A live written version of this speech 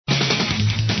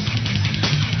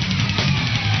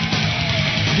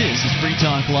This is Free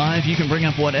Talk Live. You can bring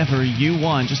up whatever you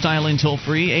want. Just dial in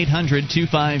toll-free,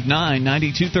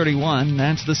 800-259-9231.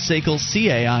 That's the SACL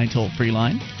CAI toll-free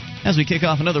line. As we kick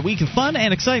off another week of fun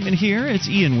and excitement here, it's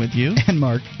Ian with you. And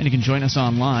Mark. And you can join us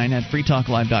online at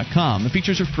freetalklive.com. The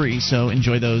features are free, so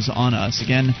enjoy those on us.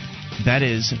 Again, that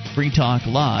is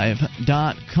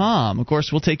freetalklive.com. Of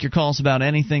course, we'll take your calls about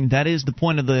anything. That is the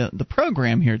point of the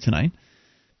program here tonight.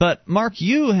 But, Mark,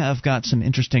 you have got some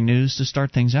interesting news to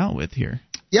start things out with here.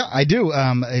 Yeah, I do.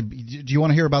 Do you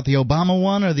want to hear about the Obama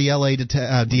one or the L.A.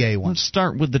 DA one? Let's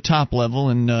start with the top level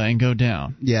and go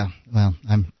down. Yeah, well,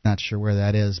 I'm not sure where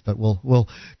that is, but we'll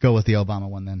go with the Obama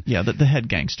one then. Yeah, the head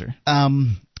gangster.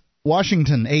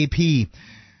 Washington, AP.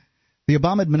 The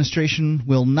Obama administration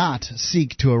will not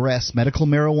seek to arrest medical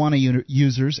marijuana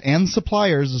users and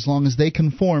suppliers as long as they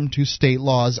conform to state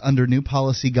laws under new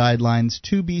policy guidelines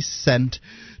to be sent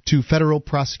to federal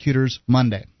prosecutors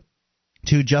Monday.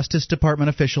 Two Justice Department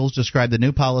officials described the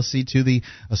new policy to the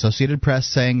Associated Press,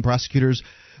 saying prosecutors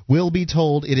will be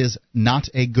told it is not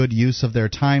a good use of their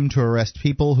time to arrest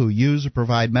people who use or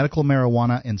provide medical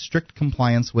marijuana in strict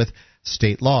compliance with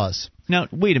state laws. Now,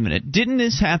 wait a minute. Didn't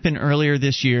this happen earlier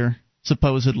this year,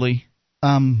 supposedly?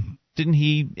 Didn't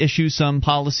he issue some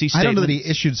policy statement? I don't know that he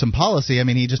issued some policy. I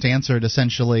mean, he just answered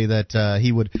essentially that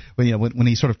he would, when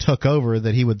he sort of took over,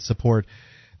 that he would support.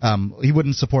 He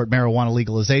wouldn't support marijuana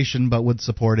legalization, but would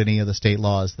support any of the state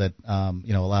laws that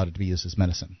allowed it to be used as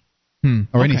medicine.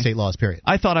 Or any state laws, period.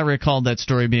 I thought I recalled that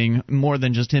story being more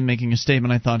than just him making a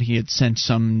statement. I thought he had sent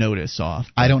some notice off.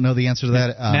 I don't know the answer to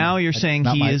that. Now you're saying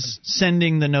he is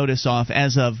sending the notice off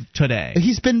as of today.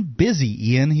 He's been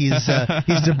busy, Ian. He's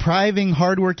depriving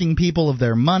hardworking people of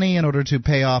their money in order to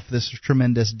pay off this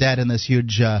tremendous debt and this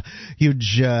huge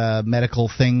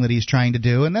medical thing that he's trying to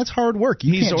do, and that's hard work.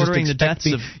 He's ordering the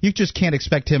deaths of... You just can't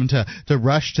expect him to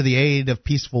rush to the aid of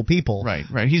peaceful people. Right.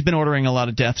 He's been ordering a lot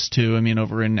of deaths, too. I mean,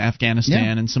 over in Afghanistan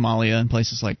and Somalia and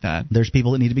places like that. There's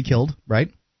people that need to be killed, right?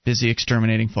 Busy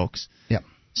exterminating folks. Yeah.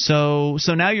 So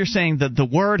now you're saying that the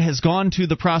word has gone to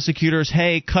the prosecutors,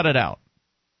 hey, cut it out.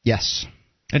 Yes.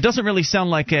 It doesn't really sound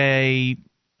like an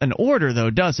order,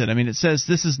 though, does it? I mean, it says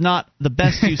this is not the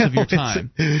best use of your time.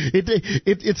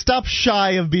 It stops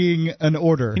shy of being an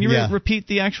order. Can you repeat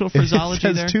the actual phraseology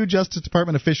there? It says two Justice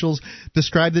Department officials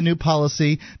described the new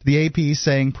policy to the AP,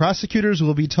 saying prosecutors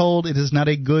will be told it is not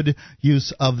a good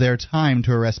use of their time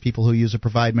to arrest people who use or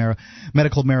provide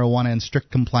medical marijuana in strict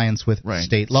compliance with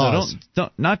state laws. So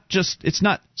it's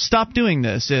not stop doing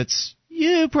this. It's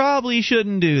you probably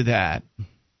shouldn't do that.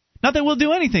 Not that we'll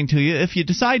do anything to you if you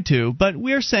decide to, but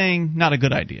we're saying not a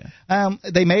good idea.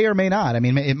 They may or may not. I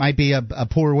mean, it might be a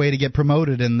poor way to get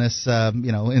promoted in this,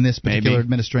 in this particular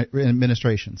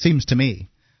administration. Seems to me.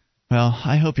 Well,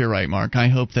 I hope you're right, Mark. I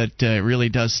hope that it really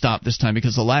does stop this time,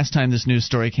 because the last time this news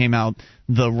story came out,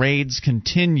 the raids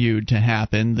continued to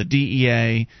happen. The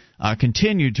DEA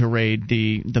continued to raid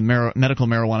the medical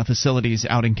marijuana facilities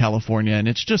out in California, and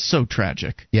it's just so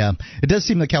tragic. Yeah, it does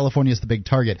seem that California is the big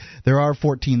target. There are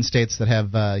 14 states that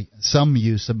have some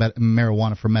use of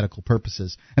marijuana for medical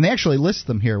purposes, and they actually list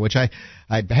them here, which I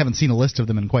haven't seen a list of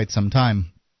them in quite some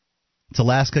time. It's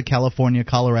Alaska, California,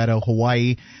 Colorado,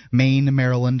 Hawaii, Maine,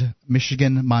 Maryland,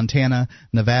 Michigan, Montana,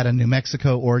 Nevada, New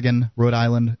Mexico, Oregon, Rhode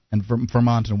Island, and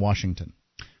Vermont and Washington.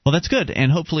 Well, that's good, and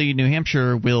hopefully New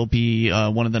Hampshire will be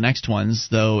one of the next ones,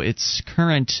 though its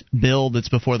current bill that's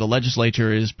before the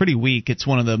legislature is pretty weak. It's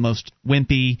one of the most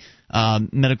wimpy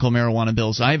medical marijuana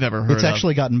bills I've ever heard of. It's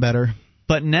actually gotten better.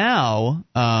 But now,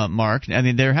 Mark, I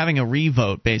mean, they're having a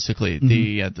revote, basically.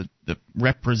 Mm-hmm. The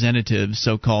representatives,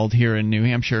 so-called, here in New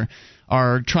Hampshire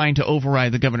are trying to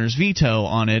override the governor's veto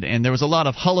on it, and there was a lot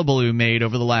of hullabaloo made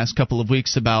over the last couple of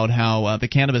weeks about how the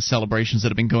cannabis celebrations that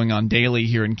have been going on daily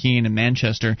here in Keene and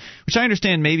Manchester, which I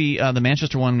understand maybe the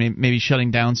Manchester one may be shutting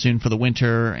down soon for the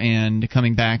winter and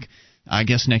coming back, I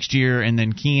guess, next year. And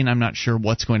then Keene, I'm not sure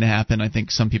what's going to happen. I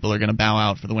think some people are going to bow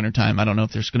out for the wintertime. I don't know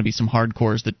if there's going to be some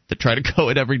hardcores that try to go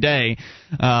it every day.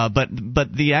 But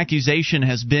the accusation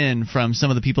has been from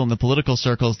some of the people in the political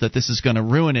circles that this is going to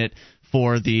ruin it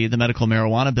for the medical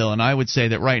marijuana bill. And I would say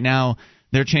that right now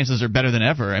their chances are better than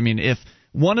ever. I mean, if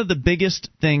one of the biggest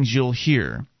things you'll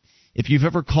hear, if you've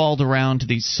ever called around to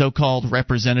these so-called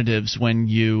representatives when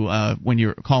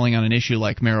you're calling on an issue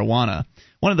like marijuana,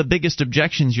 one of the biggest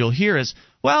objections you'll hear is,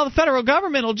 well, the federal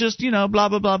government will just, blah, blah,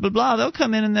 blah, blah, blah. They'll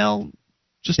come in and they'll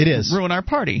just ruin our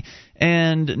party.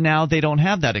 And now they don't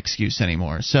have that excuse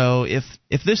anymore. So if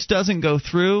this doesn't go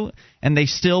through and they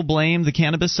still blame the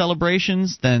cannabis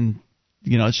celebrations, then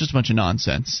it's just a bunch of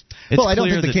nonsense. Well, I don't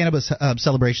think the cannabis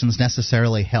celebrations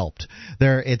necessarily helped.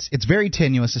 It's very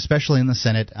tenuous, especially in the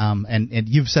Senate, and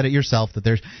you've said it yourself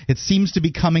that it seems to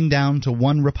be coming down to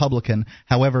one Republican.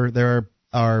 However, there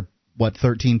are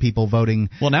 13 people voting.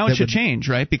 Well, now it should change,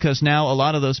 right? Because now a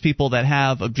lot of those people that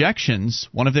have objections,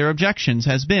 one of their objections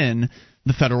has been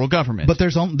the federal government. But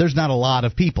there's not a lot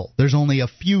of people. There's only a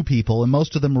few people, and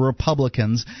most of them are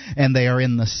Republicans, and they are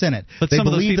in the Senate. But they some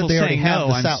of those believe people that they already saying have no.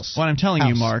 the House. What I'm telling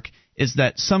you, Mark, is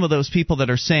that some of those people that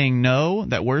are saying no,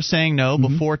 that were saying no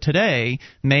before today,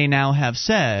 may now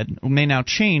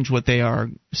change what they are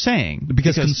saying.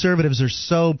 Because conservatives are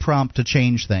so prompt to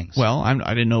change things. Well,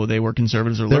 I didn't know they were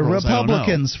conservatives or liberals. They're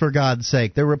Republicans, for God's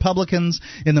sake. They're Republicans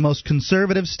in the most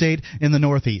conservative state in the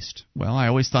Northeast. Well, I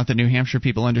always thought that New Hampshire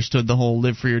people understood the whole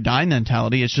live free or die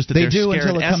mentality. It's just that they're scared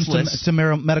until it comes to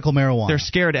medical marijuana. They're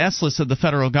scared S-less of the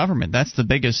federal government. That's the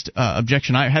biggest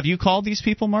objection. Have you called these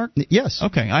people, Mark? Yes.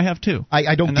 Okay, I have too.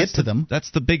 I don't get to them.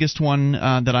 That's the biggest one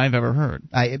that I've ever heard.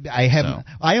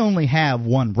 I only have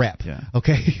one rep. Yeah.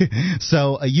 Okay,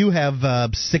 so you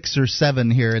have 6 or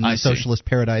 7 here in the socialist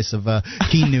paradise of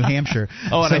Keene, New Hampshire.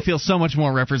 And I feel so much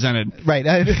more represented. Right.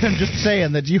 I'm just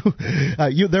saying that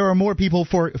there are more people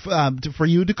for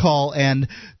you to call and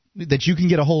that you can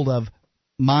get a hold of.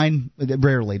 Mine,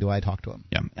 rarely do I talk to him.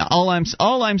 Yeah. All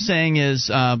I'm saying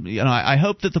is, I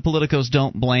hope that the politicos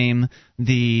don't blame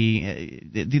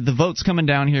the votes coming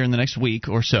down here in the next week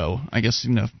or so. I guess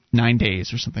 9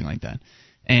 days or something like that.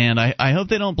 And I hope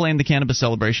they don't blame the cannabis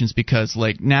celebrations because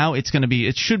now it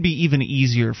should be even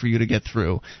easier for you to get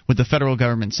through with the federal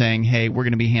government saying, hey, we're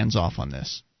going to be hands off on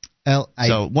this.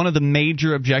 So one of the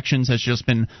major objections has just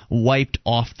been wiped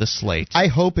off the slate. I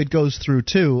hope it goes through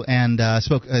too. And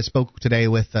spoke today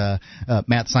with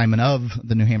Matt Simon of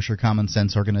the New Hampshire Common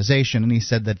Sense Organization, and he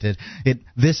said that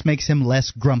this makes him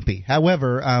less grumpy.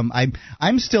 However,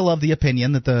 I'm still of the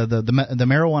opinion that the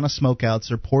marijuana smokeouts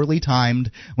are poorly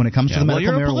timed when it comes to the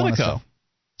medical marijuana stuff.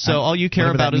 So all you care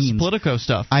about is Politico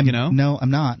stuff. No, I'm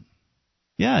not.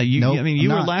 Yeah, you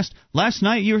were last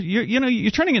night.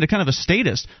 You're turning into kind of a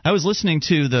statist. I was listening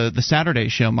to the Saturday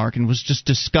show, Mark, and was just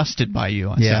disgusted by you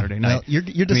on Saturday night. Well,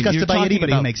 you're disgusted by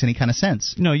anybody who makes any kind of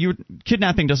sense. No,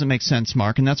 kidnapping doesn't make sense,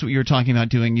 Mark, and that's what you were talking about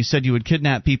doing. You said you would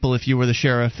kidnap people if you were the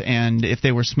sheriff and if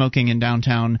they were smoking in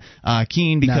downtown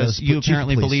Keene because you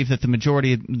apparently believe that the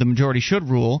majority should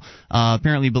rule.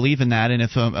 Apparently believe in that, and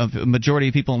if a majority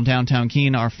of people in downtown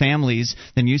Keene are families,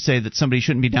 then you say that somebody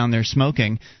shouldn't be down there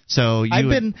smoking. So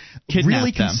I've been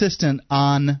really consistent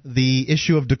on the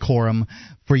issue of decorum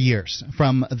for years.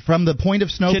 From the point of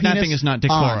snow kidnapping is not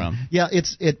decorum. Yeah,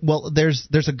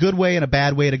 there's a good way and a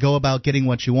bad way to go about getting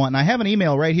what you want. And I have an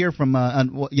email right here from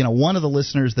one of the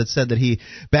listeners that said that he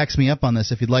backs me up on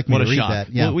this. If you'd like me to read that,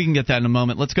 yeah, well, we can get that in a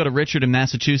moment. Let's go to Richard in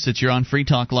Massachusetts. You're on Free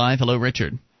Talk Live. Hello,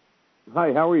 Richard.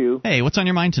 Hi, how are you? Hey, what's on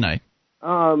your mind tonight? The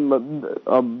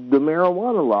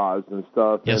marijuana laws and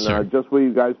stuff, yes, sir. Just what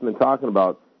you guys have been talking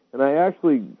about. And I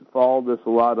actually followed this a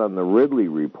lot on the Ridley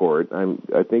Report.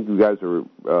 I think you guys are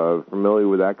familiar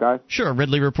with that guy. Sure,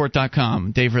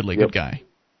 RidleyReport.com. Dave Ridley, yep. Good guy.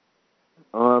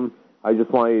 I just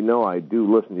want you to know I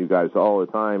do listen to you guys all the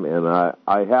time, and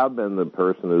I have been the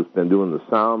person who's been doing the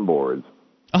soundboards.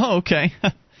 Oh, okay.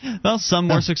 Well, some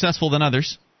more successful than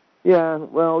others. Yeah,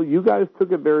 well, you guys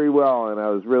took it very well, and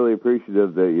I was really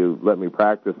appreciative that you let me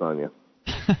practice on you.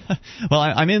 Well,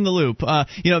 I'm in the loop.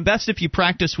 Best if you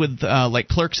practice with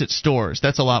clerks at stores.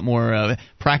 That's a lot more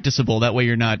practicable. That way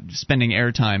you're not spending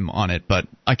airtime on it, but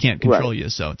I can't control you,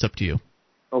 so it's up to you.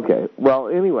 Okay. Well,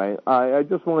 anyway, I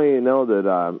just want you to know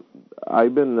that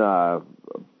I've been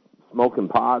smoking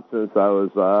pot since I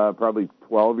was probably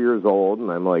 12 years old,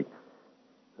 and I'm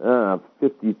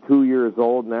 52 years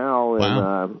old now, and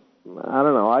wow. I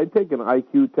don't know. I'd take an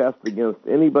IQ test against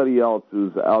anybody else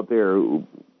who's out there who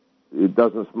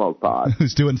doesn't smoke pot.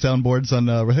 Who's doing soundboards on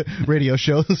radio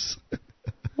shows?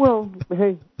 Well,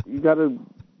 hey, you got to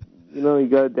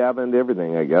dab into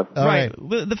everything, I guess. Right.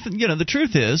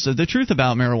 The truth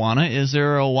about marijuana is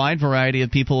there are a wide variety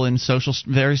of people in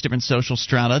various different social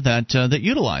strata that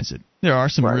utilize it. There are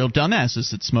some real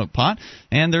dumbasses that smoke pot,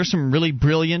 and there's some really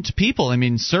brilliant people. I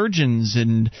mean, surgeons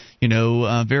and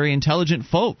very intelligent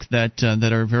folk that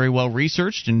are very well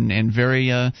researched and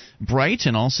very bright,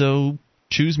 and also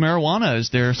choose marijuana as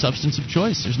their substance of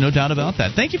choice. There's no doubt about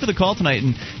that. Thank you for the call tonight.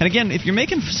 And again, if you're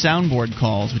making soundboard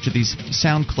calls, which are these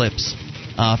sound clips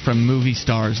from movie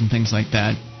stars and things like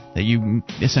that you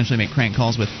essentially make crank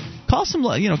calls with, call some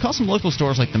local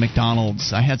stores like the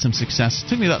McDonald's. I had some success. It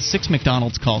took me about 6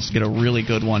 McDonald's calls to get a really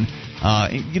good one.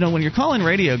 When you're calling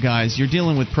radio guys, you're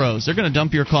dealing with pros. They're going to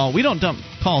dump your call. We don't dump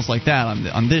calls like that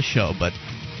on this show, but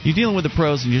You're dealing with the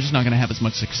pros, and you're just not going to have as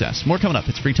much success. More coming up.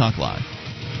 It's Free Talk Live.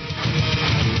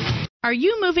 Are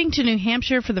you moving to New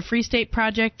Hampshire for the Free State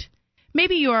Project?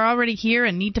 Maybe you are already here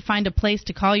and need to find a place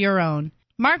to call your own.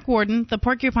 Mark Warden, the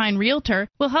Porcupine Realtor,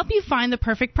 will help you find the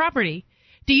perfect property.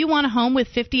 Do you want a home with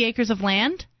 50 acres of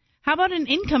land? How about an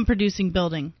income-producing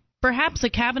building? Perhaps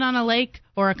a cabin on a lake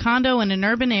or a condo in an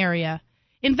urban area.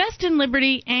 Invest in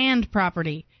liberty and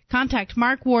property. Contact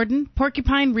Mark Warden,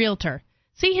 Porcupine Realtor.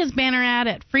 See his banner ad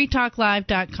at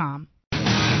freetalklive.com.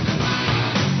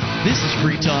 This is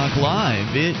Free Talk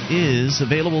Live. It is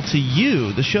available to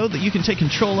you, the show that you can take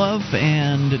control of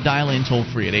and dial in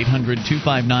toll-free at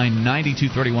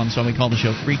 800-259-9231. So we call the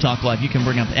show Free Talk Live. You can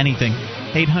bring up anything.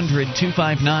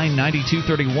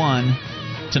 800-259-9231.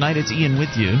 Tonight it's Ian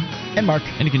with you. And Mark.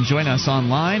 And you can join us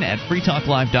online at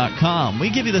freetalklive.com.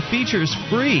 We give you the features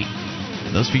free.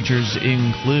 Those features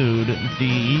include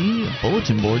the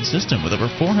bulletin board system with over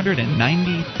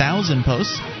 490,000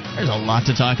 posts. There's a lot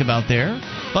to talk about there.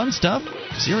 Fun stuff,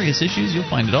 serious issues, you'll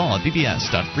find it all at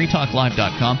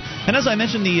bbs.freetalklive.com. And as I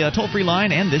mentioned, the toll-free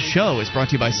line and this show is brought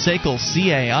to you by SACL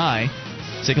CAI.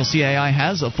 SACL CAI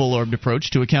has a full-orbed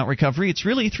approach to account recovery. It's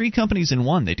really three companies in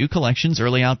one. They do collections,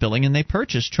 early out billing, and they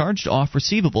purchase charged-off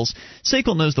receivables.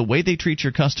 SACL knows the way they treat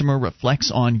your customer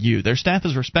reflects on you. Their staff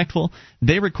is respectful.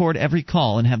 They record every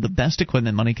call and have the best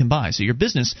equipment money can buy, so your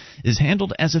business is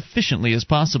handled as efficiently as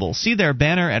possible. See their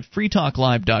banner at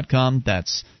freetalklive.com.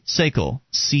 That's SACL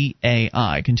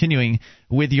CAI. Continuing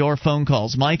with your phone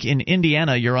calls. Mike in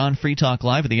Indiana, you're on Free Talk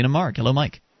Live with Ian and Mark. Hello,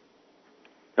 Mike.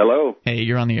 Hello. Hey,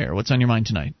 you're on the air. What's on your mind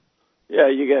tonight? Yeah,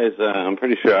 you guys, I'm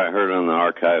pretty sure I heard on the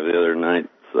archive the other night's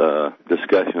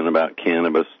discussion about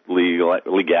cannabis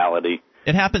legality.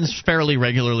 It happens fairly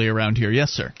regularly around here.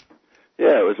 Yes, sir.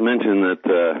 Yeah, it was mentioned that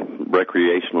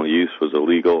recreational use was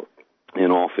illegal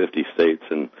in all 50 states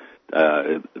and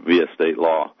via state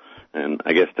law. And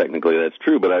I guess technically that's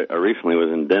true, but I recently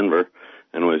was in Denver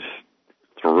and was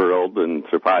thrilled and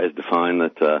surprised to find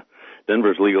that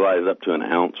Denver's legalized up to an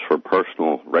ounce for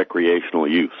personal recreational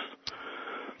use.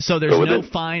 So there's no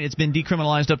fine? It's been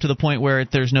decriminalized up to the point where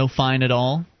there's no fine at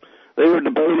all? They were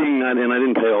debating, and I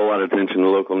didn't pay a whole lot of attention to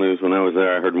local news when I was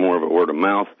there. I heard more of it word of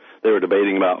mouth. They were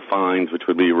debating about fines, which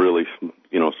would be really,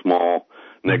 small,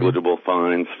 negligible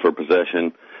fines for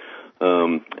possession.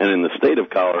 And in the state of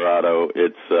Colorado,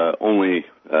 it's only,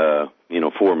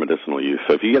 for medicinal use.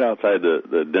 So if you get outside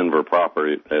the Denver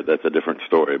proper, that's a different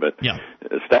story. But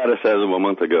status as of a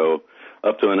month ago,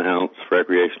 up to an ounce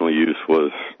recreational use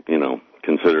was,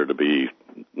 considered to be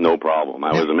no problem.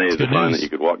 I was amazed to find that you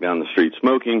could walk down the street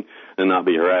smoking and not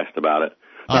be harassed about it.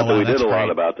 Not that we did a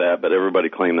lot about that, but everybody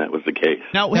claimed that was the case.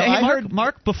 Now, hey,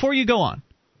 Mark, before you go on,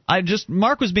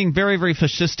 Mark was being very, very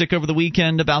fascistic over the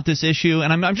weekend about this issue,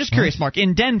 and I'm just curious, Mark,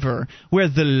 in Denver, where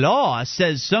the law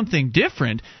says something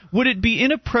different, would it be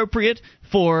inappropriate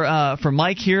for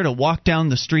Mike here to walk down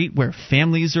the street where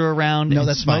families are around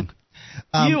and smoke?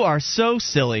 Fine. You are so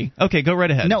silly. Okay, go right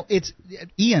ahead. No, it's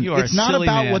Ian. It's not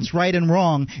about what's right and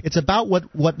wrong. It's about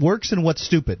what works and what's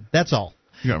stupid. That's all.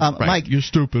 Yeah, right. Mike, you're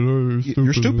stupid.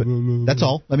 You're stupid. That's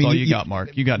all. I mean, all you got,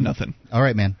 Mark. You got nothing. All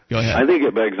right, man. Go ahead. I think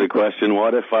it begs the question: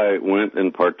 what if I went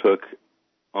and partook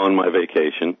on my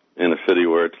vacation in a city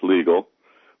where it's legal,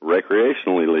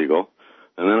 recreationally legal,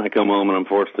 and then I come home and I'm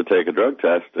forced to take a drug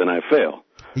test and I fail?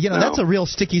 That's a real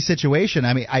sticky situation.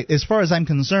 I mean, as far as I'm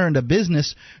concerned, a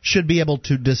business should be able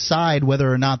to decide whether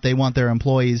or not they want their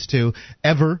employees to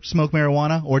ever smoke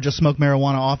marijuana or just smoke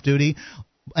marijuana off duty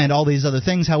and all these other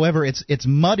things. However, it's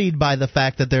muddied by the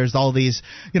fact that there's all these,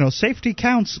 safety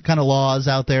counts kind of laws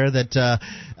out there that,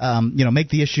 make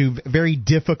the issue very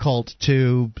difficult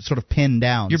to sort of pin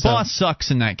down. Your boss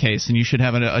sucks in that case, and you should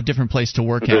have a different place to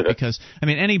work at because,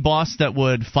 any boss that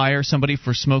would fire somebody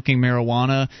for smoking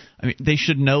marijuana, they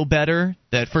should know better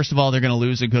that, first of all, they're going to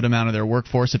lose a good amount of their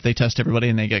workforce if they test everybody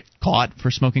and they get caught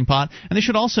for smoking pot. And they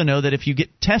should also know that if you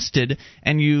get tested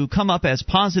and you come up as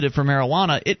positive for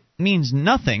marijuana, it means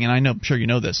nothing, and I'm sure you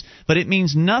know this, but it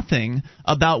means nothing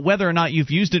about whether or not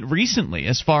you've used it recently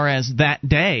as far as that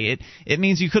day. It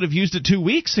means you could have used it 2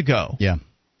 weeks ago. Yeah.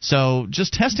 So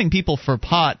just testing people for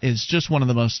pot is just one of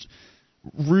the most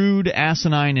rude,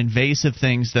 asinine, invasive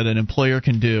things that an employer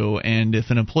can do, and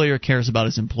if an employer cares about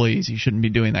his employees, he shouldn't be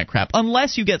doing that crap.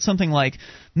 Unless you get something like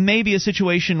maybe a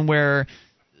situation where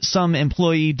some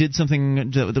employee did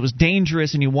something that was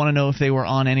dangerous and you want to know if they were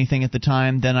on anything at the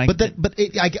time, then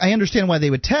I understand why they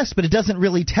would test, but it doesn't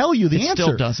really tell you the answer. It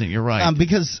still doesn't. You're right.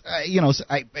 Because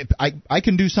I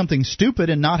can do something stupid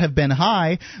and not have been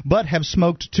high, but have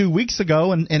smoked 2 weeks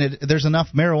ago, and there's enough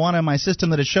marijuana in my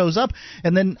system that it shows up,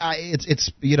 and then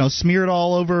it's smeared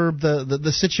all over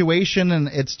the situation, and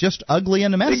it's just ugly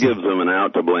and messy. It gives them an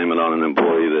out to blame it on an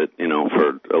employee that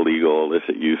for illegal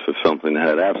illicit use of something that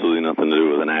had absolutely nothing to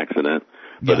do with an accident,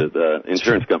 but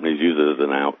insurance companies use it as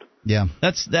an out. Yeah,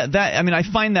 that's that. I mean, I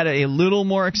find that a little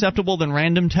more acceptable than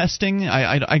random testing.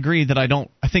 I agree that I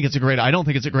don't think it's a great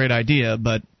idea,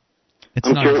 but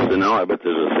I'm curious to know. I bet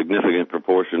there's a significant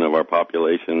proportion of our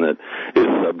population that is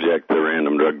subject to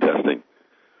random drug testing.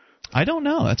 I don't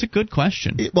know. That's a good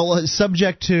question.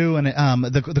 Subject to, and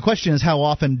the question is how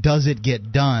often does it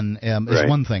get done is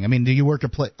one thing. I mean, do you work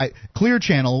Clear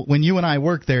Channel, when you and I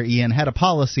worked there, Ian, had a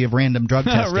policy of random drug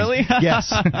testing. Really?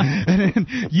 Yes. And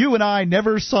you and I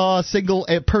never saw a single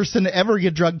person ever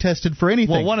get drug tested for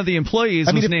anything. Well, one of the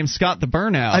employees was named Scott the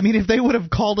Burnout. I mean, if they would have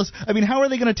called us, how are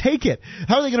they going to take it?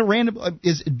 How are they going to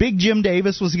is Big Jim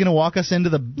Davis, was he going to walk us into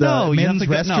the men's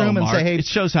restroom and say, hey... It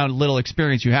shows how little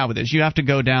experience you have with this. You have to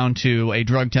go down to a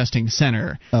drug testing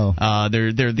center.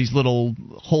 There are these little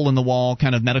hole-in-the-wall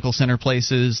kind of medical center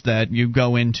places that you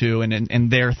go into,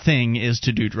 and their thing is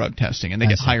to do drug testing, and they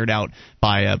get hired out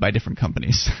by different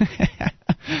companies.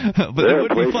 But there it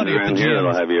would be funny around here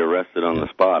that'll have you arrested on the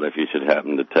spot if you should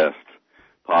happen to test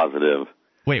positive.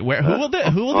 Wait, where? Who will do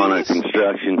on this? A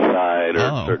construction site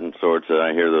or certain sorts.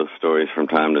 I hear those stories from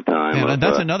time to time. Yeah,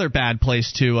 that's another bad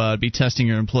place to be testing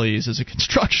your employees, is a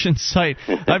construction site.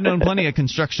 I've known plenty of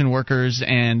construction workers,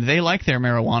 and they like their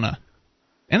marijuana,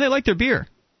 and they like their beer.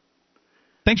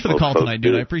 Thanks for the call tonight,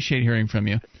 dude. I appreciate hearing from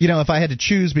you. If I had to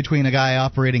choose between a guy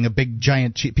operating a big,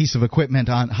 giant piece of equipment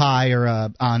on high or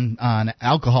on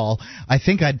alcohol, I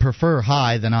think I'd prefer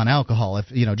high than on alcohol, if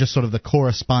just sort of the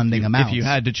corresponding amount. If you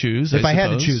had to choose, I had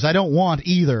to choose. I don't want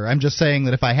either. I'm just saying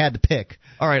that if I had to pick.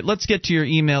 All right, let's get to your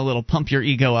email. It'll pump your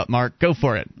ego up, Mark. Go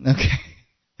for it. Okay.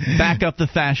 Back up the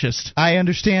fascist. I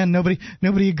understand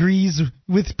nobody agrees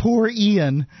with poor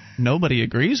Ian. Nobody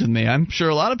agrees with me. I'm sure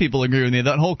a lot of people agree with me.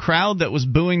 That whole crowd that was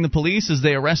booing the police as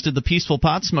they arrested the peaceful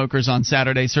pot smokers on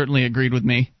Saturday certainly agreed with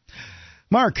me.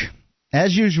 Mark,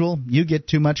 as usual, you get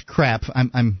too much crap.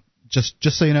 I'm just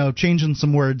so you know, changing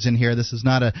some words in here. This is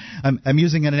not I'm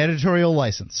using an editorial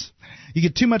license. You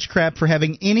get too much crap for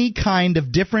having any kind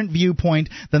of different viewpoint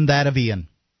than that of Ian.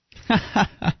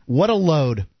 What a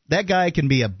load. That guy can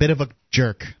be a bit of a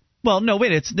jerk. Well, no,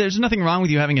 wait, there's nothing wrong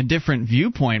with you having a different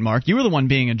viewpoint, Mark. You were the one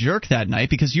being a jerk that night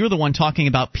because you were the one talking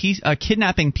about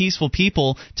kidnapping peaceful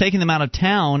people, taking them out of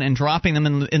town, and dropping them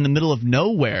in the middle of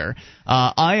nowhere.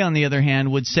 I, on the other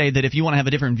hand, would say that if you want to have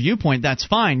a different viewpoint, that's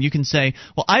fine. You can say,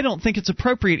 well, I don't think it's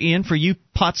appropriate, Ian, for you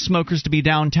pot smokers to be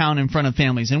downtown in front of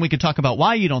families. And we could talk about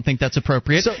why you don't think that's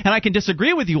appropriate. And I can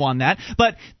disagree with you on that.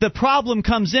 But the problem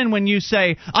comes in when you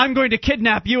say, I'm going to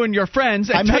kidnap you and your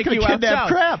friends and take you outside.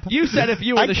 Crap. You said if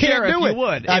you were the sheriff, you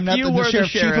would. I'm not the sheriff,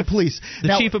 chief of police.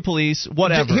 The chief of police,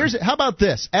 whatever. How about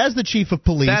this? As the chief of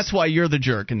police... That's why you're the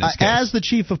jerk in this case. As the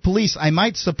chief of police, I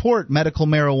might support medical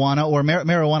marijuana or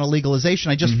marijuana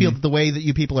legalization. I just feel that the way that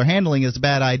you people are handling it is a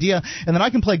bad idea. And then I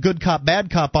can play good cop,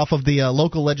 bad cop off of the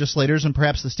local legislators and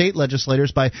perhaps the state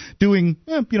legislators by doing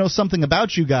something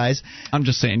about you guys. I'm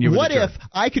just saying you were What the jerk. if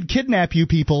I could kidnap you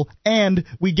people and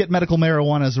we get medical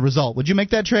marijuana as a result? Would you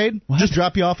make that trade? What? Just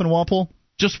drop you off in Walpole?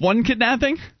 Just one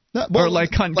kidnapping? Or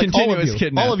continuous all of you,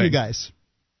 kidnapping? All of you guys.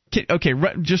 Okay,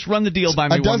 just run the deal by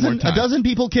me one more time. A dozen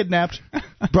people kidnapped,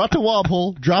 brought to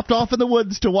Walpole, dropped off in the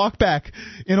woods to walk back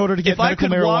in order to get medical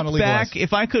marijuana legalized.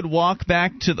 If I could walk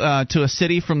back to a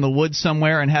city from the woods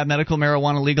somewhere and have medical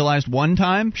marijuana legalized one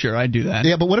time, sure, I'd do that.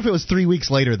 Yeah, but what if it was 3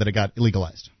 weeks later that it got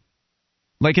legalized?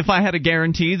 Like if I had a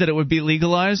guarantee that it would be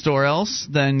legalized or else,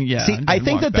 then yeah. See, I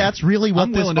think that's really what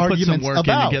this argument's about. I'm willing to put some work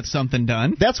in to get something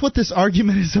done. That's what this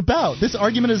argument is about. This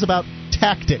argument is about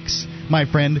tactics, my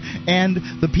friend,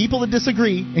 and the people that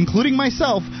disagree, including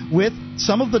myself, with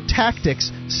some of the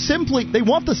tactics, they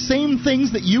want the same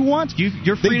things that you want.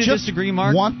 You're free to disagree,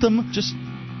 Mark.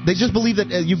 They just believe that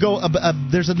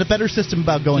there's a better system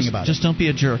about going about it. Just don't be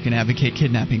a jerk and advocate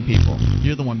kidnapping people.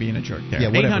 You're the one being a jerk there.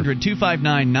 Yeah,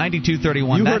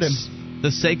 800-259-9231. You That's heard him. The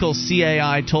SACL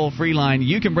CAI toll-free line.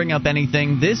 You can bring up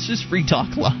anything. This is Free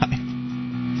Talk Live.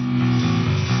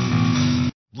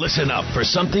 Listen up for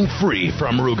something free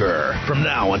from Ruger. From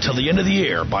now until the end of the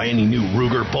year, buy any new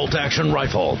Ruger bolt-action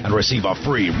rifle and receive a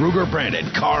free Ruger-branded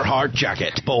Carhartt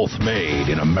jacket, both made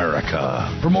in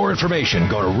America. For more information,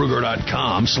 go to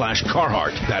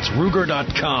Ruger.com/Carhartt. That's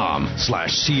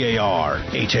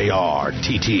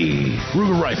Ruger.com/CARHARTT.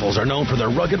 Ruger rifles are known for their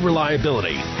rugged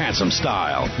reliability, handsome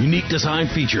style, unique design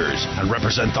features, and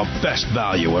represent the best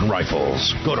value in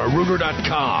rifles. Go to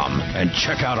Ruger.com and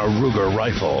check out a Ruger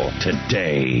rifle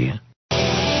today. This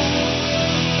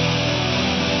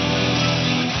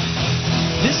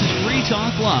is Free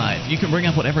Talk Live. You can bring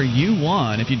up whatever you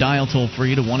want if you dial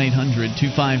toll-free to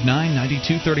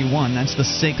 1-800-259-9231. That's the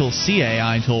SACL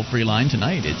CAI toll-free line.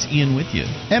 Tonight, it's Ian with you.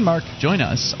 And Mark. Join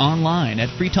us online at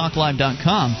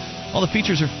freetalklive.com. All the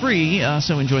features are free,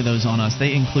 so enjoy those on us.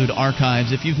 They include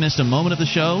archives. If you've missed a moment of the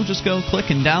show, just go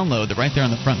click and download. They're right there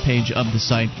on the front page of the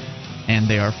site, and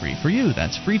they are free for you.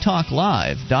 That's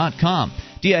freetalklive.com.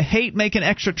 Do you hate making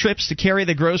extra trips to carry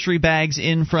the grocery bags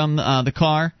in from the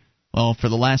car? Well, for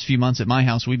the last few months at my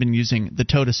house, we've been using the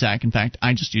Tote Sack. In fact,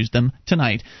 I just used them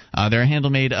tonight. They're a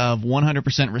handle made of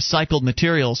 100% recycled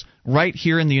materials right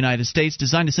here in the United States,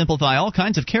 designed to simplify all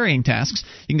kinds of carrying tasks.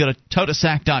 You can go to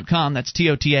totasack.com, that's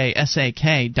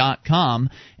TOTASAK.com,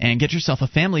 and get yourself a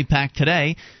family pack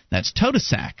today. That's Tote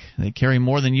Sack. They carry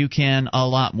more than you can, a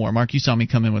lot more. Mark, you saw me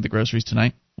come in with the groceries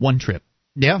tonight. One trip.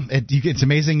 Yeah, it's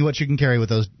amazing what you can carry with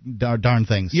those darn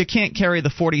things. You can't carry the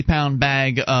 40-pound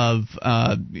bag of,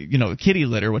 kitty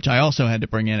litter, which I also had to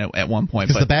bring in at one point.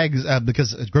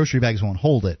 Because grocery bags won't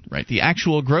hold it. Right. The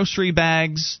actual grocery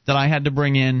bags that I had to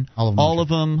bring in, all of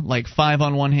them, like 5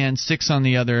 on one hand, 6 on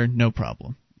the other, no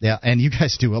problem. Yeah, and you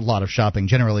guys do a lot of shopping.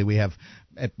 Generally, we have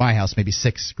at my house maybe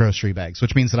 6 grocery bags,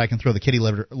 which means that I can throw the kitty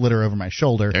litter over my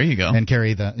shoulder. There you go. And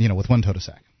carry with one Tote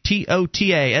Sack.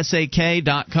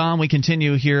 TOTASAK.com. We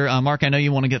continue here. Mark, I know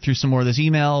you want to get through some more of this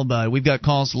email, but we've got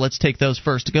calls, so let's take those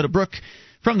first. To go to Brooke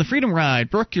from the Freedom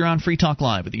Ride. Brooke, you're on Free Talk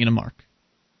Live with Ian and Mark.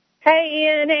 Hey,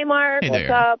 Ian. Hey, Mark. Hey What's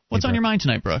there. up? What's on your mind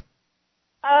tonight, Brooke?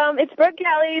 It's Brooke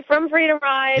Kelly from Freedom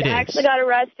Ride. I actually got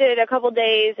arrested a couple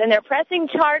days, and they're pressing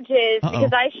charges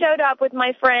because I showed up with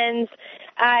my friends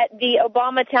at the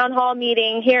Obama town hall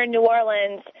meeting here in New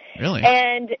Orleans. Really?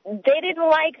 And they didn't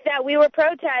like that we were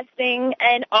protesting,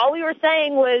 and all we were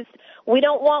saying was, we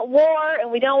don't want war,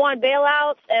 and we don't want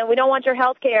bailouts, and we don't want your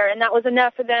health care. And that was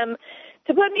enough for them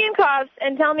to put me in cuffs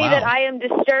and tell me that I am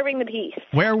disturbing the peace.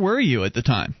 Where were you at the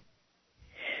time?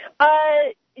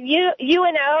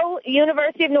 UNO,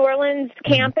 University of New Orleans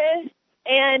campus,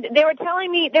 and they were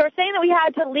saying that we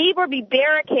had to leave or be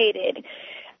barricaded.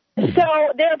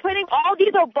 So they're putting all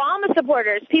these Obama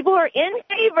supporters, people who are in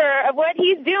favor of what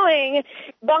he's doing,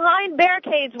 behind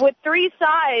barricades with 3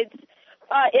 sides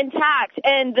intact,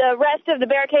 and the rest of the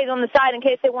barricades on the side in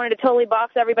case they wanted to totally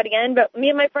box everybody in. But me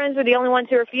and my friends were the only ones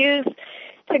who refused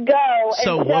to go.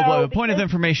 So, point of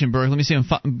information, Brooke. Let me see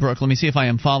if I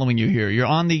am following you here. You're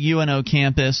on the UNO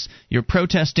campus. You're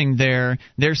protesting there.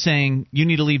 They saying you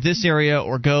need to leave this area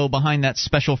or go behind that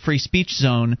special free speech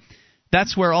zone.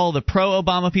 That's where all the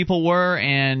pro-Obama people were,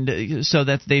 and so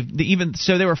that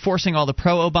they were forcing all the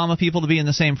pro-Obama people to be in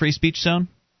the same free speech zone.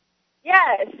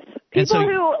 Yes, people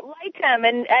who like him,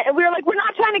 and we were like, we're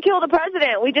not trying to kill the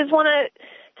president. We just want to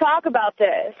talk about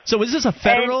this. So was this a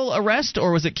federal arrest,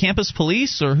 or was it campus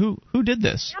police, or who did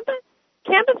this?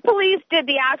 Campus police did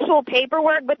the actual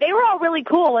paperwork, but they were all really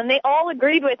cool, and they all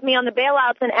agreed with me on the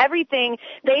bailouts and everything.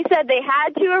 They said they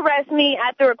had to arrest me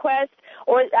at the request,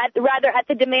 or at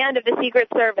the demand of the Secret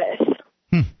Service.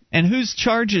 And whose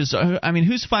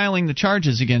filing the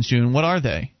charges against you, and what are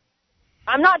they?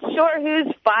 I'm not sure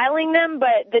who's filing them,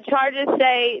 but the charges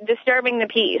say disturbing the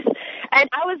peace. And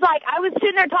I was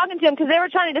sitting there talking to them because they were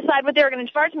trying to decide what they were going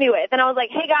to charge me with. And I was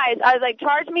like, hey, guys,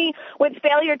 charge me with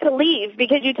failure to leave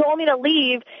because you told me to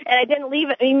leave, and I didn't leave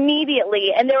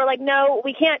immediately. And they were like, no,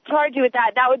 we can't charge you with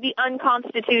that. That would be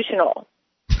unconstitutional.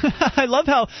 I love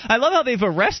how they've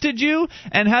arrested you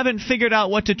and haven't figured out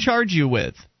what to charge you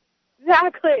with.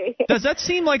 Exactly. Does that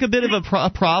seem like a bit of a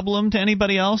problem to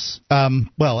anybody else?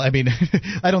 Well, I mean,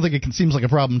 I don't think it seems like a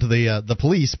problem to the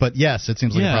police, but yes, it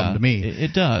seems like a problem to me.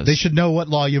 It does. They should know what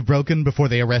law you've broken before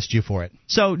they arrest you for it.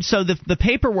 So the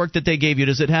paperwork that they gave you,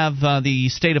 does it have the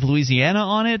state of Louisiana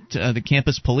on it, the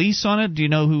campus police on it? Do you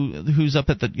know who's up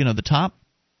at the top?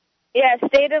 Yeah,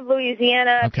 state of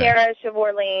Louisiana, Parish of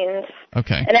Orleans.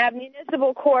 Okay. And I have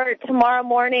municipal court tomorrow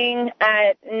morning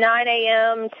at 9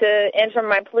 a.m. to enter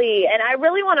my plea. And I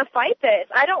really want to fight this.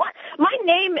 My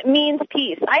name means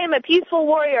peace. I am a peaceful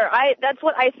warrior. That's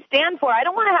what I stand for. I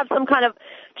don't want to have some kind of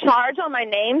charge on my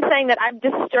name saying that I've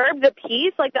disturbed the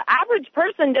peace. Like, the average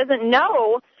person doesn't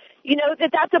know, that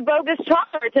that's a bogus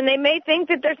charge, and they may think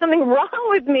that there's something wrong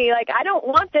with me. Like, I don't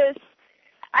want this.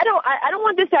 I don't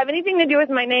want this to have anything to do with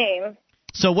my name.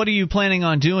 So what are you planning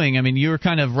on doing? I mean, you're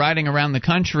kind of riding around the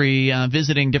country,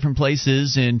 visiting different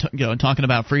places and talking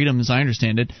about freedom, as I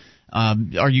understand it.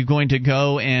 Are you going to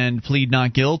go and plead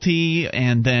not guilty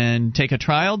and then take a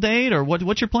trial date, or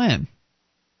what's your plan?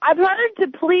 I've heard to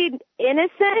plead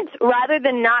innocent rather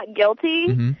than not guilty.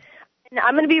 Mm-hmm. And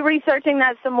I'm going to be researching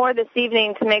that some more this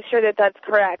evening to make sure that that's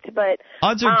correct. But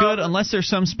odds are good, unless there's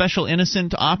some special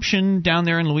innocent option down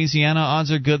there in Louisiana, odds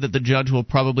are good that the judge will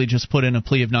probably just put in a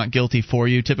plea of not guilty for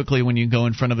you. Typically when you go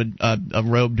in front of a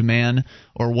robed man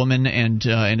or woman and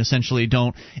essentially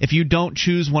if you don't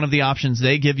choose one of the options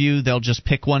they give you, they'll just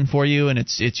pick one for you, and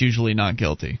it's usually not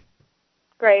guilty.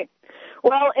 Great.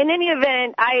 Well, in any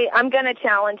event, I'm going to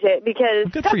challenge it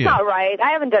because that's not right.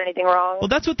 I haven't done anything wrong. Well,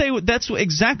 that's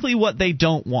exactly what they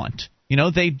don't want.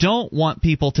 They don't want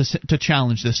people to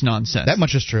challenge this nonsense. That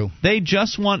much is true. They're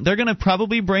going to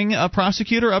probably bring a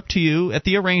prosecutor up to you at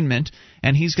the arraignment,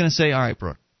 and he's going to say, all right,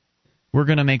 Brooke, we're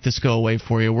going to make this go away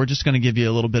for you. We're just going to give you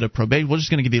a little bit of probation. We're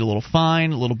just going to give you a little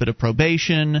fine, a little bit of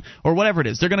probation, or whatever it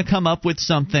is. They're going to come up with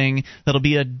something that'll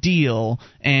be a deal,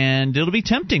 and it'll be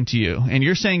tempting to you. And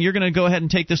you're saying you're going to go ahead and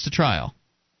take this to trial.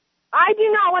 I do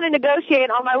not want to negotiate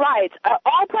on my rights.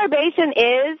 All probation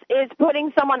is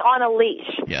putting someone on a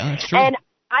leash. Yeah, that's true. And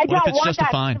I what don't want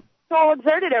that control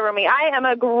exerted over me. I am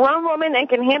a grown woman and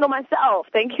can handle myself.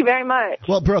 Thank you very much.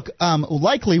 Well, Brooke,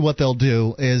 likely what they'll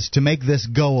do is to make this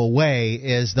go away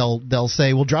is they'll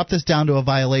say, we'll drop this down to a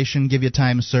violation, give you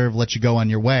time served, let you go on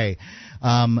your way.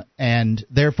 And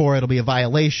therefore it'll be a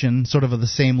violation sort of the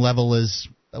same level as,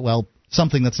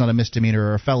 something that's not a misdemeanor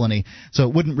or a felony. So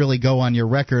it wouldn't really go on your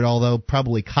record, although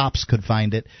probably cops could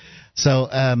find it. So,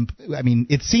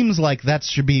 it seems like that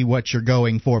should be what you're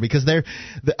going for, because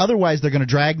otherwise they're going to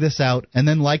drag this out and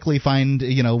then likely find,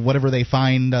 whatever they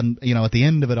find on, at the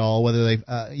end of it all, whether they,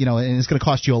 and it's going to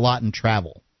cost you a lot in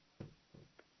travel.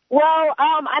 Well,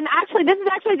 this is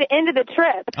actually the end of the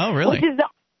trip. Oh, really? Which is that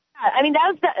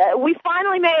was we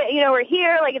finally made it, we're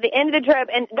here, like, at the end of the trip,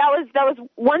 and that was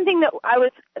one thing that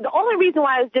the only reason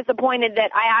why I was disappointed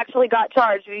that I actually got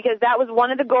charged, because that was one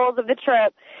of the goals of the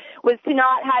trip, was to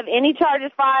not have any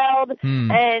charges filed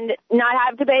and not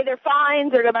have to pay their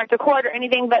fines or go back to court or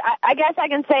anything. But I guess I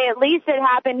can say at least it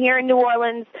happened here in New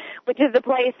Orleans, which is the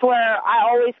place where I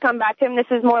always come back to, and this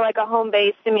is more like a home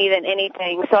base to me than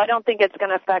anything. So I don't think it's going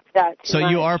to affect that too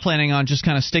much. You are planning on just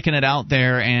kind of sticking it out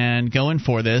there and going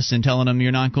for this and telling them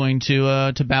you're not going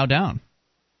to bow down.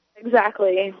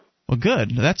 Exactly. Well,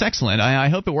 good. That's excellent. I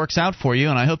hope it works out for you,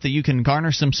 and I hope that you can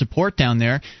garner some support down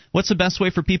there. What's the best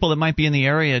way for people that might be in the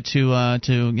area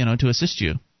to assist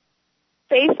you?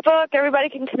 Facebook. Everybody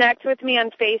can connect with me on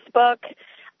Facebook.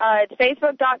 It's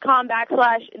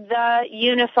facebook.com/The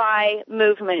Unify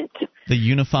Movement. The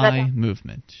Unify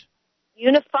Movement.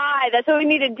 Unify. That's what we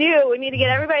need to do. We need to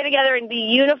get everybody together and be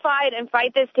unified and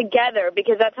fight this together,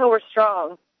 because that's how we're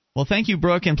strong. Well, thank you,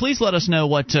 Brooke, and please let us know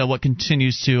what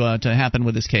continues to happen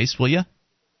with this case, will you?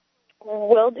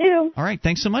 Will do. All right,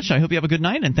 thanks so much. I hope you have a good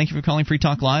night, and thank you for calling Free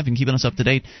Talk Live and keeping us up to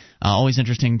date. Always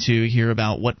interesting to hear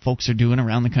about what folks are doing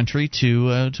around the country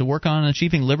to work on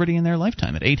achieving liberty in their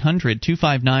lifetime. At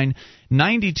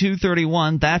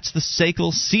 800-259-9231, that's the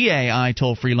SACL CAI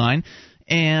toll-free line.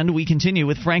 And we continue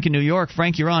with Frank in New York.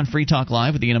 Frank, you're on Free Talk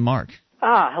Live with Ian and Mark.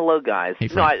 Hello, guys. Hey,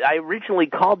 no, I originally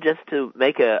called just to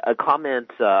make a comment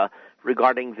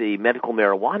regarding the medical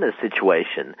marijuana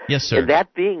situation. Yes, sir. And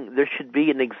that being, there should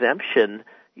be an exemption,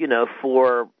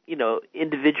 for,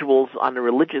 individuals on a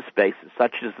religious basis,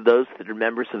 such as those that are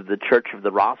members of the Church of the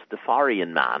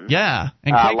Rastafarian Man. Yeah,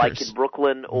 and like in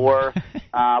Brooklyn, or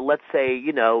let's say,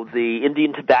 the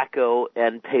Indian tobacco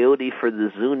and peyote for the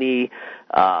Zuni,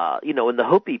 and the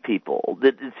Hopi people,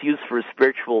 that it's used for a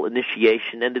spiritual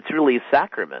initiation, and it's really a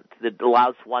sacrament that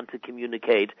allows one to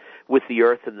communicate with the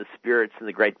earth and the spirits and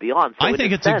the great beyond. So I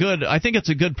think it's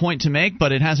a good point to make,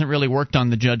 but it hasn't really worked on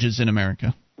the judges in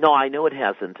America. No, I know it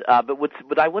hasn't. But what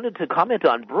I wanted to comment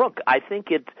on Brooke, I think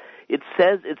it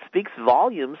speaks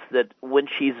volumes that when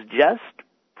she's just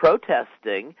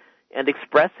protesting and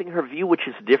expressing her view, which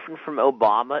is different from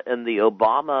Obama and the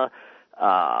Obama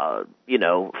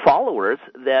followers,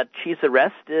 that she's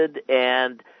arrested,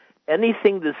 and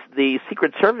anything the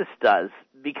Secret Service does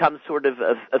becomes sort of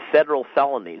a federal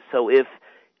felony. So if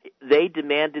they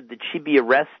demanded that she be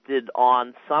arrested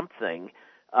on something,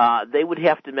 they would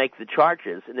have to make the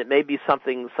charges, and it may be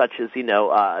something such as,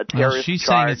 a terrorist she's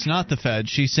charge. saying it's not the Fed.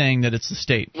 She's saying that it's the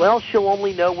state. Well, she'll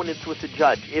only know when it's with the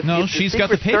judge. If she's got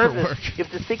the paperwork.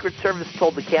 If the Secret Service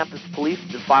told the campus police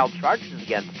to file charges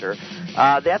against her,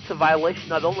 that's a violation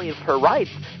not only of her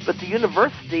rights, but the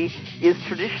university is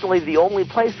traditionally the only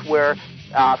place where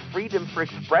freedom for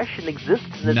expression exists.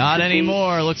 Not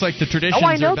anymore. Looks like the traditions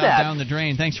are about down the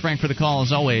drain. Thanks, Frank, for the call,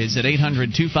 as always, at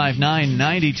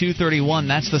 800-259-9231.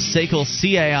 That's the SACL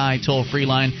CAI toll-free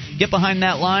line. Get behind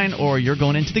that line, or you're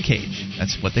going into the cage.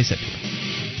 That's what they said to us.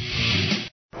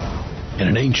 In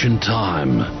an ancient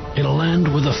time, in a land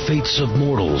where the fates of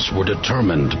mortals were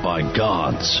determined by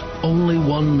gods, only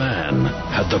one man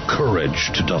had the courage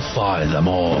to defy them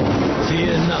all.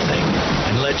 Fear nothing,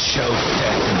 and let's show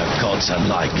death and the gods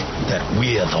alike that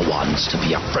we're the ones to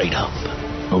be afraid of.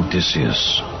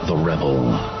 Odysseus, the Rebel,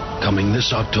 coming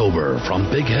this October from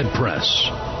Big Head Press.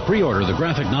 Pre-order the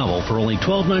graphic novel for only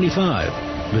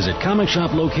 $12.95. Visit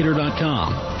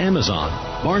ComicShopLocator.com, Amazon,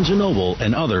 Barnes & Noble,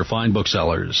 and other fine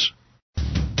booksellers.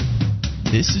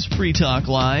 This is Free Talk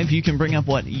Live. You can bring up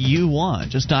what you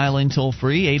want. Just dial in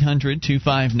toll-free,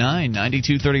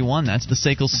 800-259-9231. That's the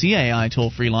SACL CAI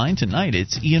toll-free line. Tonight,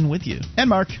 it's Ian with you. And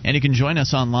Mark. And you can join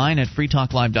us online at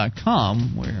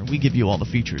freetalklive.com, where we give you all the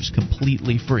features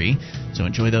completely free. So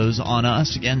enjoy those on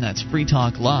us. Again, that's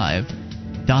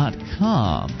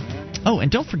freetalklive.com. Oh,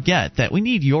 and don't forget that we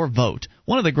need your vote.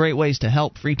 One of the great ways to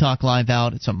help Free Talk Live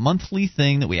out, it's a monthly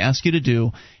thing that we ask you to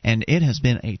do, and it has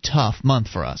been a tough month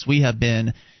for us. We've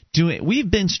been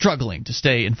struggling to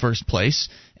stay in first place,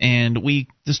 and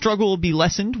the struggle will be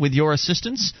lessened with your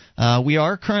assistance. We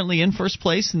are currently in first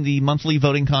place in the monthly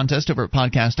voting contest over at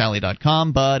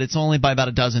podcastalley.com, but it's only by about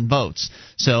a dozen votes.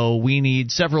 So we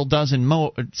need several dozen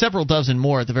more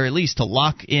at the very least to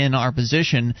lock in our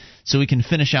position so we can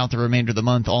finish out the remainder of the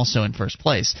month also in first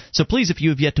place. So please, if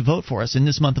you have yet to vote for us in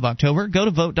this month of October, go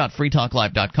to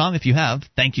vote.freetalklive.com. If you have,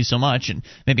 thank you so much, and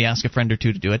maybe ask a friend or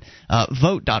two to do it.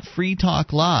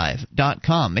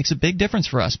 Vote.freetalklive.com makes a big difference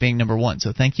for us being number one.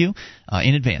 So thank you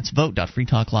in advance.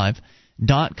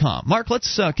 Vote.freetalklive.com. Mark,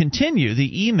 let's continue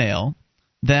the email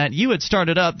that you had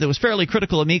started up that was fairly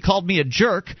critical of me, called me a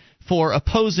jerk for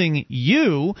opposing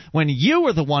you when you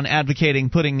were the one advocating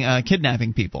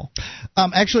kidnapping people.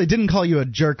 Actually, I didn't call you a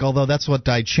jerk, although that's what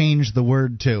I changed the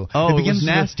word to. Oh, it was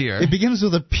nastier. It begins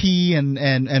with a P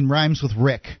and rhymes with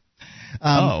Rick.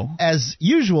 As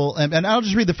usual, and I'll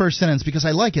just read the first sentence because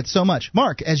I like it so much.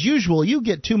 Mark, as usual, you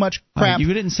get too much crap.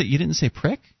 You didn't say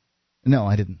prick? No,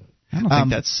 I didn't. I don't think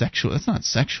that's sexual. That's not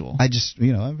sexual. I just,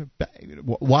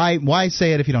 why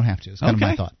say it if you don't have to? It's kind of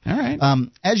my thought. All right.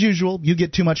 As usual, you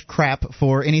get too much crap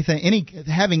for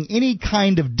having any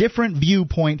kind of different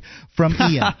viewpoint from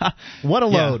Ian. What a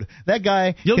load. That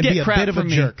guy can be a bit of a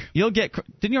jerk. Didn't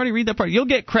you already read that part? You'll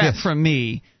get crap from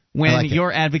me when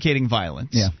you're advocating violence.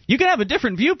 Yeah. You can have a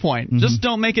different viewpoint. Mm-hmm. Just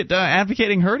don't make it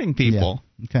advocating hurting people. Yeah.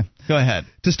 Okay. Go ahead.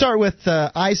 To start with,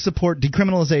 I support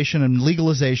decriminalization and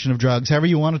legalization of drugs. However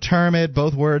you want to term it,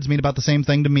 both words mean about the same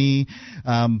thing to me.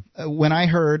 When I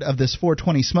heard of this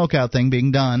 420 smokeout thing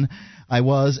being done, I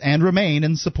was and remain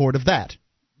in support of that.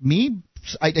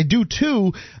 I do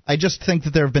too. I just think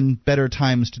that there have been better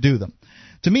times to do them.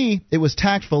 To me, it was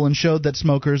tactful and showed that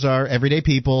smokers are everyday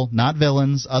people, not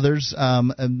villains. Others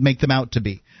make them out to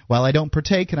be. While I don't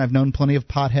partake, and I've known plenty of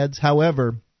potheads,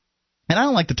 however, and I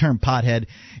don't like the term pothead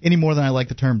any more than I like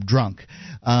the term drunk.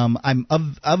 I'm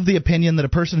of the opinion that a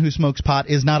person who smokes pot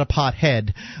is not a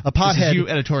pothead. A pothead. This is you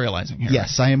editorializing here.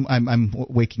 Yes, right? I'm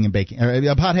waking and baking.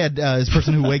 A pothead is a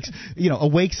person who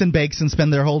awakes and bakes and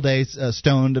spend their whole day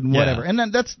stoned and whatever. Yeah.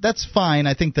 And that's fine.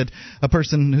 I think that a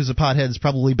person who's a pothead is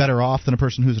probably better off than a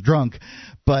person who's drunk.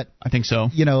 But I think so.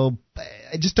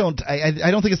 I just don't. I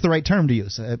don't think it's the right term to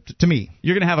use. To me,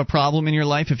 you're going to have a problem in your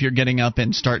life if you're getting up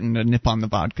and starting to nip on the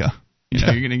vodka.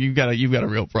 You've got a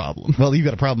real problem. Well, you've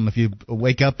got a problem if you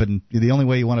wake up and the only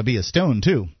way you want to be is stoned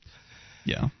too.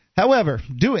 Yeah. However,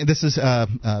 this is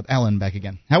Alan back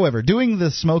again. However, doing the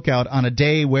smokeout on a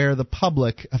day where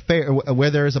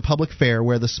there is a public fair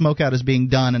where the smokeout is being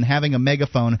done and having a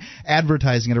megaphone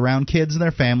advertising it around kids and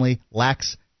their family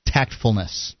lacks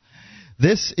tactfulness.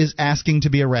 This is asking to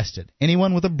be arrested.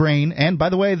 Anyone with a brain, and by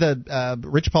the way,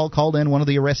 Rich Paul called in one of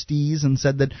the arrestees and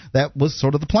said that was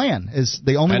sort of the plan. Is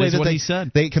the only way that he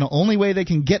said. Only way they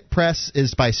can get press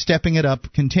is by stepping it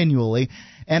up continually.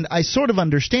 And I sort of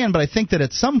understand, but I think that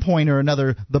at some point or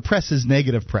another, the press is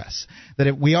negative press.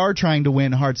 That we are trying to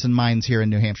win hearts and minds here in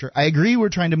New Hampshire. I agree we're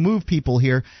trying to move people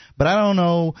here, but I don't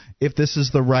know if this is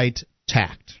the right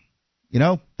tact.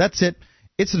 That's it.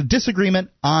 It's a disagreement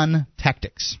on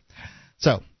tactics.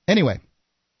 So, anyway,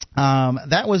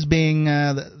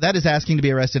 That is asking to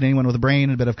be arrested. Anyone with a brain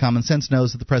and a bit of common sense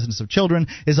knows that the presence of children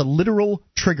is a literal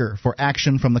trigger for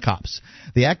action from the cops.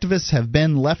 The activists have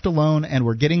been left alone and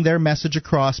were getting their message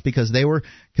across because they were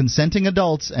consenting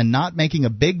adults and not making a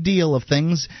big deal of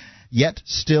things, yet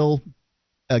still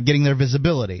getting their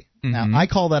visibility. Now, I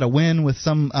call that a win with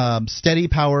some steady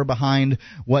power behind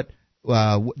what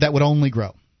that would only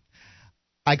grow.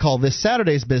 I call this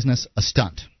Saturday's business a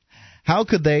stunt. How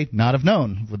could they not have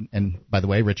known? And, by the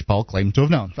way, Rich Paul claimed to have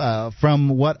known. From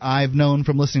what I've known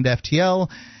from listening to FTL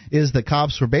is that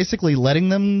cops were basically letting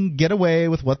them get away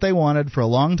with what they wanted for a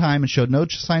long time and showed no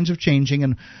signs of changing.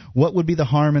 And what would be the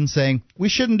harm in saying, we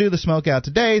shouldn't do the smoke out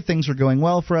today, things are going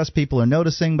well for us, people are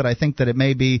noticing, but I think that it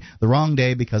may be the wrong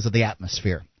day because of the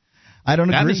atmosphere. I don't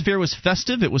agree. The atmosphere was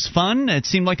festive. It was fun. It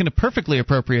seemed like a perfectly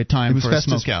appropriate time for a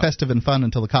smoke out. Festive and fun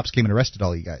until the cops came and arrested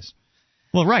all you guys.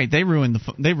 Well, right. They ruined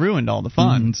all the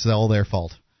fun. It's all their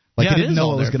fault. Like they didn't know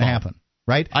what was going to happen,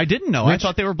 right? I didn't know. I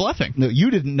thought they were bluffing. No,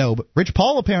 you didn't know, but Rich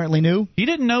Paul apparently knew. He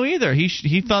didn't know either.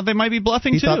 He thought they might be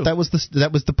bluffing too. He thought that was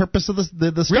the purpose of the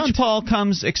stunt. Rich Paul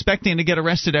comes expecting to get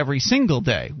arrested every single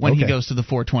day when he goes to the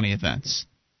 420 events.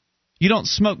 You don't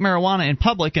smoke marijuana in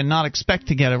public and not expect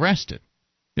to get arrested.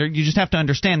 You just have to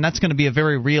understand that's going to be a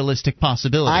very realistic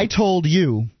possibility. I told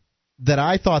you that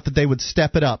I thought that they would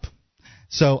step it up.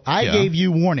 So I gave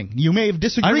you warning. You may have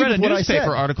disagreed with what I said. I read a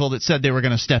newspaper article that said they were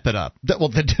going to step it up.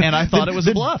 And I thought it was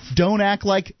a bluff. Don't act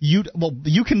like you... Well,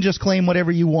 you can just claim whatever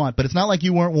you want, but it's not like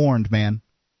you weren't warned, man.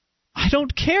 I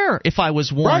don't care if I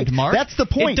was warned, right, Mark. That's the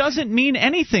point. It doesn't mean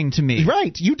anything to me.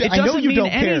 Right. I know you don't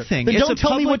care. Anything. Then it's don't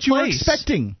tell me what you were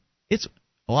expecting.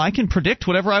 Well, I can predict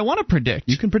whatever I want to predict.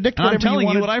 You can predict whatever you want. I'm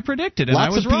telling you what I predicted, and I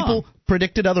was wrong. Lots of people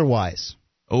predicted otherwise.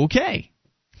 Okay.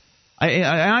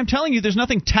 I'm telling you there's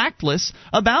nothing tactless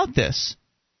about this.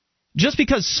 Just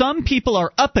because some people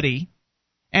are uppity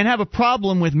and have a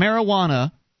problem with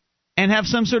marijuana and have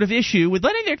some sort of issue with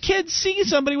letting their kids see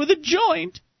somebody with a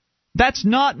joint, that's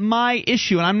not my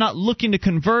issue, and I'm not looking to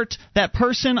convert that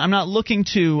person. I'm not looking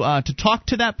to talk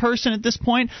to that person at this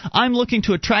point. I'm looking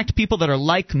to attract people that are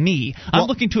like me. I'm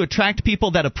looking to attract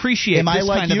people that appreciate this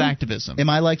kind of activism. Am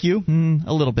I like you?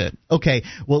 A little bit. Okay.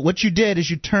 Well, what you did is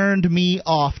you turned me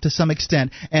off to some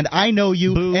extent, and I know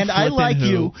you, and I like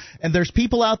you, and there's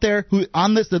people out there who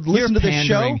that listen to this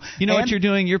show. You know what you're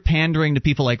doing? You're pandering to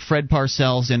people like Fred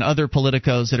Parcells and other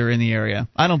politicos that are in the area.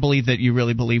 I don't believe that you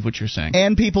really believe what you're saying.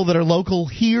 And people that are local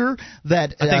here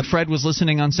that I think Fred was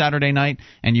listening on Saturday night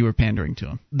and you were pandering to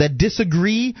him, that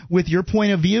disagree with your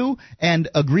point of view and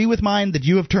agree with mine, that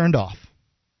you have turned off.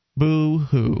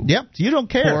 Boo-hoo. Yep, you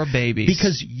don't care. Poor babies.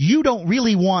 Because you don't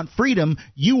really want freedom,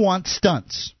 you want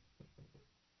stunts.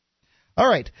 All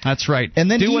right. That's right.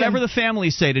 And then do whatever the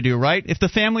families say to do, right? If the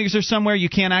families are somewhere you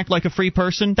can't act like a free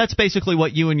person, that's basically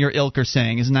what you and your ilk are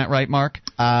saying. Isn't that right, Mark?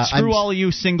 Screw all of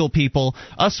you single people.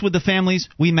 Us with the families,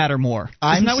 we matter more.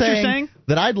 Isn't that what you're saying?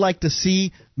 That I'd like to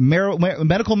see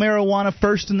medical marijuana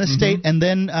first in the state, and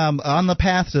then on the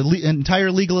path to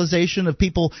entire legalization of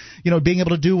people, being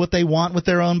able to do what they want with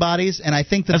their own bodies. And I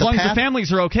think that as long as the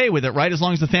families are okay with it, right? As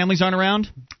long as the families aren't around.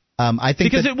 I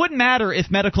think because it wouldn't matter if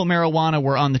medical marijuana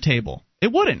were on the table.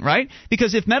 It wouldn't, right?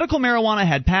 Because if medical marijuana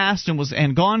had passed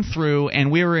and gone through,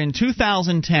 and we were in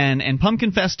 2010, and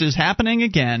Pumpkin Fest is happening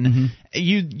again,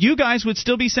 you guys would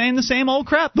still be saying the same old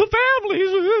crap. The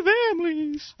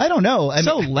families. I don't know.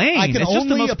 So lame. It's just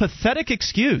the most pathetic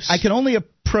excuse. I can only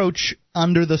approach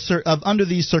under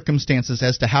these circumstances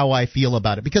as to how I feel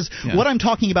about it, because what I'm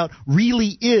talking about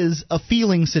really is a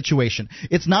feeling situation.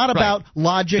 It's not about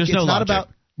logic. It's not about.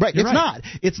 Right,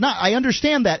 It's not. I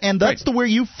understand that, and that's where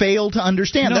you fail to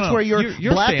understand. That's where your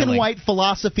black and white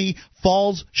philosophy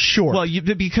falls short. Well,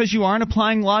 because you aren't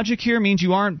applying logic here means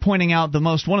you aren't pointing out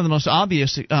one of the most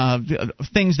obvious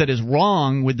things that is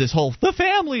wrong with this whole the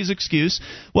families excuse.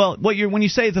 Well, when you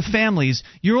say the families,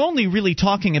 you're only really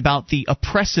talking about the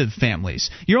oppressive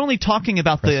families. You're only talking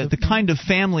about the kind of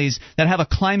families that have a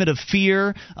climate of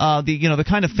fear. The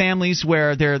kind of families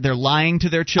where they're lying to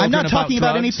their children. I'm not talking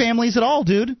about any families at all,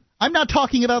 dude. I'm not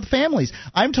talking about families.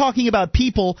 I'm talking about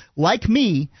people like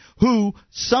me who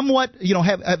somewhat,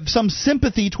 have some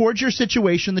sympathy towards your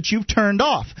situation that you've turned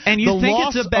off. And you think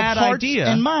it's a bad idea.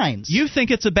 And minds. You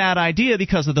think it's a bad idea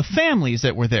because of the families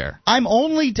that were there.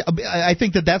 I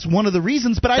think that's one of the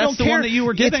reasons, but I don't care. That's the one that you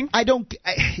were giving.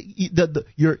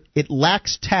 It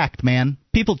lacks tact, man.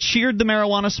 People cheered the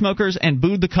marijuana smokers and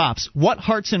booed the cops. What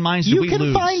hearts and minds do we lose? You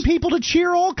can find people to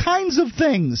cheer all kinds of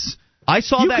things. I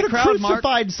saw that crowd, Mark. You could have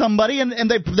crucified somebody, and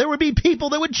there would be people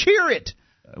that would cheer it.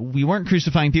 We weren't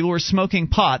crucifying people. We were smoking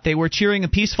pot. They were cheering a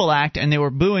peaceful act, and they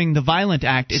were booing the violent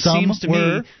act. It seems to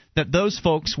me that those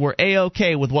folks were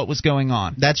A-OK with what was going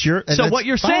on. So what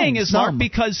you're saying is, Mark,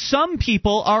 because some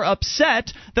people are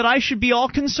upset that I should be all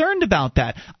concerned about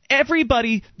that.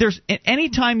 Everybody, any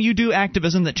time you do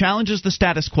activism that challenges the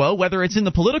status quo, whether it's in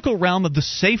the political realm of the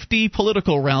safety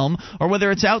political realm, or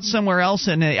whether it's out somewhere else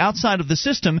and outside of the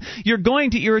system, you're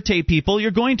going to irritate people,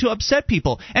 you're going to upset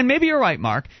people. And maybe you're right,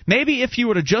 Mark. Maybe if you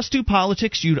were to just do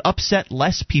politics, you'd upset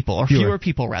less people, or fewer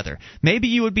people, rather. Maybe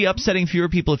you would be upsetting fewer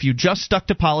people if you just stuck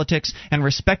to politics and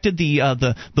respected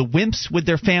the wimps with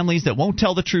their families that won't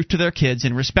tell the truth to their kids,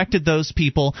 and respected those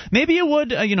people. Maybe you would,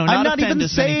 not I'm not offend even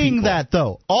as many saying people. that,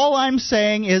 though. All I'm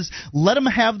saying is let them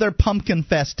have their Pumpkin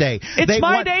Fest day. It's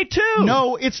my day, too.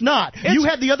 No, it's not. You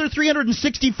had the other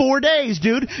 364 days,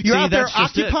 dude. You're out there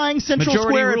occupying Central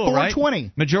Square at 420.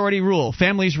 Right? Majority rule.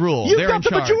 Families rule. You've They're got in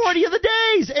the charge. majority of the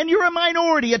days, and you're a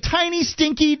minority, a tiny,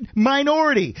 stinky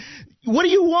minority. What do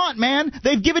you want, man?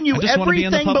 They've given you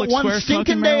everything but one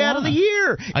stinking day out of the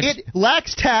year. It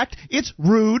lacks tact, it's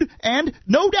rude, and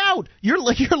no doubt, you're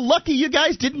lucky you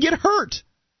guys didn't get hurt.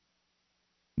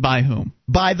 By whom?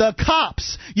 By the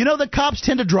cops. You know the cops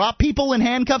tend to drop people in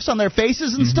handcuffs on their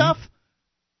faces and stuff?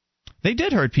 They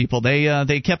did hurt people.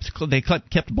 They kept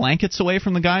blankets away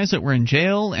from the guys that were in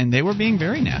jail, and they were being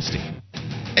very nasty.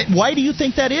 Why do you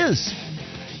think that is?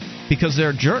 Because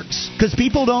they're jerks. Because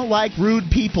people don't like rude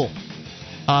people.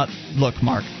 Look,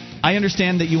 Mark, I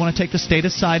understand that you want to take the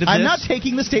status side of this. I'm not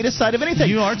taking the status side of anything.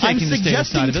 You are taking the status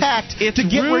side of it. I'm suggesting tact to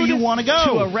get where you want to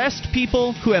go. To arrest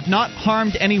people who have not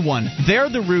harmed anyone. They're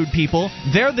the rude people.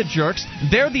 They're the jerks.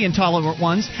 They're the intolerant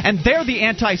ones. And they're the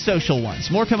antisocial ones.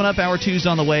 More coming up. Hour 2's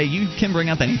on the way. You can bring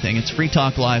up anything. It's Free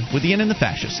Talk Live with Ian and the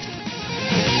Fascist.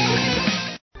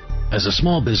 As a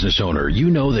small business owner, you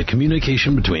know that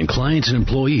communication between clients and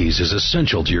employees is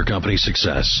essential to your company's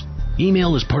success.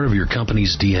 Email is part of your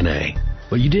company's DNA,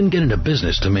 but you didn't get into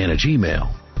business to manage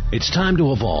email. It's time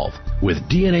to evolve with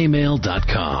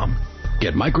DNAmail.com.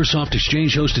 Get Microsoft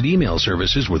Exchange-hosted email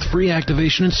services with free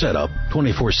activation and setup,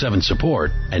 24/7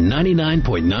 support, and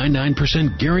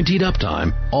 99.99% guaranteed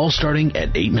uptime, all starting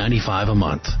at $8.95 a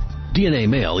month. DNA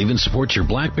Mail even supports your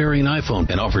BlackBerry and iPhone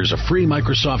and offers a free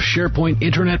Microsoft SharePoint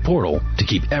Internet portal to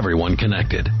keep everyone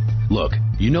connected. Look,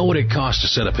 you know what it costs to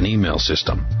set up an email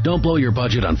system. Don't blow your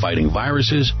budget on fighting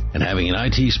viruses and having an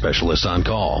IT specialist on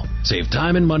call. Save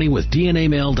time and money with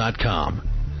DNAmail.com.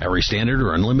 Every standard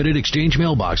or unlimited Exchange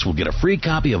mailbox will get a free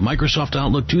copy of Microsoft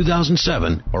Outlook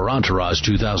 2007 or Entourage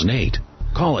 2008.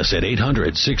 Call us at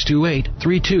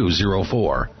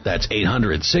 800-628-3204. That's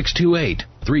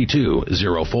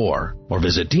 800-628-3204. Or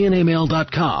visit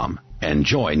DNAmail.com and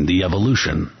join the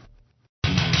evolution.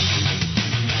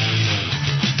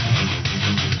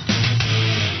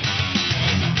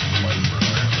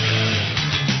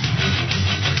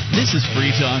 This is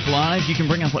Free Talk Live. You can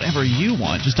bring up whatever you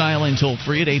want. Just dial in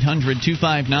toll-free at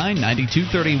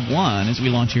 800-259-9231 as we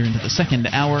launch here into the second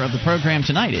hour of the program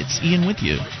tonight. It's Ian with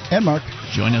you. And Mark.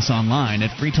 Join us online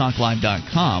at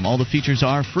freetalklive.com. All the features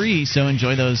are free, so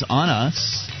enjoy those on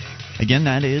us. Again,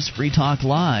 that is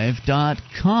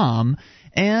freetalklive.com.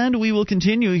 And we will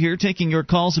continue here taking your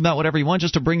calls about whatever you want,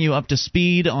 just to bring you up to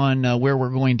speed on where we're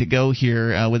going to go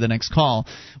here with the next call.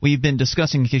 We've been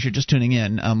discussing, in case you're just tuning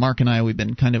in, Mark and I, we've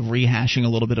been kind of rehashing a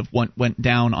little bit of what went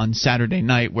down on Saturday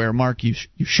night, where, Mark, you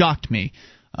shocked me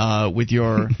with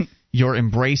your your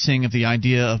embracing of the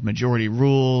idea of majority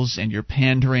rules and your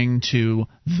pandering to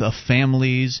the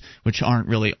families, which aren't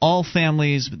really all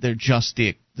families, but they're just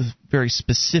the very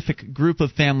specific group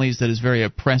of families that is very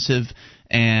oppressive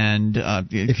and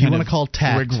if you want to call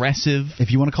tact regressive.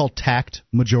 If you want to call tact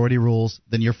majority rules,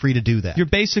 then you're free to do that. You're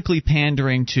basically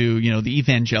pandering to, the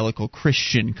evangelical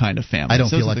Christian kind of families. I don't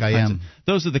feel like I am.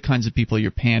 Those are the kinds of people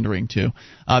you're pandering to,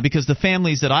 because the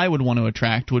families that I would want to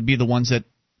attract would be the ones that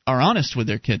are honest with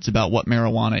their kids about what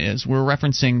marijuana is. We're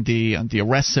referencing the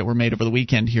arrests that were made over the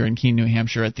weekend here in Keene, New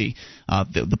Hampshire, at the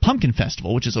Pumpkin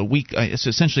Festival, which is it's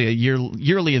essentially a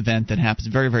yearly event that happens,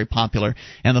 very, very popular.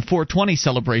 And the 420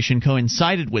 celebration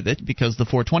coincided with it, because the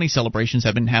 420 celebrations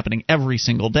have been happening every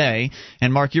single day.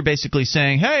 And Mark, you're basically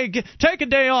saying, hey, take a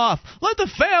day off, let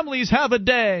the families have a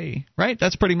day, right?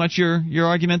 That's pretty much your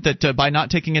argument, that by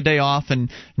not taking a day off and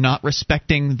not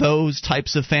respecting those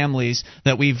types of families,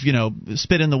 that we've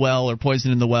spit in the well or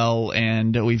poison in the well,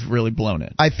 and we've really blown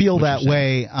it. I feel that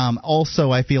way.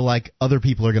 Also, I feel like other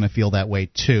people are going to feel that way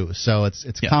too. So it's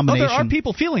a combination. Oh, there are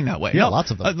people feeling that way. Yeah, lots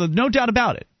of them. No doubt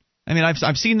about it. I mean,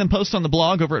 I've seen them post on the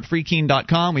blog over at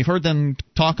freekeen.com. We've heard them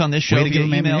talk on this show via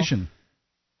email.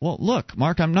 Well, look,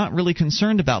 Mark, I'm not really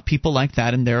concerned about people like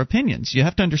that and their opinions. You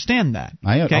have to understand that.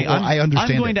 I understand.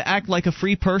 I'm going to act like a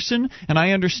free person, and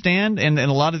I understand, and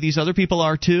a lot of these other people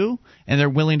are too, and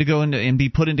they're willing to go and be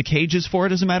put into cages for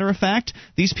it, as a matter of fact.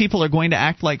 These people are going to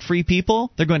act like free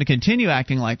people. They're going to continue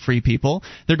acting like free people.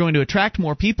 They're going to attract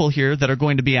more people here that are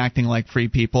going to be acting like free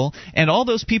people. And all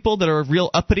those people that are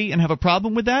real uppity and have a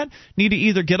problem with that need to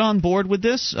either get on board with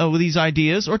this, with these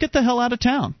ideas, or get the hell out of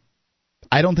town.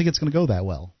 I don't think it's going to go that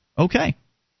well. Okay.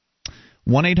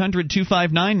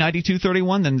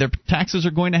 1-800-259-9231. Then their taxes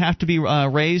are going to have to be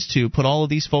raised to put all of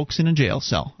these folks in a jail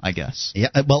cell, I guess. Yeah,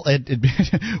 well,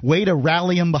 way to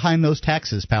rally them behind those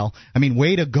taxes, pal. I mean,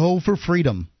 way to go for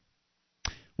freedom.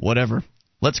 Whatever.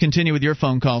 Let's continue with your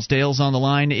phone calls. Dale's on the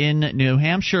line in New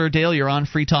Hampshire. Dale, you're on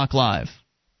Free Talk Live.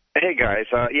 Hey, guys.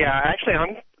 Actually,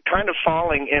 I'm kind of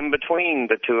falling in between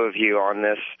the two of you on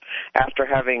this after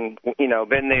having,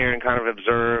 been there and kind of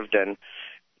observed and,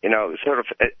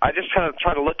 I just kind of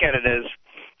try to look at it as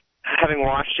having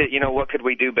watched it, what could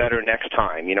we do better next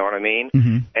time? You know what I mean?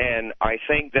 Mm-hmm. And I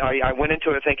think that I went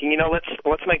into it thinking,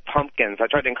 let's make pumpkins. I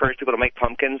tried to encourage people to make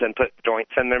pumpkins and put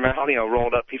joints in their mouth,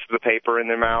 rolled up pieces of paper in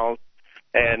their mouth,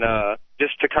 and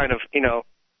just to kind of,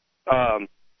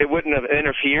 it wouldn't have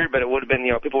interfered, but it would have been,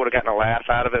 people would have gotten a laugh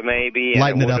out of it maybe.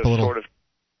 Lighten it up a little. Sort of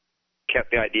kept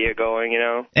the idea going,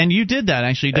 And you did that,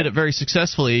 actually. You did it very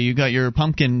successfully. You got your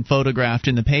pumpkin photographed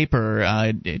in the paper.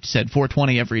 It said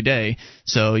 420 every day.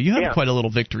 So you had quite a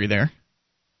little victory there.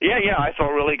 Yeah, I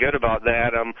felt really good about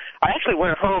that. I actually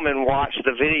went home and watched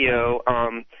the video,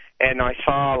 and I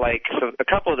saw, a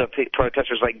couple of the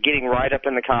protesters, getting right up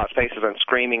in the cops' faces and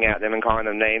screaming at them and calling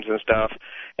them names and stuff.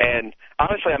 And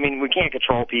obviously, we can't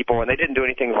control people, and they didn't do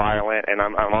anything violent, and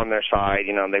I'm on their side,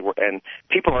 and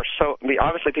people are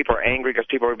obviously people are angry because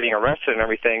people are being arrested and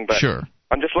everything, but sure.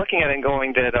 I'm just looking at it and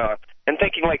going and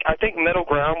thinking, I think middle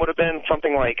ground would have been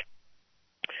something like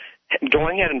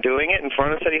going ahead and doing it in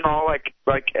front of City Hall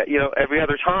every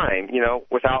other time,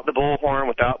 without the bullhorn,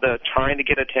 without the trying to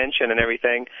get attention and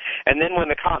everything. And then when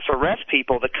the cops arrest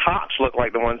people, the cops look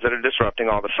like the ones that are disrupting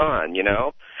all the fun,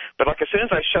 But as soon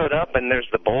as I showed up and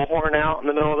there's the bullhorn out in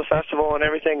the middle of the festival and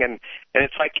everything, and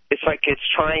it's like it's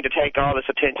trying to take all this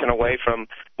attention away from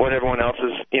what everyone else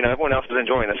is, everyone else is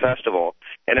enjoying the festival.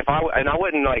 And I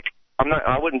wouldn't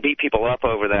beat people up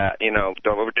over that,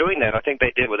 over doing that. I think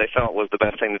they did what they felt was the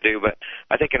best thing to do. But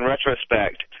I think in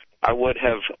retrospect, I would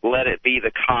have let it be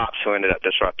the cops who ended up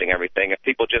disrupting everything. If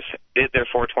people just did their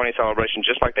 420 celebration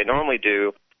just like they normally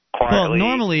do, quietly, well,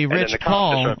 normally Rich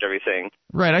Paul, disrupt everything.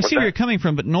 Right, I see where you're coming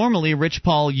from, but normally Rich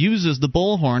Paul uses the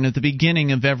bullhorn at the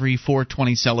beginning of every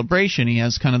 420 celebration. He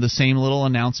has kind of the same little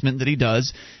announcement that he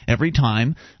does every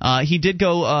time. He did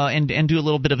go and do a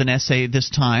little bit of an essay this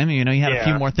time. He had a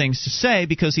few more things to say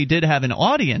because he did have an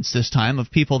audience this time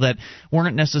of people that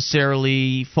weren't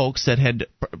necessarily folks that had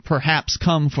perhaps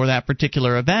come for that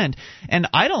particular event. And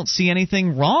I don't see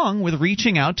anything wrong with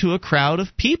reaching out to a crowd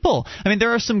of people.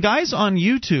 There are some guys on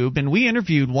YouTube, and we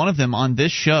interviewed one of them on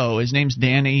this show. His name's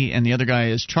Danny, and the other guy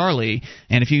is Charlie.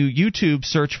 And if you YouTube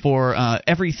search for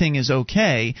Everything is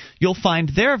Okay, you'll find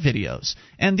their videos.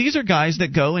 And these are guys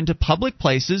that go into public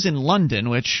places in London,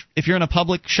 which, if you're in a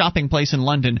public shopping place in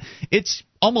London, it's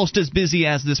almost as busy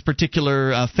as this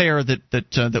particular fair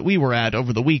that we were at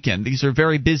over the weekend. These are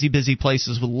very busy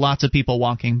places with lots of people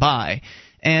walking by.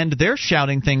 And they're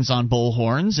shouting things on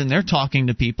bullhorns, and they're talking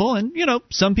to people, and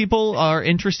some people are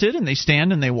interested and they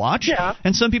stand and they watch,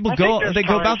 and some people go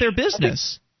about their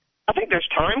business. I think there's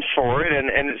times for it, and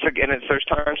there's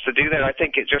times to do that. I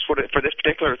think it just would for this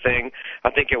particular thing. I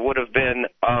think it would have been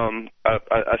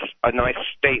a nice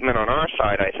statement on our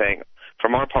side. I think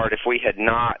from our part, if we had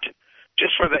not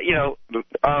just for the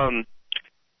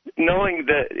knowing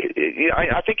that,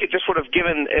 I think it just would have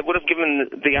given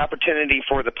the opportunity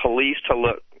for the police to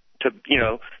look to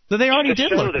So they already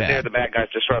did look bad. They're the bad guys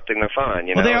disrupting the fun.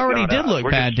 Well, they already did look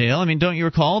bad, Dale. Don't you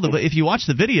recall? If you watch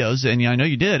the videos, and I know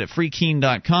you did, at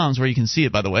freekeen.com is where you can see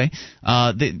it, by the way,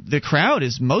 the crowd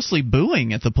is mostly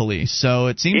booing at the police. So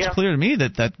it seems clear to me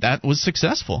that was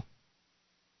successful.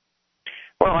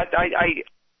 Well, I think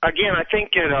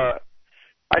it. I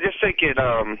just think it.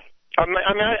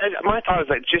 My thought is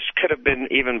that it just could have been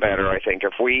even better. I think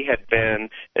if we had been,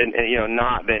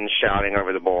 not been shouting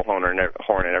over the bullhorn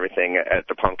and everything at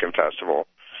the Pumpkin Festival.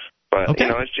 But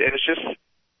it's just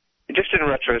in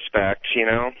retrospect,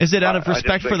 Is it out of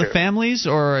respect for the families,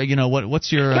 or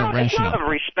what's your rationale? It's not out of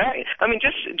respect.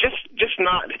 Just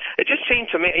not. It just seemed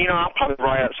to me. I'll probably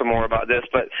write up some more about this,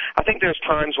 but I think there's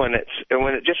times when it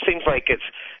just seems like it's.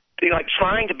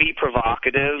 Trying to be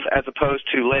provocative as opposed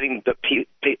to letting the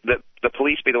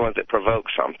police be the ones that provoke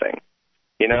something.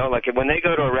 You know, like when they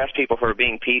go to arrest people who are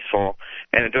being peaceful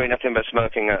and are doing nothing but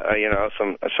smoking,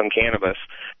 some cannabis,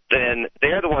 then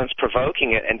they're the ones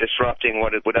provoking it and disrupting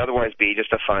what it would otherwise be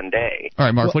just a fun day. All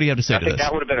right, Mark, what do you have to say to this? I think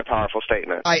that would have been a powerful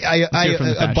statement. I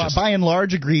by and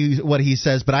large agree with what he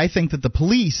says, but I think that the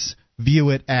police view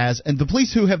it as, and the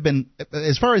police who have been,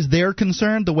 as far as they're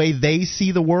concerned, the way they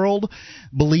see the world,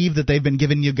 believe that they've been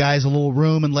giving you guys a little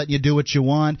room and letting you do what you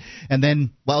want, and then,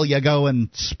 well, you go and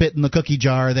spit in the cookie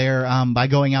jar there by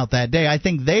going out that day. I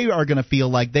think they are going to feel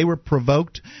like they were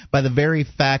provoked by the very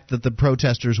fact that the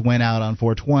protesters went out on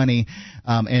 420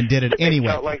 and did it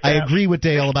anyway. Like I agree with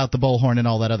Dale about the bullhorn and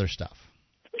all that other stuff.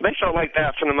 They felt like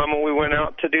that from the moment we went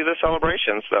out to do the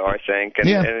celebrations, though, I think, and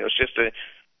it was just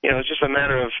it's just a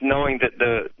matter of knowing that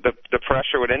the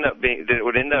pressure would end up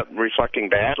reflecting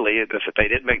badly if they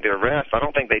did make their arrest. I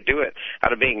don't think they do it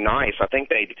out of being nice. I think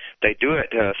they do it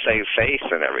to save face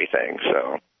and everything.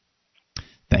 So,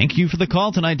 thank you for the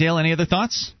call tonight, Dale. Any other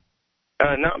thoughts?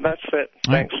 No, that's it.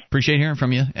 Thanks. Right. Appreciate hearing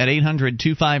from you. At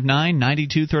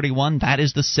 800-259-9231, that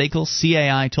is the SACL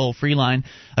CAI toll-free line.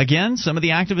 Again, some of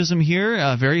the activism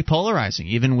here, very polarizing,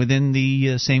 even within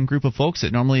the same group of folks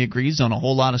that normally agrees on a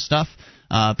whole lot of stuff.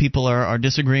 People are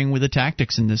disagreeing with the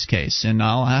tactics in this case, and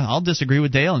I'll disagree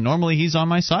with Dale. Normally he's on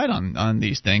my side on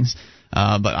these things,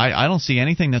 but I don't see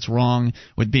anything that's wrong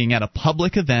with being at a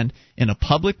public event in a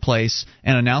public place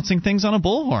and announcing things on a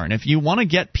bullhorn. If you want to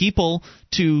get people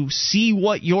to see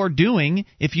what you're doing,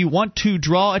 if you want to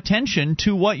draw attention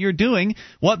to what you're doing,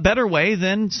 what better way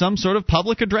than some sort of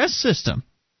public address system?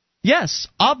 Yes,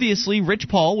 obviously Rich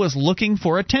Paul was looking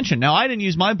for attention. Now, I didn't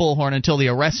use my bullhorn until the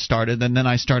arrest started, and then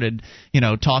I started,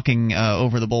 talking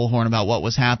over the bullhorn about what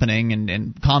was happening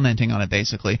and commenting on it,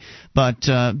 basically. But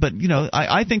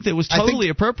I think that it was totally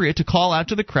appropriate to call out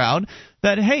to the crowd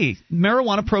that, hey,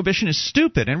 marijuana prohibition is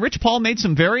stupid. And Rich Paul made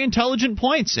some very intelligent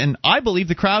points, and I believe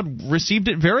the crowd received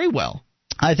it very well.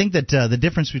 I think that the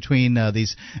difference between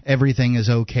these everything is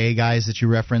okay guys that you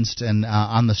referenced and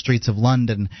on the streets of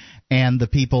London and the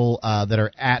people that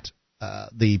are at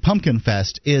the Pumpkin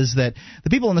Fest is that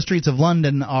the people in the streets of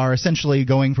London are essentially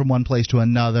going from one place to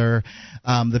another.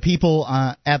 The people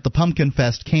at the Pumpkin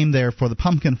Fest came there for the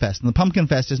Pumpkin Fest. And the Pumpkin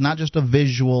Fest is not just a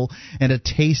visual and a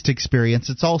taste experience.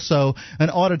 It's also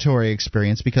an auditory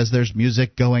experience because there's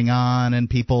music going on and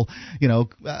people,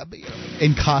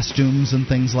 in costumes and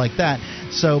things like that.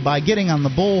 So by getting on the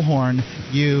bullhorn,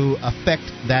 you affect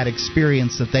that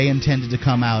experience that they intended to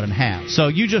come out and have. So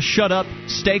you just shut up,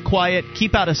 stay quiet,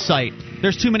 keep out of sight.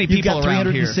 There's too many people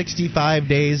around here. You've got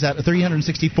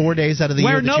 364 days out of the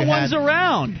year where no one's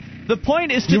around. The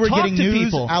point is to talk to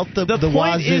people. The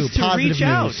point is to reach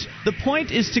out. The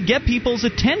point is to get people's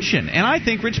attention, and I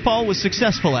think Rich Paul was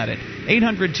successful at it.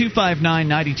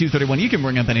 800-259-9231. You can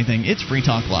bring up anything. It's Free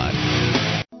Talk Live.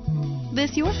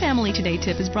 This Your Family Today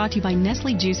tip is brought to you by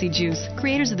Nestle Juicy Juice,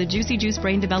 creators of the Juicy Juice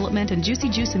Brain Development and Juicy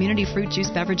Juice Immunity Fruit Juice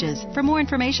beverages. For more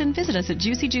information, visit us at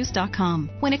juicyjuice.com.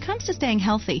 When it comes to staying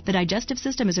healthy, the digestive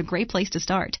system is a great place to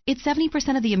start. It's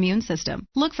 70% of the immune system.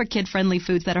 Look for kid-friendly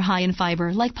foods that are high in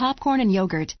fiber, like popcorn and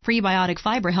yogurt. Prebiotic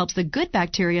fiber helps the good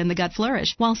bacteria in the gut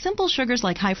flourish, while simple sugars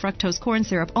like high fructose corn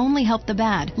syrup only help the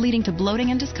bad, leading to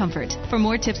bloating and discomfort. For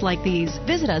more tips like these,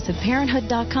 visit us at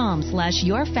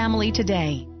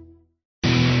parenthood.com/yourfamilytoday.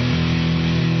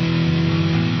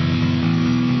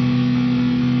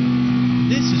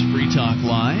 This is Free Talk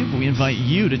Live. We invite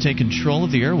you to take control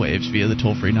of the airwaves via the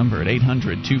toll-free number at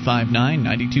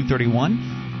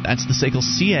 800-259-9231. That's the SACL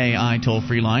CAI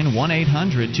toll-free line,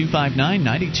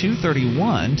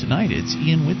 1-800-259-9231. Tonight, it's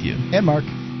Ian with you. And Mark.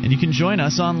 And you can join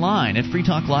us online at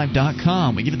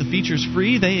freetalklive.com. We give you the features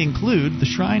free. They include the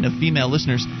Shrine of Female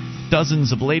Listeners,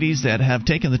 dozens of ladies that have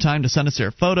taken the time to send us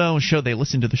their photo and show they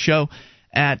listen to the show.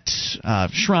 At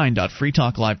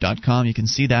shrine.freetalklive.com. You can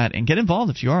see that and get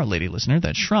involved if you are a lady listener.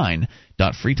 That's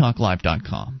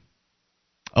shrine.freetalklive.com.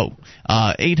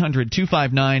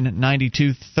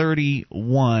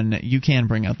 800-259-9231. You can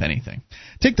bring up anything.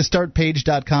 Take the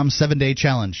StartPage.com 7-day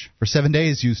challenge. For 7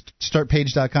 days, use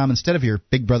StartPage.com instead of your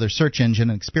Big Brother search engine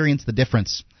and experience the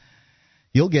difference.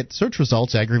 You'll get search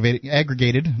results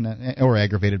aggregated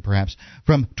perhaps,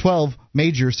 from 12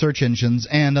 major search engines,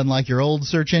 and unlike your old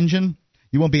search engine,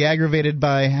 you won't be aggravated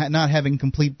by not having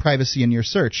complete privacy in your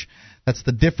search. That's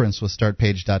the difference with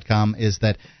StartPage.com, is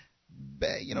that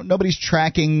nobody's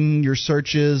tracking your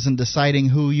searches and deciding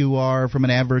who you are from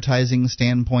an advertising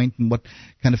standpoint and what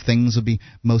kind of things would be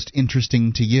most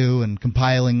interesting to you and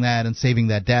compiling that and saving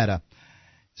that data.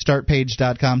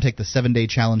 StartPage.com. Take the 7-day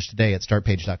challenge today at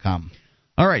StartPage.com.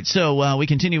 All right, so we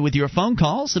continue with your phone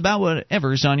calls about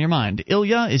whatever's on your mind.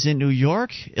 Ilya is in New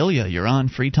York. Ilya, you're on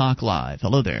Free Talk Live.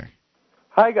 Hello there.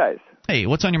 Hi, guys. Hey,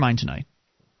 what's on your mind tonight?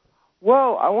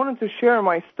 Well, I wanted to share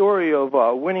my story of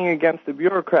winning against the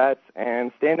bureaucrats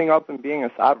and standing up and being a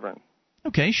sovereign.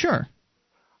 Okay, sure.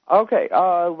 Okay,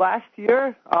 last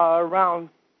year, around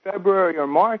February or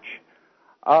March,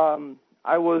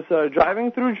 I was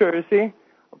driving through Jersey.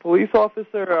 A police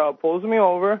officer pulls me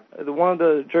over. One of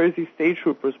the Jersey state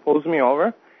troopers pulls me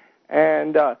over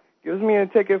and gives me a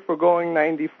ticket for going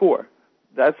 94.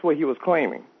 That's what he was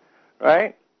claiming,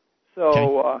 right?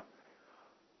 So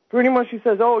pretty much he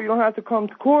says, oh, you don't have to come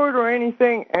to court or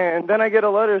anything. And then I get a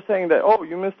letter saying that, oh,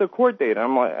 you missed a court date.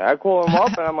 I'm like, I call him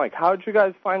up and I'm like, how did you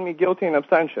guys find me guilty in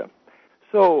absentia?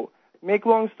 So make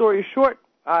long story short,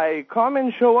 I come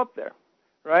and show up there,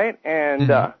 right?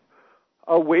 And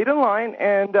I'll wait in line,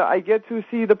 and I get to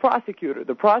see the prosecutor.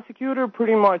 The prosecutor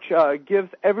pretty much gives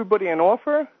everybody an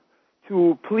offer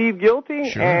to plead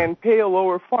guilty and pay a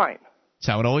lower fine. That's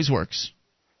how it always works.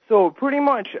 So pretty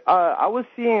much I was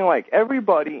seeing, like,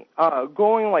 everybody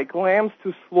going like lambs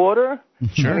to slaughter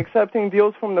and accepting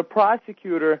deals from the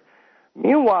prosecutor.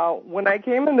 Meanwhile, when I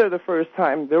came in there the first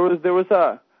time, there was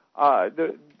a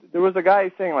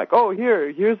guy saying, like, oh,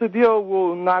 here's the deal,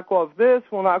 we'll knock off this,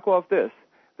 we'll knock off this.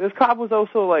 This cop was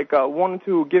also, like, wanted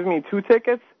to give me 2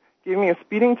 tickets, gave me a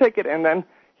speeding ticket, and then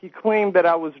he claimed that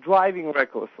I was driving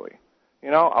recklessly.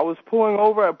 You know, I was pulling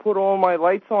over, I put all my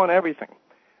lights on, everything,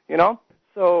 you know?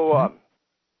 So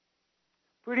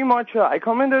pretty much I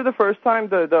come in there the first time,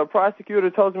 the prosecutor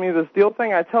tells me this deal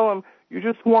thing, I tell him, you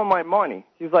just want my money.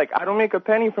 He's like, I don't make a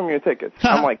penny from your tickets.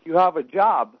 I'm like, you have a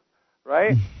job,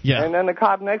 right? Yeah. And then the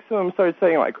cop next to him starts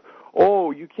saying, like,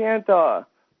 oh, you can't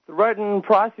threaten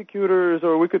prosecutors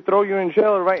or we could throw you in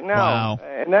jail right now. Wow.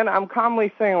 And then I'm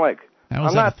calmly saying, like,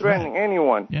 I'm not threatening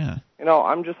anyone. Yeah. You know,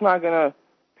 I'm just not going to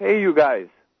pay you guys,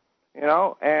 you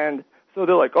know? And so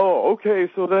they're like, oh,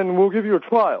 okay, so then we'll give you a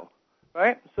trial,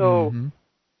 right? So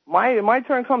my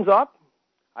turn comes up.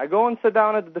 I go and sit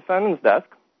down at the defendant's desk,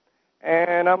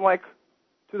 and I'm like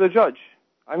to the judge,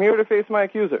 I'm here to face my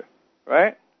accuser,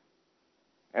 right?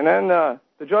 And then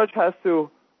the judge has to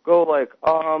go like,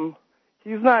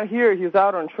 he's not here, he's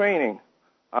out on training.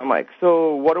 I'm like,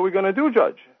 so what are we going to do,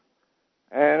 Judge?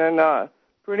 And then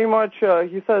pretty much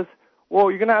he says, well,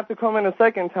 you're going to have to come in a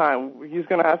second time. He's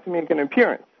going to have to make an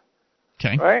appearance.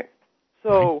 Okay. Right?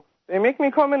 So they make me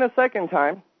come in a second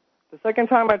time. The second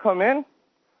time I come in,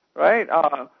 right,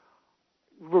 to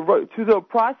the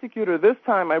prosecutor this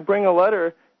time I bring a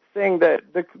letter saying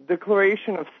that the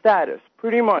declaration of status,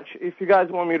 pretty much, if you guys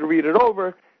want me to read it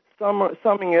over,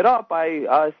 summing it up,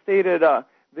 I stated the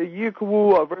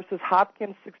Yikwu versus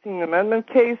Hopkins 16th Amendment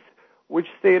case, which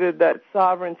stated that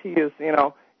sovereignty is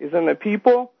in the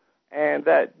people, and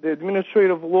that the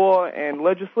administrative law and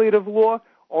legislative law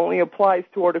only applies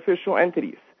to artificial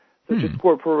entities, such as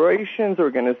corporations,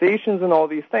 organizations, and all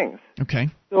these things. Okay.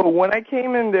 So when I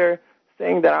came in there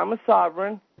saying that I'm a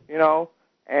sovereign,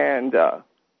 and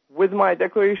with my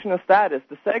declaration of status,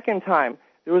 the second time,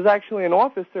 there was actually an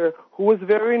officer who was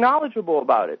very knowledgeable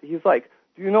about it. He's like,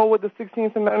 do you know what the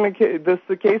 16th Amendment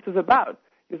case is about?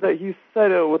 He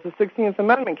said it was a 16th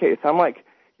Amendment case. I'm like,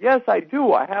 yes, I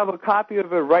do. I have a copy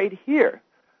of it right here,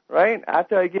 right?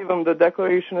 After I gave him the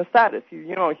declaration of status. He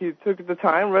took the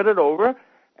time, read it over,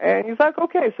 and he's like,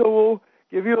 okay, so we'll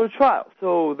give you a trial.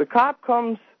 So the cop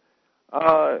comes,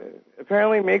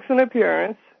 apparently makes an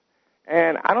appearance,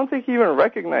 and I don't think he even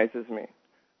recognizes me,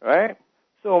 right?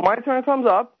 So my turn comes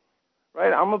up,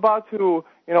 right? I'm about to,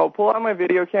 pull out my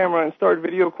video camera and start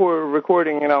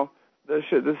recording, this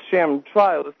sham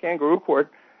trial, this kangaroo court,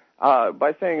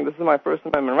 by saying this is my First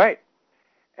Amendment right.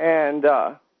 And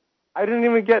I didn't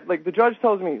even get, the judge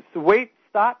tells me, so wait,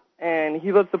 stop, and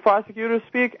he lets the prosecutor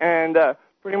speak, and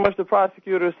pretty much the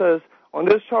prosecutor says, on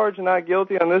this charge, not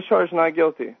guilty, on this charge, not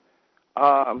guilty.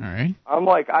 All right. I'm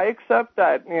like, I accept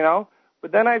that,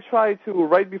 but then I try to,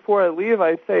 right before I leave,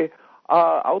 I say,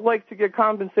 I would like to get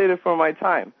compensated for my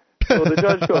time. So the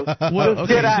judge goes,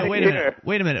 get out of here.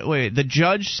 Wait a minute. The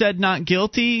judge said not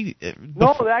guilty?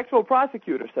 No, the actual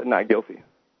prosecutor said not guilty.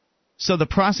 So the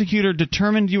prosecutor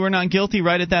determined you were not guilty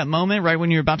right at that moment, right when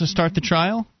you were about to start the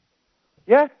trial?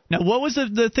 Yeah. Now, what was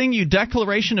the thing,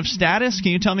 declaration of status?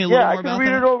 Can you tell me a little more about that? Yeah, I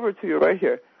can read it over to you right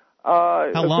here.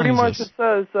 How long pretty is much this?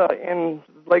 It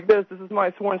says this is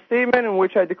my sworn statement in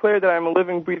which I declare that I am a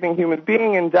living, breathing human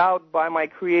being endowed by my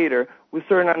Creator with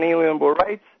certain unalienable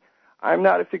rights. I'm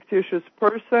not a fictitious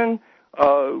person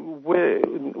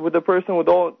with a person with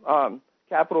all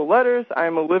capital letters. I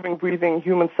am a living, breathing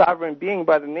human sovereign being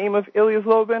by the name of Ilyas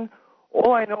Lobin.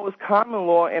 All I know is common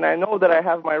law, and I know that I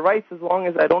have my rights as long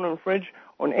as I don't infringe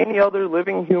on any other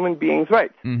living human being's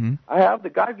rights. I have the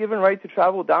God-given right to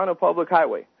travel down a public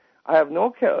highway. I have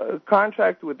no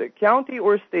contract with the county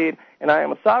or state, and I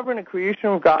am a sovereign, a creation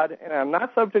of God, and I am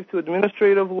not subject to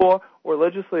administrative law or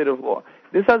legislative law.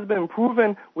 This has been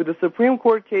proven with the Supreme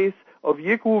Court case of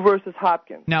Yiku versus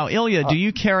Hopkins. Now, Ilya, do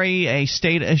you carry a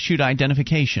state-issued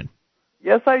identification?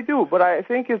 Yes, I do, but I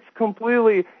think it's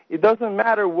completely, it doesn't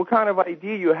matter what kind of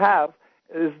ID you have,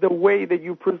 is the way that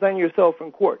you present yourself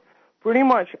in court. Pretty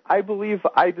much, I believe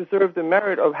I deserve the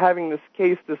merit of having this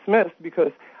case dismissed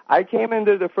because I came in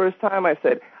there the first time, I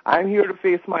said, I'm here to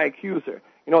face my accuser.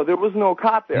 You know, there was no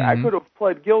cop there. I could have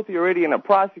pled guilty already in a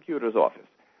prosecutor's office.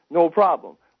 No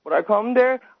problem. But I come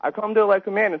there like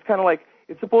a man. It's kind of like,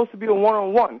 it's supposed to be a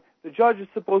one-on-one. The judge is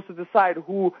supposed to decide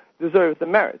who deserves the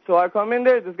merit. So I come in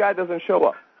there, this guy doesn't show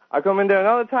up. I come in there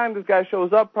another time, this guy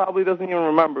shows up, probably doesn't even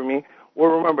remember me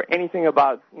or remember anything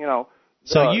about, you know.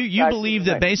 So you believe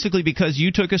that basically because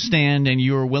you took a stand and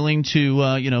you were willing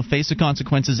to face the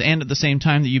consequences, and at the same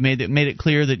time that you made it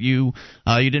clear that you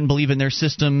didn't believe in their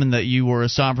system and that you were a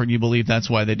sovereign, you believe that's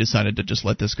why they decided to just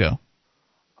let this go?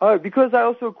 Because I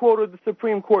also quoted the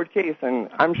Supreme Court case, and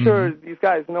I'm sure these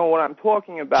guys know what I'm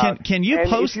talking about. Can you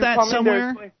post that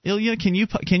somewhere, Ilya? Can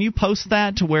you post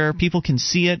that to where people can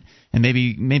see it and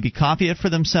maybe copy it for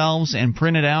themselves and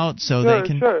print it out so they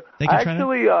can? Sure. They can I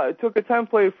actually took a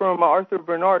template from Arthur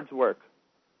Bernard's work.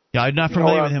 Yeah, I'm not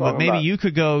familiar with him, but maybe you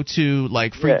could go to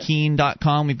like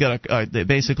freekeen.com. We've got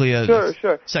basically a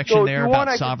section there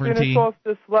about sovereignty. I can finish off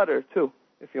this letter too,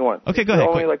 if you want. Okay, go ahead.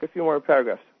 Only like a few more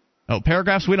paragraphs. Oh,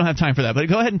 paragraphs? We don't have time for that, but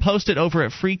go ahead and post it over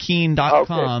at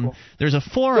freekeen.com. Okay, cool. There's a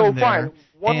forum there. Fine.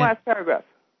 One last paragraph.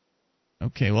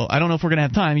 Okay, well, I don't know if we're going to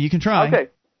have time. You can try. Okay,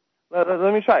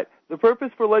 let me try it. The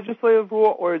purpose for legislative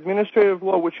law or administrative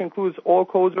law, which includes all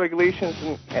codes, regulations,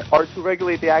 are to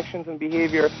regulate the actions and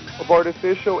behavior of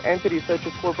artificial entities such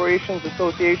as corporations,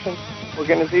 associations,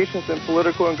 organizations, and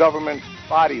political and government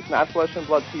bodies, not flesh and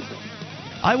blood people.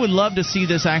 I would love to see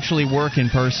this actually work in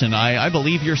person. I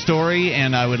believe your story,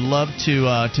 and I would love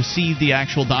to see the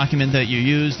actual document that you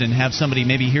used and have somebody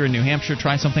maybe here in New Hampshire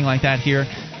try something like that here.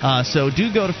 So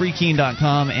do go to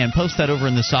freekeen.com and post that over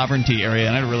in the sovereignty area,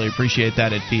 and I'd really appreciate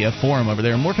that at the forum over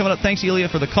there. More coming up. Thanks, Ilya,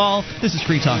 for the call. This is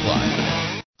Free Talk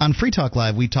Live. On Free Talk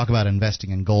Live, we talk about investing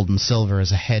in gold and silver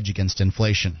as a hedge against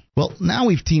inflation. Well, now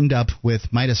we've teamed up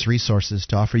with Midas Resources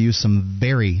to offer you some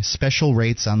very special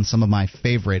rates on some of my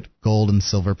favorite gold and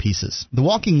silver pieces. The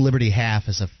Walking Liberty Half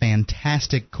is a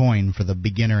fantastic coin for the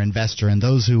beginner investor and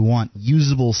those who want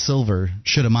usable silver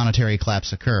should a monetary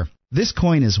collapse occur. This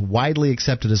coin is widely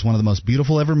accepted as one of the most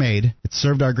beautiful ever made. It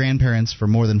served our grandparents for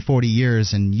more than 40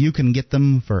 years, and you can get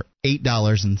them for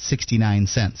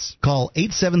 $8.69. Call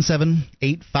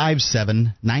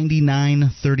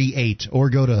 877-857-9938 or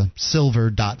go to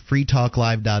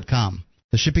silver.freetalklive.com.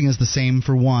 The shipping is the same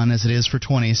for 1 as it is for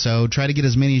 20, so try to get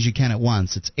as many as you can at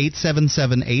once. It's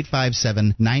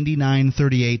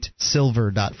 877-857-9938,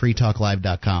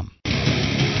 silver.freetalklive.com.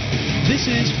 This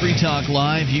is Free Talk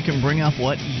Live. You can bring up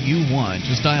what you want.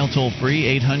 Just dial toll-free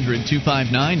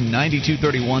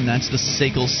 800-259-9231. That's the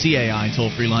SACL CAI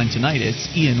toll-free line tonight. It's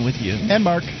Ian with you. And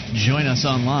Mark. Join us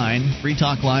online,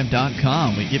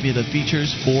 freetalklive.com. We give you the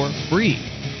features for free.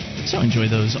 So enjoy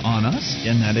those on us.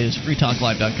 Again, that is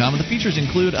freetalklive.com. And the features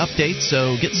include updates,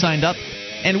 so get signed up.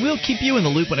 And we'll keep you in the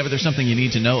loop whenever there's something you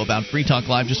need to know about Free Talk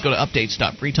Live. Just go to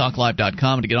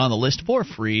updates.freetalklive.com to get on the list for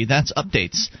free. That's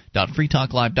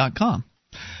updates.freetalklive.com.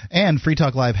 And Free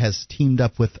Talk Live has teamed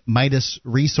up with Midas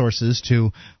Resources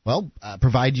to,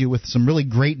 provide you with some really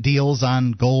great deals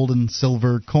on gold and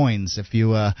silver coins. If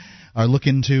you are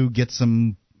looking to get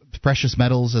some precious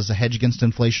metals as a hedge against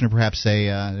inflation, or perhaps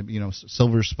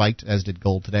silver spiked as did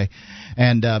gold today,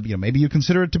 and maybe you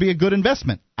consider it to be a good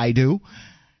investment. I do.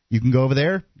 You can go over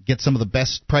there, get some of the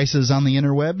best prices on the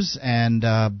interwebs, and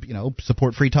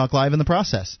support Free Talk Live in the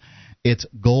process. It's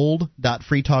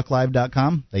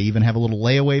gold.freetalklive.com. They even have a little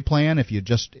layaway plan if you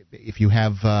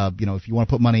want to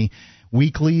put money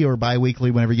weekly or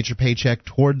biweekly whenever you get your paycheck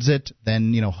towards it,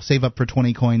 then save up for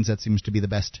 20 coins. That seems to be the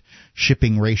best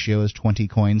shipping ratio, is 20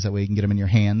 coins. That way you can get them in your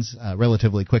hands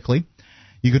relatively quickly.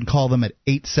 You can call them at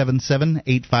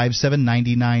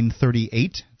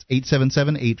 877-857-9938.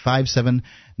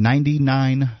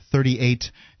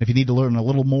 877-857-9938. If you need to learn a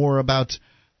little more about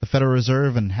the Federal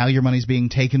Reserve and how your money's being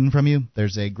taken from you,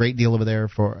 there's a great deal over there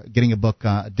for getting a book,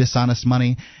 Dishonest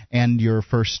Money, and your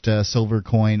first silver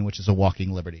coin, which is a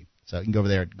Walking Liberty. So you can go over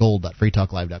there at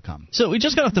gold.freetalklive.com. So we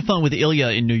just got off the phone with Ilya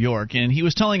in New York, and he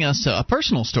was telling us a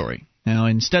personal story. Now,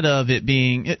 instead of it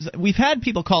being, we've had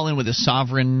people call in with a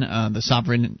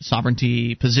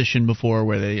sovereignty position before,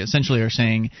 where they essentially are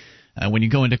saying, when you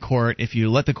go into court, if you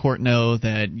let the court know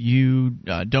that you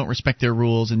don't respect their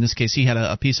rules, in this case he had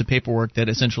a piece of paperwork that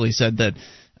essentially said that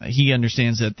he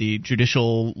understands that the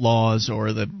judicial laws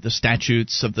or the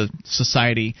statutes of the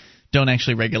society don't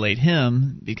actually regulate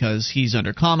him because he's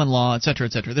under common law, et cetera,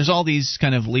 et cetera. There's all these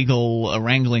kind of legal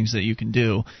wranglings that you can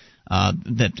do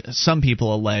that some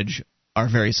people allege are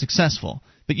very successful.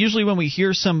 But usually when we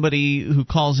hear somebody who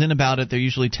calls in about it, they're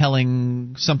usually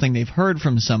telling something they've heard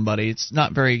from somebody. It's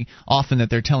not very often that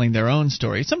they're telling their own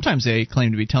story. Sometimes they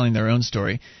claim to be telling their own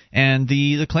story, and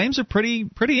the claims are pretty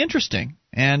interesting.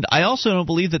 And I also don't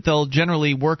believe that they'll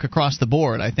generally work across the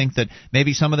board. I think that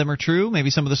maybe some of them are true. Maybe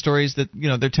some of the stories that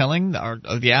they're telling are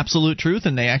the absolute truth,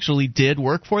 and they actually did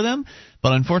work for them.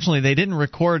 But unfortunately, they didn't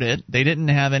record it. They didn't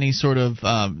have any sort of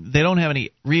they don't have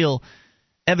any real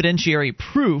evidentiary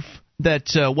proof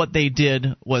that what they did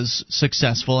was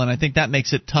successful, and I think that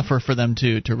makes it tougher for them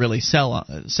to really sell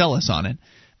us on it.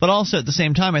 But also at the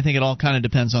same time, I think it all kind of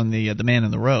depends on the man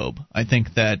in the robe. I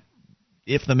think that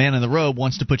if the man in the robe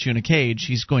wants to put you in a cage,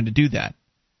 he's going to do that.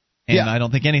 And I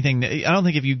don't think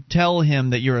if you tell him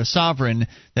that you're a sovereign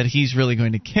that he's really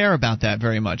going to care about that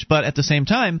very much. But at the same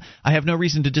time, I have no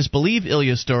reason to disbelieve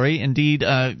Ilya's story. Indeed,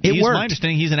 he's my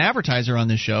understanding he's an advertiser on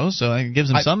this show, so it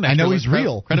gives him some I know he's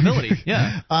real credibility.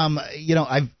 Yeah.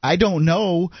 I don't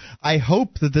know. I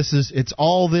hope that it's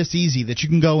all this easy that you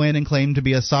can go in and claim to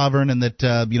be a sovereign and that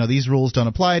these rules don't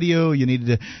apply to you. You need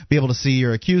to be able to see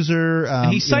your accuser.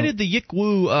 And he cited the Yik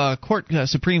Woo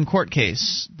Supreme Court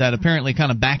case that apparently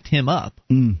kind of backed him up.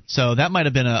 So that might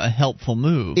have been a helpful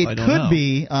move. It could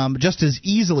be just as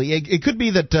easily. It could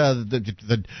be that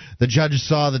the judge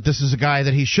saw that this is a guy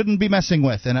that he shouldn't be messing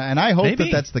with, and I hope that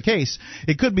that's the case.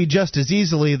 It could be just as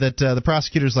easily that the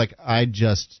prosecutor's like, I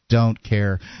just don't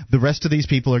care. The rest of these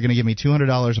people are going to give me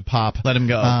 $200 a pop. Let him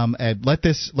go. And let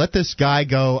this guy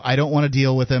go. I don't want to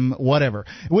deal with him. Whatever.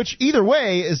 Which either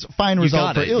way is fine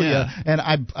result for Ilya, yeah. and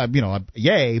I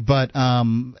yay. But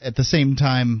at the same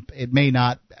time, it may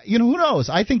not. Who knows?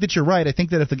 I think that you're right. I think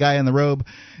that if the guy in the robe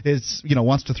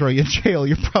wants to throw you in jail,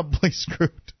 you're probably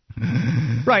screwed.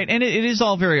 Right, and it is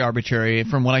all very arbitrary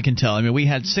from what I can tell. I mean, we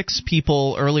had 6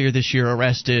 people earlier this year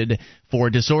arrested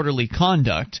for disorderly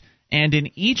conduct, and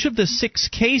in each of the 6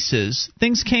 cases,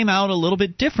 things came out a little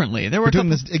bit differently. We're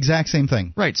doing this exact same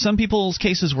thing. Right, some people's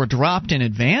cases were dropped in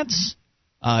advance.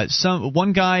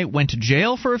 One guy went to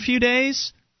jail for a few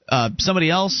days. Somebody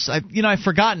else, I've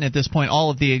forgotten at this point all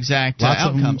of the exact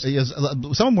outcomes. Some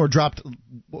of them were dropped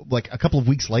like a couple of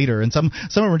weeks later, and some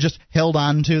of them were just held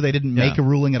on to. They didn't make a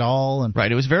ruling at all. And right,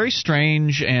 it was very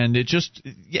strange, and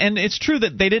it's true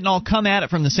that they didn't all come at it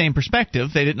from the same perspective.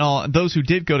 They didn't all. Those who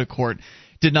did go to court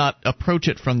did not approach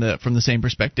it from the same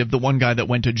perspective. The one guy that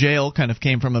went to jail kind of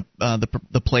came from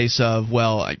the place of,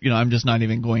 well, I'm just not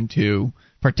even going to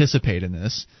participate in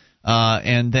this.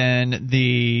 And then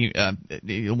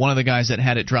one of the guys that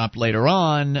had it dropped later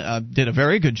on did a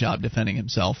very good job defending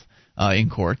himself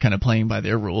in court, kind of playing by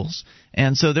their rules.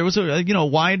 And so there was a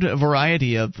wide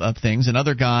variety of things.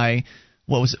 Another guy,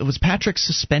 was Patrick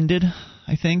suspended?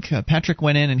 I think Patrick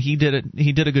went in and he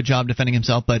did a good job defending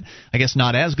himself, but I guess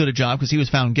not as good a job because he was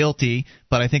found guilty.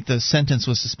 But I think the sentence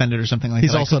was suspended or something like that.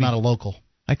 He's also not a local.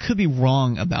 I could be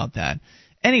wrong about that.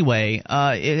 Anyway,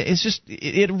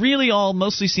 it really all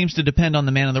mostly seems to depend on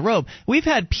the man in the robe. We've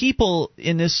had people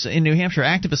in New Hampshire,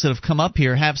 activists that have come up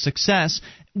here, have success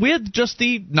with just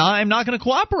I'm not going to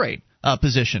cooperate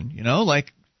position,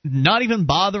 like not even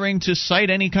bothering to cite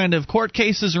any kind of court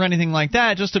cases or anything like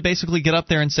that, just to basically get up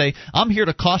there and say, I'm here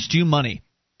to cost you money.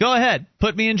 Go ahead,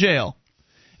 put me in jail.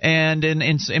 And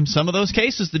in some of those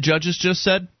cases, the judges just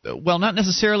said, well, not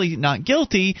necessarily not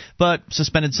guilty, but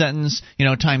suspended sentence,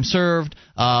 time served.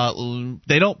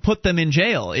 They don't put them in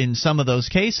jail in some of those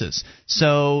cases.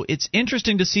 So it's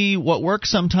interesting to see what works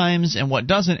sometimes and what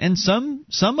doesn't. And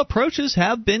some approaches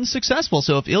have been successful.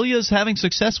 So if Ilya's having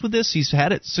success with this, he's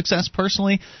had success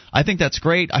personally, I think that's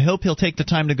great. I hope he'll take the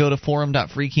time to go to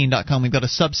forum.freekeen.com. We've got a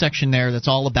subsection there that's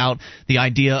all about the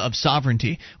idea of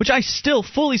sovereignty, which I still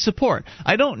fully support.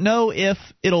 I don't know if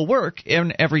it'll work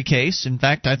in every case. In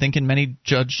fact, I think in many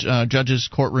judges'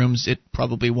 courtrooms it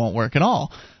probably won't work at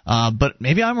all. But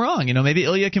maybe I'm wrong. Maybe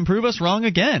Ilya can prove us wrong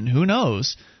again. Who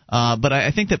knows? But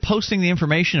I think that posting the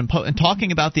information and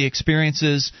talking about the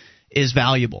experiences is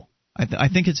valuable. I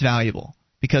think it's valuable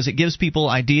because it gives people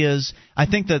ideas. I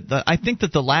think that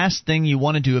the last thing you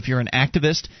want to do if you're an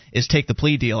activist is take the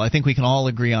plea deal. I think we can all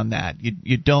agree on that.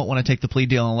 You don't want to take the plea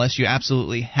deal unless you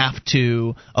absolutely have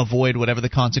to avoid whatever the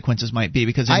consequences might be,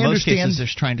 because in most cases they're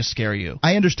trying to scare you.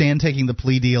 I understand taking the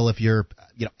plea deal if you're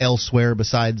elsewhere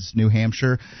besides New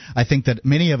Hampshire. I think that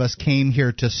many of us came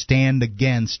here to stand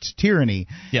against tyranny,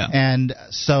 and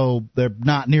so they're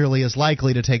not nearly as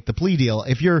likely to take the plea deal.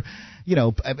 If you're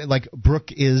like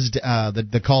Brooke is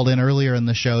that called in earlier in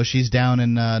the show. She's down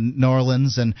in New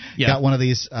Orleans and got one of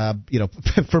these,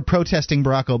 for protesting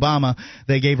Barack Obama.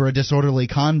 They gave her a disorderly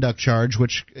conduct charge,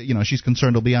 which she's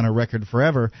concerned will be on her record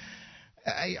forever.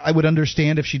 I would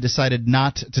understand if she decided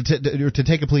not to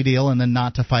take a plea deal and then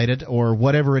not to fight it, or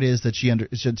whatever it is that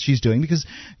she's doing, because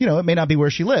it may not be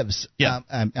where she lives. I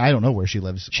don't know where she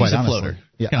lives. She's quite a honestly. floater.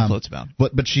 Kind of floats about.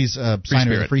 But she's a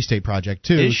signer of the Free State Project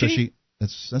too. Is she?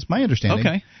 So that's my understanding.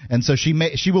 Okay. And so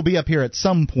she will be up here at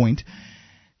some point.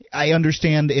 I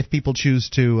understand if people choose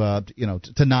to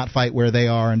to not fight where they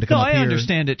are and to come up here. I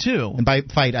understand it too. And by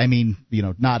fight, I mean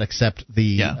not accept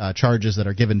the charges that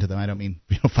are given to them. I don't mean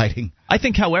fighting. I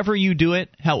think however you do it,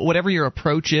 whatever your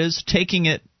approach is, taking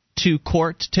it to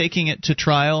court, taking it to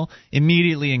trial,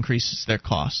 immediately increases their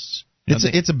costs.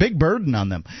 It's a big burden on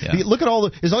them. Look at all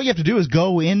you have to do is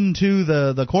go into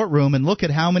the courtroom and look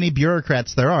at how many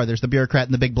bureaucrats there are. There's the bureaucrat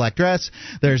in the big black dress.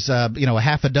 There's a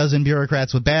half a dozen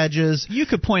bureaucrats with badges. You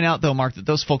could point out though, Mark, that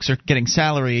those folks are getting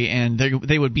salary and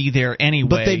they would be there anyway.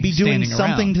 But they'd be doing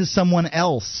something around to someone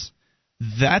else.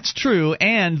 That's true,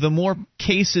 and the more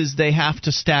cases they have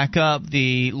to stack up,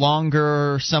 the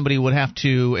longer somebody would have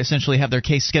to essentially have their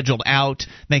case scheduled out,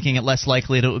 making it less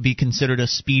likely that it would be considered a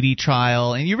speedy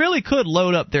trial. And you really could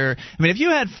load up their... I mean, if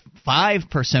you had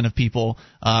 5% of people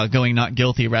going not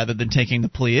guilty rather than taking the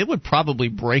plea, it would probably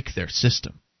break their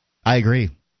system. I agree.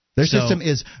 Their system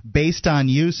is based on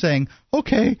you saying,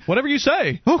 okay. Whatever you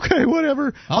say. Okay,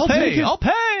 whatever. I'll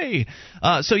pay.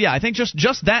 So, I think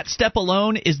just that step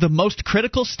alone is the most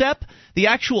critical step. The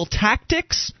actual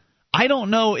tactics, I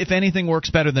don't know if anything works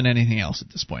better than anything else at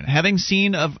this point. Having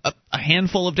seen a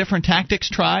handful of different tactics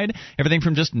tried, everything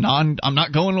from just I'm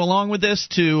not going along with this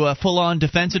to full-on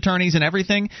defense attorneys and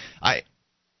everything,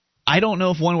 I don't know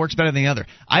if one works better than the other.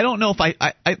 I don't know if I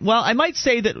might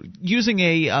say that using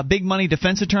a big money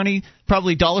defense attorney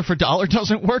probably dollar for dollar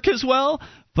doesn't work as well,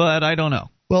 but I don't know.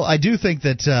 Well, I do think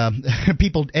that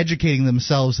people educating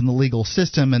themselves in the legal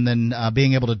system and then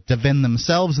being able to defend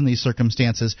themselves in these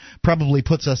circumstances probably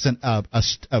puts us in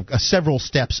several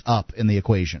steps up in the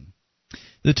equation.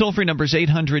 The toll-free number is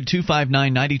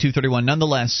 800-259-9231.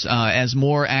 Nonetheless, as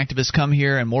more activists come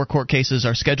here and more court cases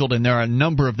are scheduled, and there are a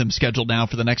number of them scheduled now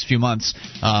for the next few months,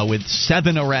 with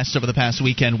 7 arrests over the past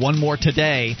weekend, 1 more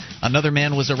today. Another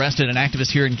man was arrested, an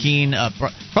activist here in Keene,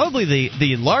 probably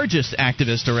the largest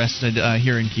activist arrested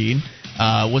here in Keene.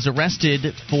 Was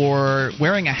arrested for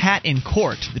wearing a hat in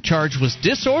court. The charge was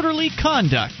disorderly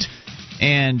conduct.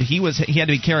 And he had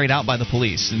to be carried out by the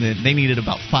police, and they needed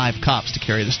about 5 cops to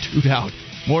carry this dude out.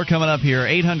 More coming up here.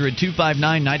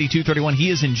 800-259-9231. He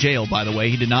is in jail, by the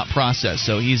way. He did not process,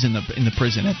 so he's in the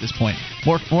prison at this point.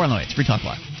 More on the way. It's Free Talk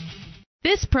Live.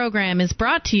 This program is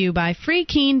brought to you by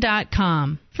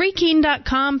FreeKeene.com.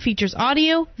 FreeKeene.com features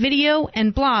audio, video,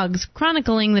 and blogs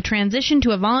chronicling the transition to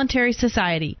a voluntary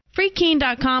society.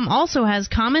 FreeKeene.com also has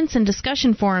comments and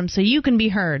discussion forums so you can be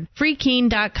heard.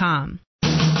 FreeKeene.com.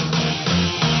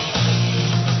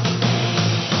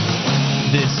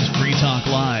 This is Free Talk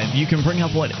Live. You can bring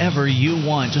up whatever you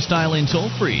want. Just dial in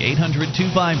toll-free,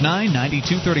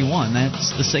 800-259-9231.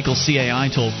 That's the SACL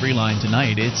CAI toll-free line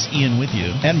tonight. It's Ian with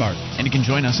you. And Mark. And you can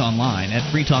join us online at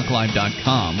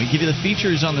freetalklive.com. We give you the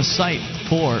features on the site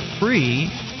for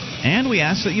free, and we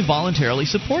ask that you voluntarily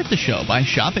support the show by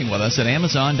shopping with us at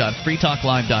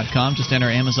amazon.freetalklive.com. Just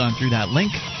enter Amazon through that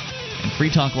link, and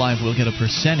Free Talk Live will get a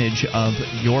percentage of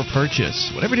your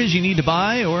purchase. Whatever it is you need to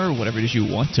buy or whatever it is you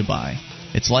want to buy.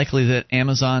 It's likely that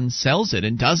Amazon sells it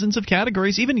in dozens of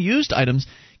categories, even used items.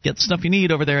 Get the stuff you need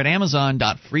over there at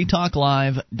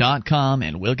amazon.freetalklive.com,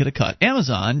 and we'll get a cut.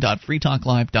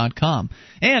 amazon.freetalklive.com.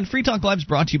 And Free Talk Live is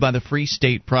brought to you by the Free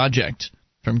State Project.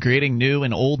 From creating new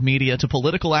and old media to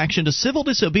political action to civil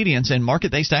disobedience and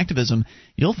market-based activism,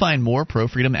 you'll find more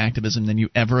pro-freedom activism than you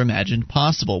ever imagined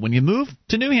possible when you move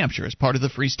to New Hampshire as part of the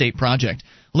Free State Project.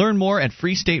 Learn more at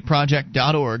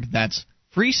freestateproject.org. That's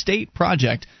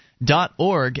freestateproject.org.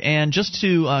 And just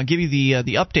to give you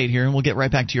the update here, and we'll get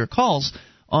right back to your calls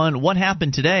on what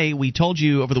happened today. We told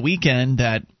you over the weekend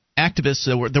that activists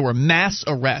there were mass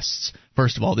arrests.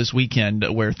 First of all, this weekend,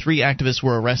 where 3 activists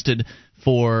were arrested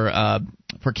for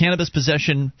cannabis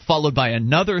possession, followed by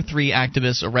another 3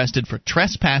 activists arrested for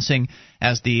trespassing,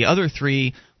 as the other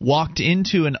 3 walked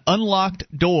into an unlocked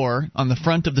door on the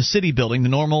front of the city building, the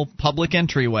normal public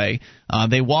entryway.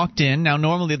 They walked in. Now,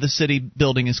 normally the city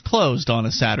building is closed on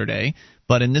a Saturday,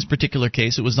 But in this particular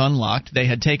case, it was unlocked. They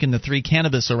had taken the 3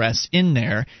 cannabis arrests in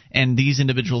there, and these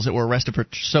individuals that were arrested for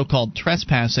so-called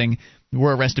trespassing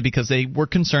were arrested because they were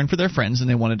concerned for their friends and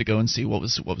they wanted to go and see what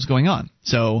was going on.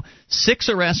 So 6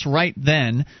 arrests right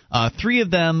then. 3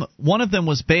 of them, one of them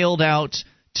was bailed out.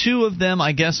 2 of them,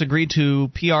 I guess, agreed to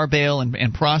PR bail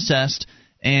and processed.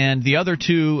 And the other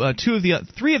 3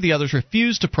 of the others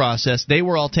refused to process. They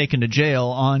were all taken to jail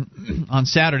on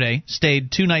Saturday,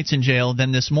 stayed 2 nights in jail,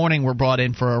 then this morning were brought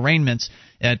in for arraignments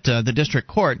at the district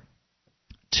court.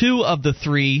 2 of the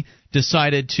 3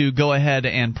 decided to go ahead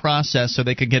and process so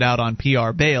they could get out on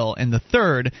PR bail. And the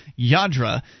third,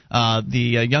 Yadra,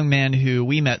 the young man who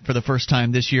we met for the first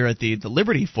time this year at the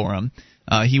Liberty Forum,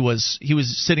 he was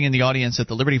sitting in the audience at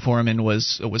the Liberty Forum and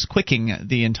was quicking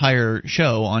the entire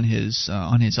show on his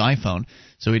iPhone.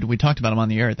 So we talked about him on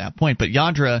the air at that point. But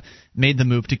Yadra made the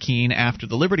move to Keene after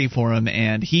the Liberty Forum,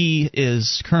 and he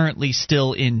is currently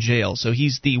still in jail. So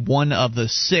he's the one of the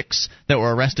 6 that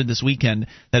were arrested this weekend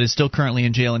that is still currently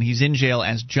in jail, and he's in jail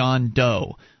as John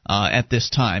Doe at this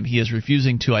time. He is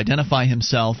refusing to identify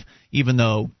himself, even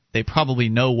though they probably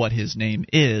know what his name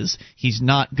is. He's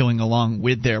not going along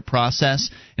with their process.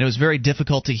 And it was very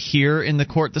difficult to hear in the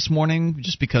court this morning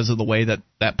just because of the way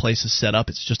that place is set up.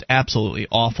 It's just absolutely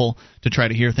awful to try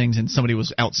to hear things. And somebody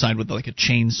was outside with like a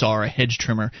chainsaw or a hedge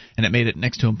trimmer, and it made it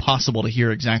next to impossible to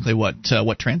hear exactly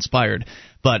what transpired.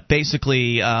 But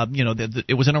basically,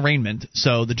 it was an arraignment.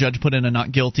 So the judge put in a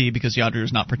not guilty because Yadra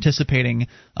is not participating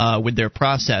with their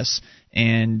process.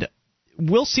 And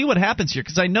we'll see what happens here,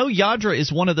 because I know Yadra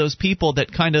is one of those people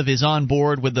that kind of is on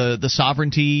board with the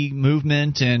sovereignty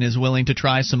movement and is willing to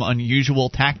try some unusual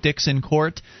tactics in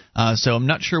court. So I'm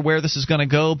not sure where this is going to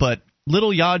go, but little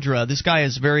Yadra, this guy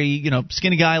is very,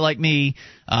 skinny guy like me.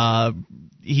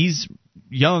 He's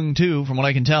young, too, from what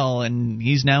I can tell, and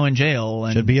he's now in jail.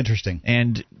 And, should be interesting.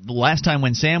 And the last time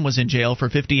when Sam was in jail for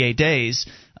 58 days,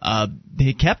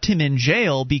 they kept him in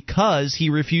jail because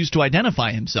he refused to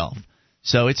identify himself.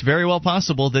 So it's very well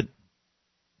possible that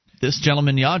this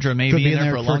gentleman Yadra may be in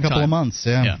there for a long time. For a couple of months,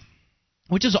 yeah.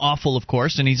 Which is awful, of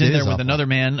course, and he's in there with another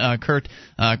man, Kurt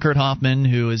Hoffman,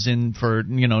 who is in for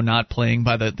not playing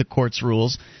by the court's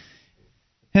rules.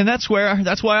 And that's why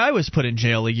I was put in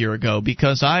jail a year ago,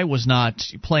 because I was not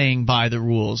playing by the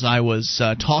rules. I was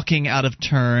talking out of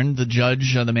turn. The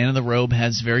judge, the man in the robe,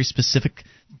 has very specific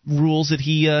rules that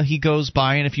he goes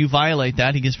by, and if you violate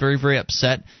that, he gets very, very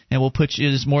upset and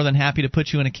is more than happy to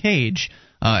put you in a cage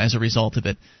as a result of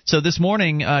it. So this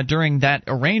morning during that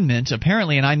arraignment,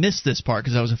 apparently, and I missed this part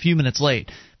because I was a few minutes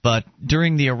late, but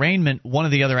during the arraignment, one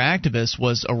of the other activists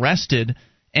was arrested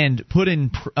and put in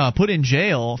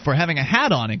jail for having a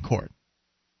hat on in court.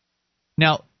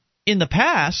 Now, in the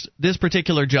past, this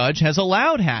particular judge has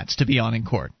allowed hats to be on in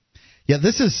court. Yeah,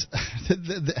 this is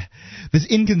this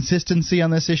inconsistency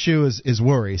on this issue is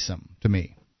worrisome to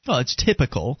me. Well, it's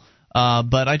typical,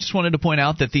 but I just wanted to point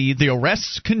out that the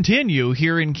arrests continue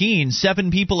here in Keene.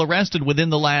 7 people arrested within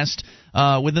the last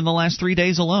 3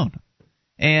 days alone,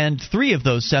 and 3 of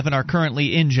those 7 are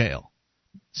currently in jail.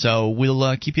 So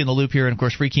we'll keep you in the loop here, and of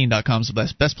course, freekeene.com is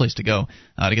the best place to go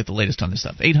to get the latest on this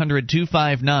stuff.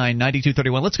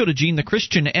 800-259-9231. Let's go to Gene, the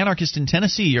Christian anarchist in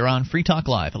Tennessee. You're on Free Talk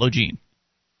Live. Hello, Gene.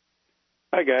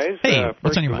 Hi, guys. Hey,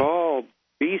 what's on your mind? First of all,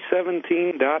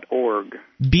 B17.org.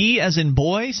 B as in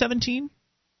boy, 17?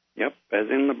 Yep, as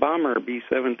in the bomber,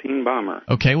 B-17 bomber.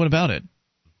 Okay, what about it?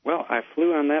 Well, I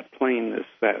flew on that plane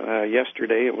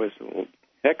yesterday. It was a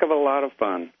heck of a lot of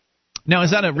fun. Now,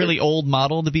 is that a really old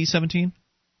model, the B-17?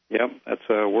 Yep, that's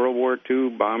a World War II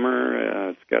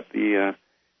bomber. It's got the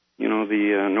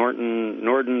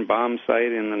Norden bomb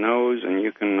sight in the nose, and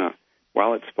you can,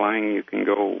 while it's flying, you can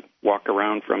go walk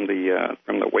around from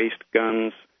the waist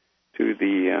guns to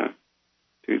the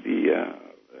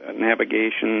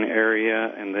navigation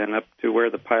area, and then up to where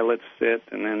the pilots sit,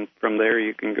 and then from there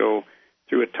you can go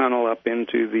through a tunnel up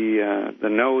into the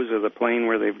nose of the plane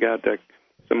where they've got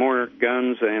some more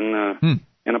guns and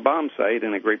a bomb sight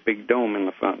and a great big dome in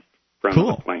the front cool.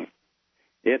 of the plane.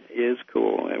 It is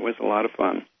cool. It was a lot of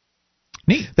fun.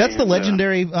 Neat. That's the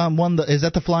legendary one. Is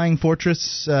that the Flying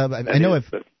Fortress? I know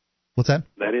I've. What's that?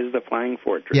 That is the Flying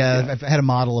Fortress. Yeah, I've had a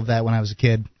model of that when I was a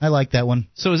kid. I like that one.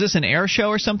 So is this an air show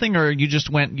or something, or you just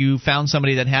you found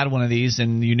somebody that had one of these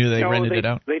and you knew they rented it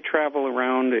out? They travel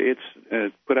around. It's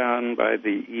put on by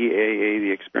the EAA,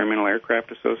 the Experimental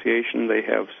Aircraft Association. They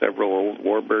have several old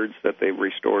warbirds that they've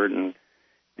restored and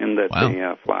that they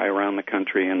fly around the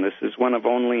country. And this is one of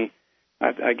only,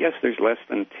 I guess there's less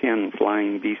than 10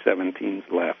 flying B-17s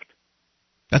left.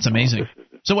 That's amazing.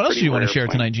 So what else do you want to share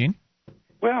tonight, Gene?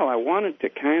 Well, I wanted to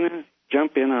kind of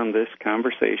jump in on this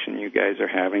conversation you guys are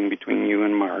having between you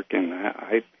and Mark, and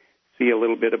I see a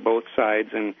little bit of both sides.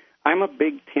 And I'm a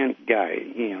big tent guy,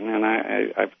 Ian, and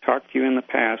I've talked to you in the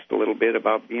past a little bit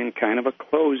about being kind of a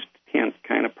closed tent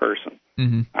kind of person.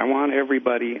 Mm-hmm. I want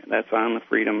everybody that's on the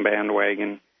freedom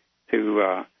bandwagon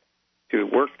to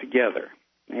work together,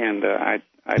 and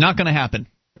not going to happen.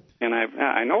 And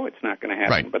I know it's not going to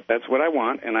happen, right. But that's what I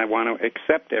want, and I want to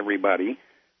accept everybody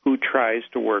who tries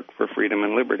to work for freedom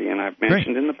and liberty. And I've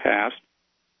mentioned in the past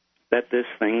that this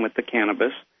thing with the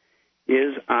cannabis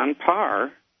is on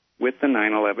par with the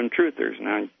 9/11 truthers.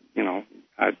 Now, you know,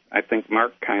 I think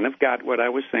Mark kind of got what I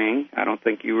was saying. I don't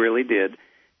think you really did,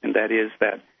 and that is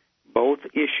that both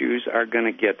issues are going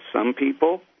to get some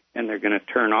people, and they're going to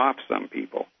turn off some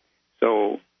people.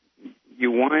 So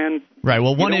you want... Right,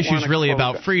 well, one issue is really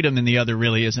about freedom, and the other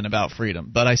really isn't about freedom.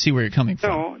 But I see where you're coming from.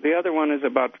 No, the other one is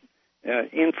about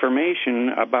information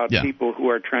about people who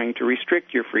are trying to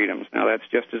restrict your freedoms. Now, that's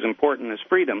just as important as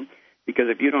freedom, because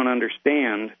if you don't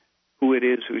understand who it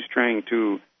is who's trying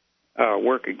to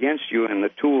work against you and the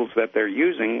tools that they're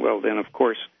using, well, then, of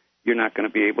course, you're not going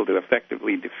to be able to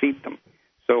effectively defeat them.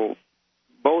 So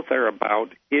both are about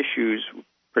issues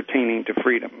pertaining to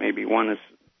freedom. Maybe one is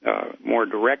more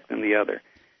direct than the other.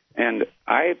 And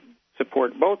I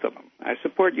support both of them. I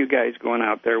support you guys going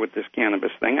out there with this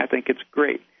cannabis thing. I think it's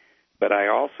great. But I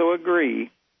also agree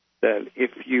that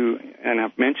if you, and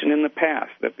I've mentioned in the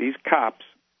past, that these cops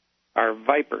are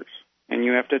vipers, and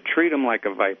you have to treat them like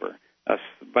a viper. A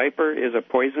viper is a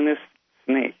poisonous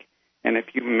snake, and if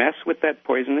you mess with that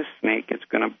poisonous snake, it's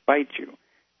going to bite you.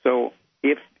 So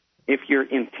if your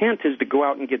intent is to go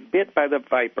out and get bit by the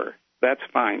viper, that's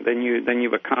fine. Then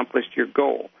you've accomplished your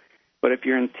goal. But if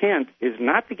your intent is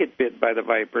not to get bit by the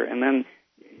viper, and then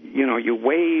you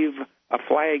wave a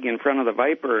flag in front of the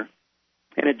viper,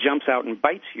 and it jumps out and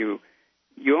bites you,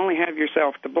 you only have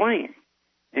yourself to blame.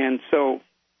 And so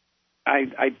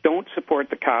I don't support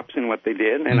the cops in what they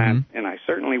did, and I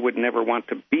certainly would never want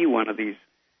to be one of these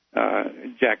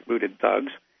jackbooted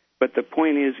thugs. But the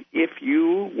point is, if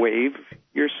you wave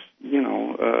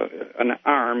an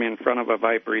arm in front of a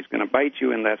viper, he's going to bite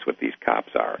you, and that's what these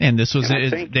cops are. And this was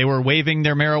they were waving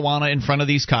their marijuana in front of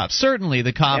these cops. Certainly,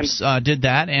 the cops did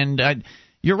that, and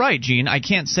you're right, Gene. I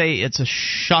can't say it's a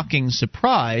shocking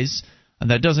surprise.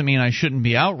 That doesn't mean I shouldn't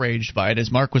be outraged by it,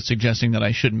 as Mark was suggesting that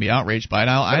I shouldn't be outraged by it.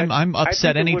 I'm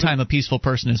upset any time a peaceful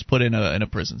person is put in a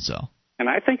prison cell. And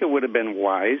I think it would have been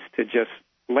wise to just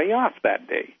lay off that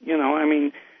day.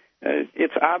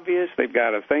 It's obvious they've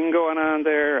got a thing going on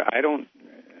there. I don't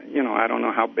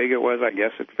know how big it was. I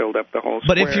guess it filled up the whole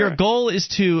square. But if your goal is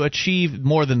to achieve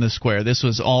more than the square, this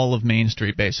was all of Main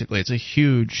Street, basically. It's a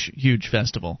huge, huge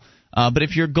festival. But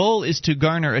if your goal is to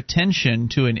garner attention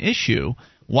to an issue,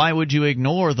 why would you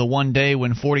ignore the one day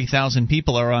when 40,000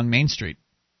 people are on Main Street?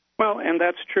 Well, and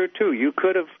that's true, too. You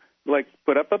could have,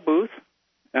 put up a booth.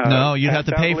 No, you'd have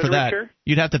to pay for that.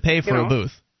 You'd have to pay for a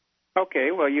booth.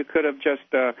 Okay, well, you could have just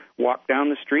walked down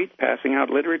the street, passing out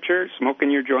literature,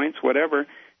 smoking your joints, whatever,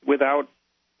 without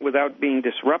being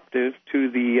disruptive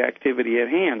to the activity at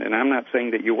hand. And I'm not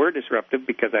saying that you were disruptive,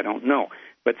 because I don't know.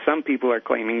 But some people are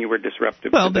claiming you were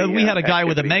disruptive. Well, we had a guy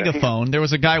with a megaphone. There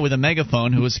was a guy with a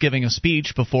megaphone who was giving a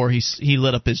speech before he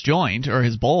lit up his joint or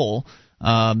his bowl.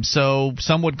 So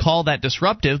some would call that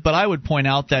disruptive, but I would point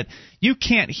out that you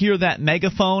can't hear that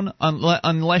megaphone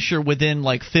unless you're within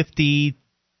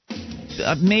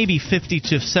maybe 50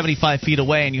 to 75 feet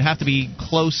away, and you have to be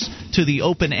close to the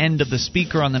open end of the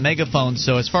speaker on the megaphone.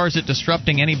 So as far as it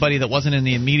disrupting anybody that wasn't in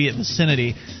the immediate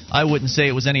vicinity, I wouldn't say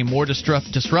it was any more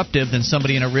disruptive than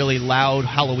somebody in a really loud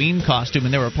Halloween costume,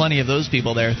 and there were plenty of those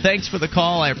people there. Thanks for the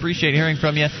call. I appreciate hearing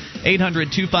from you.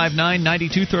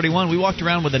 800-259-9231. We walked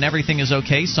around with an everything is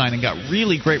okay sign and got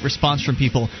really great response from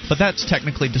people, but that's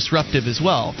technically disruptive as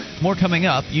well. More coming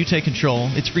up. You take control.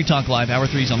 It's Free Talk Live. Hour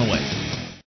 3's on the way.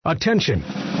 Attention,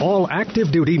 all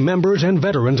active duty members and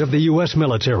veterans of the U.S.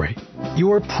 military.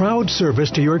 Your proud service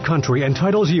to your country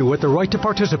entitles you with the right to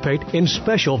participate in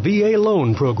special VA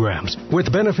loan programs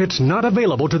with benefits not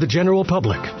available to the general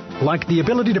public, like the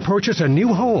ability to purchase a new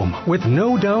home with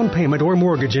no down payment or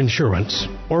mortgage insurance,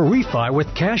 or refi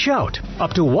with cash out,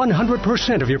 up to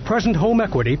 100% of your present home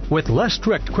equity with less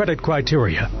strict credit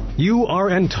criteria. You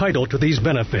are entitled to these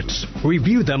benefits.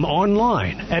 Review them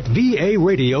online at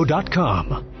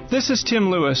varadio.com. This is Tim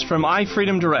Lewis from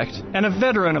iFreedom Direct and a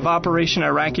veteran of Operation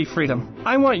Iraqi Freedom.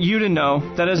 I want you to know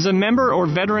that as a member or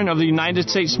veteran of the United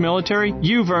States military,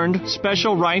 you've earned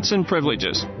special rights and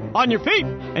privileges. On your feet!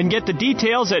 And get the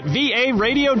details at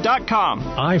varadio.com.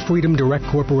 iFreedom Direct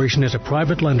Corporation is a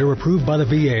private lender approved by the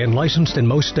VA and licensed in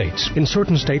most states. In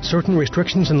certain states, certain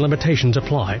restrictions and limitations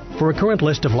apply. For a current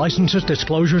list of licenses,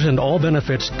 disclosures, and all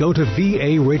benefits, go to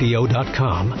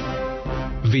varadio.com.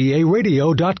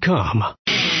 varadio.com.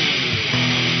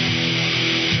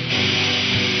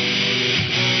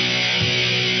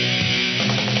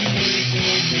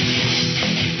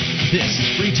 This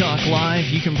is Free Talk Live.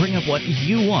 You can bring up what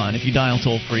you want if you dial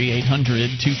toll-free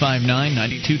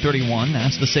 800-259-9231.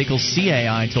 That's the SACL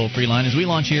CAI toll-free line as we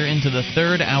launch here into the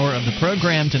third hour of the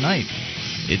program tonight.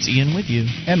 It's Ian with you.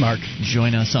 And Mark.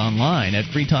 Join us online at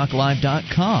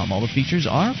freetalklive.com. All the features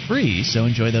are free, so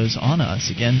enjoy those on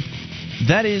us. Again,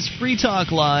 that is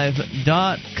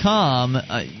freetalklive.com.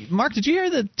 Mark, did you hear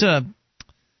that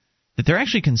they're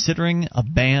actually considering a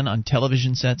ban on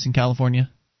television sets in California?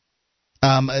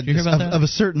 Did you hear about that? Of a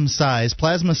certain size.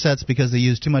 Plasma sets because they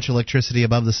use too much electricity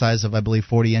above the size of, I believe,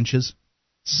 40 inches.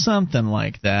 Something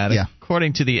like that. Yeah.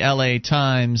 According to the LA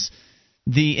Times,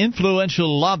 the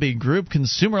influential lobby group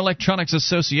Consumer Electronics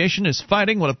Association is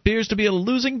fighting what appears to be a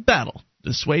losing battle to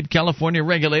dissuade California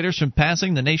regulators from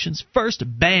passing the nation's first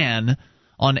ban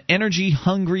on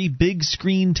energy-hungry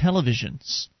big-screen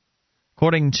televisions.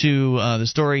 According to the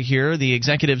story here, the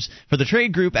executives for the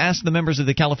trade group asked the members of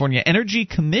the California Energy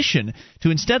Commission to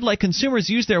instead let consumers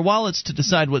use their wallets to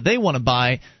decide what they want to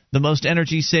buy, the most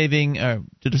energy-saving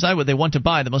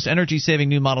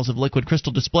new models of liquid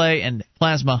crystal display and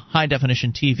plasma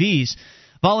high-definition TVs.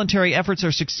 Voluntary efforts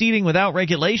are succeeding without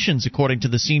regulations, according to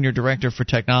the senior director for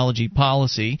technology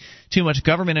policy. Too much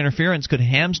government interference could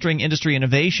hamstring industry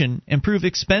innovation and prove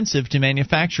expensive to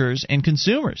manufacturers and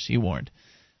consumers, he warned.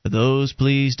 But those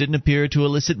pleas didn't appear to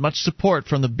elicit much support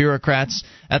from the bureaucrats.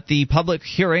 At the public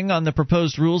hearing on the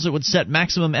proposed rules, it would set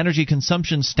maximum energy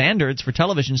consumption standards for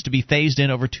televisions to be phased in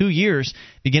over 2 years,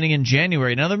 beginning in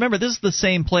January. Now, remember, this is the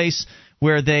same place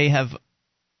where they have,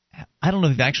 I don't know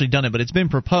if they've actually done it, but it's been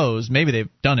proposed. Maybe they've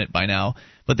done it by now,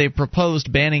 but they've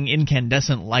proposed banning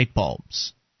incandescent light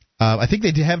bulbs. I think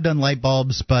they have done light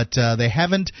bulbs, but they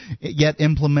haven't yet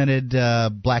implemented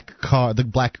the black car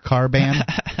ban,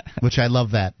 which I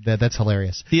love that. That's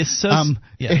hilarious. It's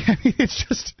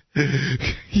just,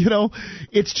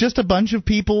 it's just a bunch of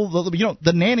people.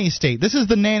 The nanny state. This is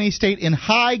the nanny state in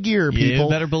high gear, people.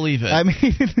 You better believe it. I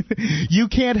mean, you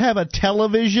can't have a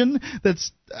television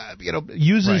that's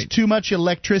uses too much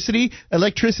electricity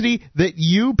that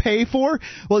you pay for.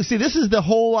 Well, see, this is the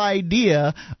whole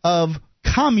idea of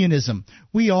communism.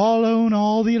 We all own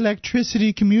all the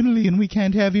electricity communally, and we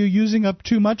can't have you using up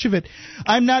too much of it.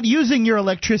 I'm not using your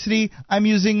electricity. I'm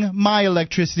using my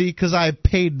electricity because I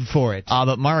paid for it.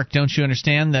 But Mark, don't you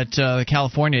understand that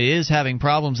California is having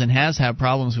problems and has had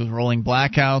problems with rolling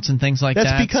blackouts and things like that?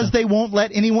 That's because they won't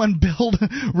let anyone build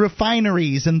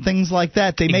refineries and things like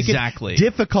that. They make it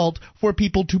difficult for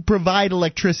people to provide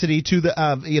electricity to the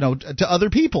to other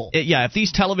people. If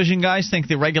these television guys think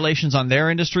the regulations on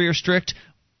their industry are strict,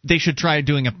 they should try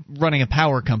running a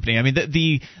power company. I mean,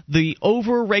 the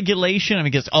over-regulation, I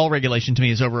guess all regulation to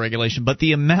me is over-regulation, but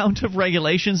the amount of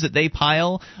regulations that they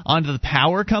pile onto the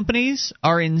power companies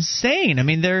are insane. I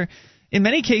mean, in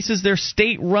many cases, they're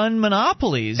state-run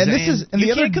monopolies, and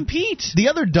you can't compete. The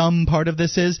other dumb part of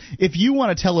this is, if you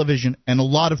want a television, and a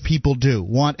lot of people do,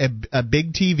 want a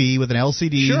big TV with an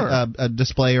LCD a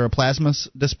display or a plasma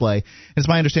display. It's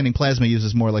my understanding plasma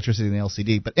uses more electricity than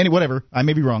LCD, but whatever, I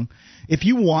may be wrong. If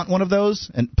you want one of those,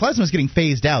 and plasma is getting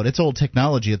phased out, it's old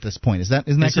technology at this point. Isn't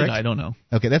that correct? I don't know.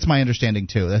 Okay, that's my understanding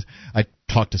too. I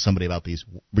talked to somebody about these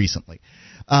recently.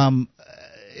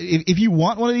 If you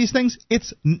want one of these things,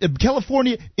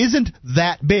 California isn't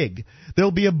that big.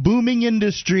 There'll be a booming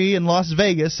industry in Las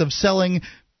Vegas of selling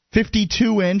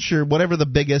 52-inch or whatever the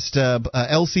biggest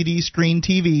LCD screen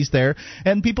TVs there,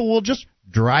 and people will just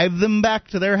drive them back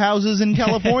to their houses in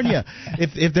California.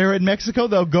 If they're in Mexico,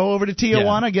 they'll go over to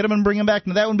Tijuana, get them and bring them back.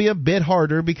 Now, that would be a bit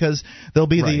harder because there'll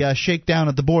be the shakedown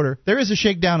at the border. There is a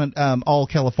shakedown at all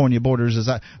California borders,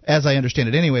 as I understand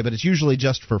it anyway, but it's usually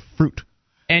just for fruit.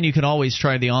 And you can always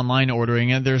try the online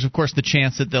ordering, and there's, of course, the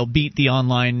chance that they'll beat the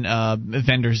online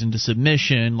vendors into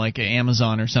submission, like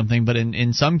Amazon or something. But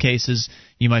in some cases,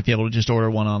 you might be able to just order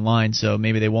one online, so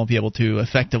maybe they won't be able to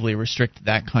effectively restrict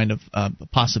that kind of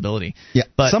possibility. Yeah,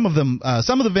 but some of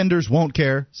the vendors won't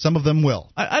care. Some of them will.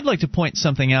 I'd like to point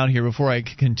something out here before I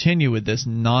continue with this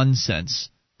nonsense,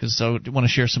 because I want to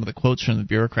share some of the quotes from the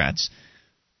bureaucrats.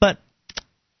 But,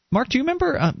 Mark, do you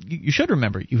remember? You should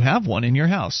remember. You have one in your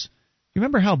house. You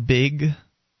remember how big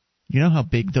You know how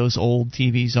big those old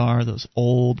TVs are, those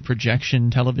old projection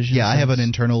televisions? Yeah, I have an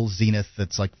internal Zenith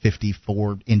that's like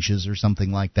 54 inches or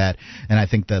something like that, and I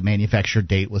think the manufacture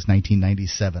date was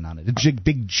 1997 on it. It's a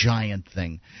big, giant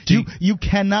thing. You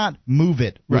cannot move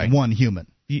it with one human.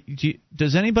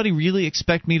 Does anybody really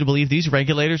expect me to believe, these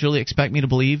regulators really expect me to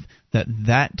believe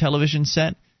that television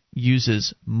set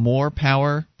uses more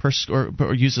power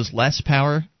or uses less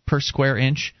power per square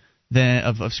inch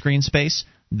of screen space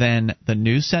than the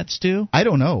new sets do? I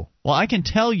don't know. Well, I can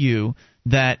tell you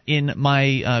that in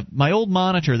my old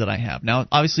monitor that I have now,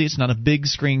 obviously it's not a big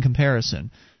screen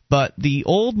comparison, but the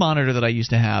old monitor that I used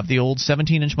to have, the old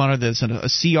 17-inch monitor that's a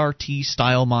CRT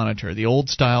style monitor, the old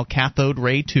style cathode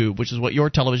ray tube, which is what your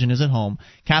television is at home,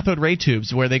 cathode ray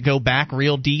tubes where they go back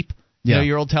real deep. You know,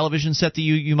 your old television set that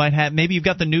you might have. Maybe you've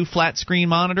got the new flat screen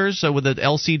monitors, so with the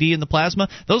LCD and the plasma.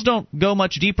 Those don't go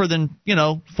much deeper than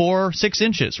 4 or 6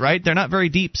 inches, right? They're not very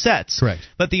deep sets. Correct.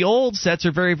 But the old sets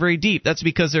are very, very deep. That's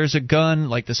because there's a gun,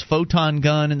 like this photon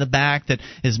gun in the back that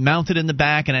is mounted in the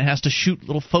back, and it has to shoot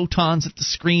little photons at the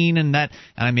screen, and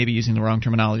I may be using the wrong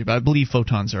terminology, but I believe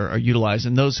photons are utilized,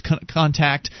 and those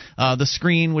contact the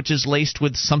screen, which is laced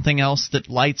with something else that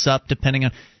lights up depending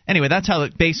on... Anyway, that's how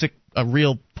a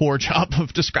real poor job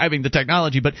of describing the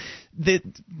technology, but that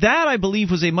I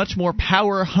believe was a much more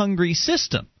power-hungry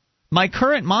system. My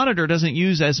current monitor doesn't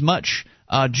use as much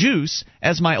juice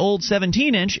as my old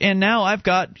 17-inch, and now I've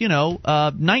got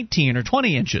 19 or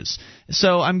 20 inches.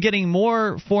 So I'm getting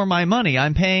more for my money.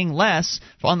 I'm paying less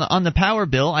on the power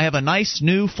bill. I have a nice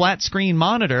new flat screen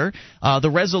monitor.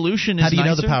 The resolution is nicer. How do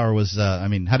you know the power was?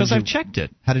 Because I've checked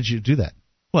it. How did you do that?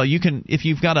 Well, you can, if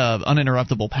you've got an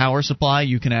uninterruptible power supply,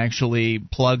 you can actually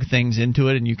plug things into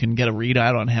it and you can get a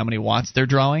readout on how many watts they're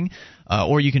drawing,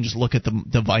 or you can just look at the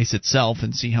device itself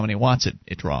and see how many watts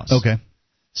it draws. Okay.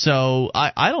 So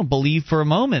I don't believe for a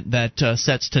moment that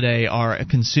sets today are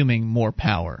consuming more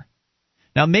power.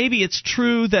 Now, maybe it's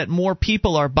true that more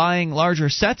people are buying larger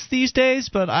sets these days,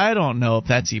 but I don't know if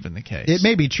that's even the case. It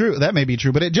may be true. That may be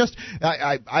true. But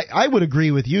I would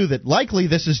agree with you that likely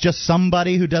this is just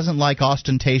somebody who doesn't like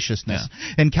ostentatiousness. Yeah.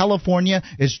 And California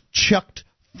is chucked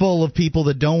full of people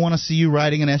that don't want to see you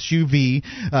riding an SUV,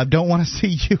 don't want to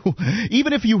see you.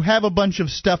 Even if you have a bunch of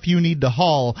stuff you need to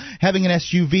haul, having an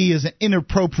SUV is an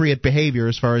inappropriate behavior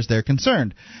as far as they're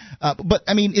concerned. But,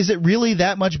 I mean, is it really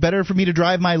that much better for me to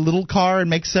drive my little car and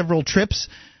make several trips?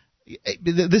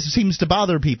 This seems to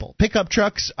bother people. Pickup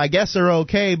trucks, I guess, are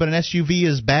okay, but an SUV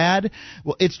is bad.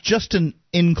 Well, it's just an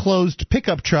enclosed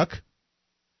pickup truck.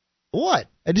 What?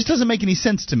 It just doesn't make any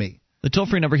sense to me. The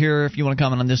toll-free number here, if you want to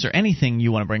comment on this or anything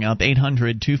you want to bring up,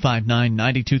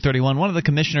 800-259-9231. One of the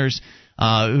commissioners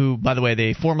who, by the way,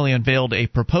 they formally unveiled a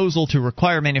proposal to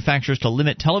require manufacturers to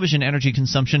limit television energy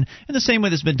consumption in the same way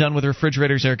that's been done with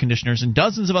refrigerators, air conditioners, and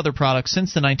dozens of other products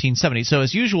since the 1970s. So,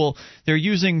 as usual, they're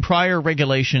using prior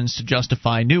regulations to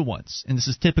justify new ones. And this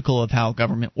is typical of how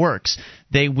government works.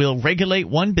 They will regulate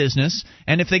one business,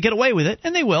 and if they get away with it,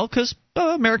 and they will, because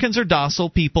Americans are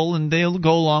docile people, and they'll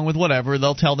go along with whatever.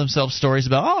 They'll tell themselves stories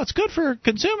about, it's good for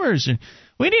consumers, and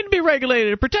we need to be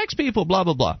regulated. It protects people, blah,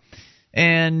 blah, blah.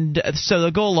 And so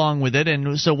they'll go along with it,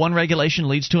 and so one regulation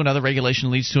leads to another regulation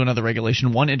leads to another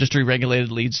regulation. One industry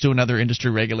regulated leads to another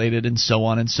industry regulated, and so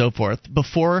on and so forth.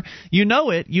 Before you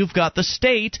know it, you've got the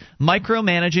state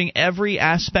micromanaging every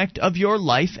aspect of your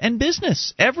life and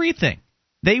business, everything.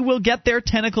 They will get their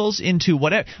tentacles into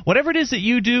whatever it is that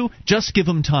you do, just give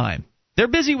them time. They're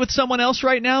busy with someone else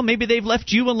right now. Maybe they've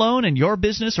left you alone and your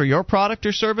business or your product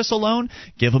or service alone.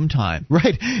 Give them time.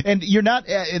 Right. And you're not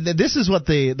this is what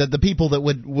the people that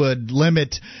would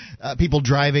limit people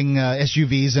driving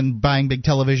SUVs and buying big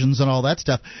televisions and all that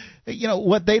stuff.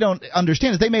 What they don't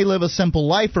understand is they may live a simple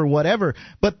life or whatever,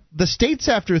 but the state's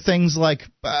after things like,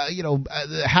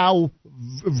 how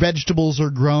vegetables are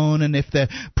grown and if the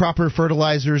proper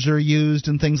fertilizers are used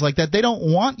and things like that. They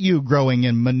don't want you growing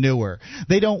in manure.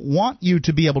 They don't want you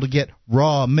to be able to get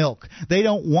raw milk. They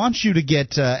don't want you to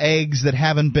get eggs that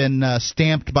haven't been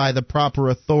stamped by the proper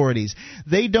authorities.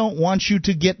 They don't want you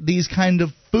to get these kind of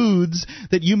foods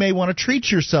that you may want to treat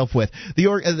yourself with.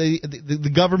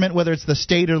 The government, whether it's the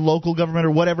state or local government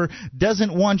or whatever,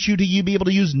 doesn't want you to be able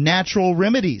to use natural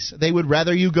remedies. They would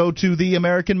rather you go to the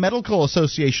American Medical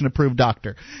Association approved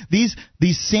doctor. These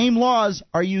same laws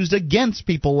are used against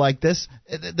people like this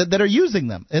that are using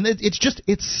them. And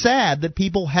it's sad that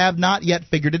people have not yet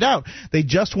figured it out. They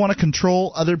just want to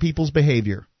control other people's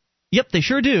behavior. Yep, they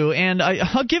sure do, and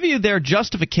I'll give you their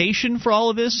justification for all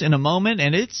of this in a moment,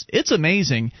 and it's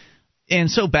amazing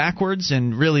and so backwards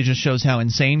and really just shows how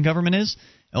insane government is.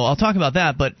 Well, I'll talk about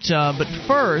that, but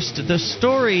first, the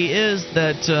story is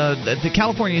that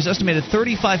California's estimated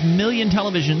 35 million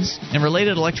televisions and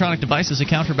related electronic devices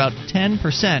account for about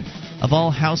 10% of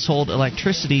all household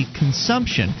electricity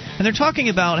consumption. And they're talking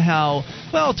about how,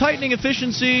 well, tightening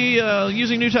efficiency,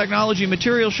 using new technology and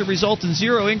materials should result in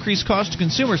zero increased cost to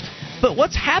consumers. But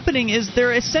what's happening is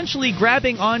they're essentially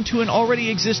grabbing onto an already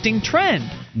existing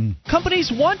trend.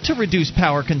 Companies want to reduce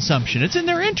power consumption. It's in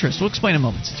their interest. We'll explain in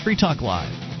moments. It's Free Talk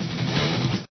Live.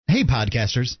 Hey,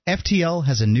 podcasters. FTL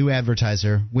has a new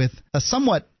advertiser with a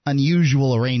somewhat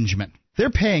unusual arrangement.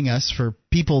 They're paying us for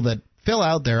people that fill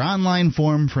out their online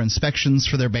form for inspections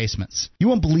for their basements. You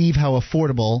won't believe how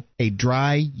affordable a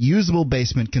dry, usable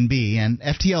basement can be, and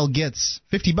FTL gets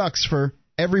 $50 for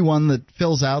everyone that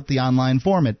fills out the online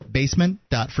form at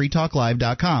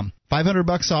basement.freetalklive.com.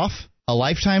 $500 off, a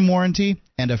lifetime warranty,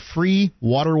 and a free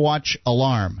water watch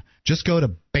alarm. Just go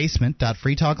to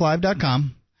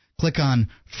basement.freetalklive.com, click on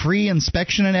Free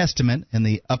Inspection and Estimate in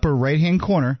the upper right-hand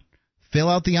corner, fill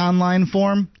out the online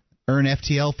form, earn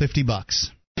FTL $50.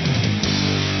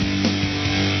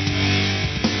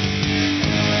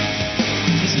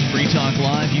 Free Talk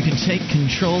Live. You can take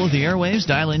control of the airwaves.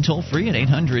 Dial in toll-free at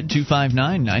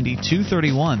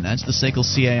 800-259-9231. That's the SACL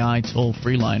CAI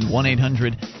toll-free line,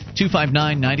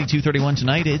 1-800-259-9231.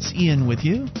 Tonight, it's Ian with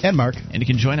you. And Mark. And you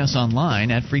can join us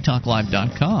online at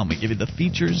freetalklive.com. We give you the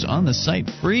features on the site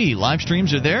free. Live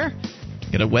streams are there.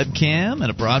 Get a webcam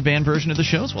and a broadband version of the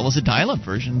show, as well as a dial-up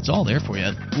version. It's all there for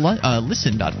you.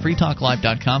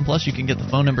 Listen.freetalklive.com. Plus, you can get the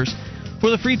phone numbers for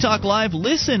the Free Talk Live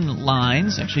listen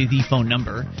lines. Actually, the phone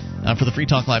number for the Free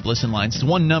Talk Live listen lines. It's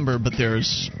one number, but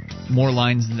there's more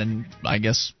lines than, I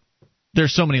guess,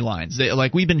 there's so many lines.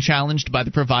 We've been challenged by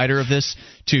the provider of this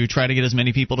to try to get as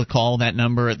many people to call that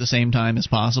number at the same time as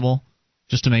possible,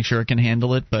 just to make sure it can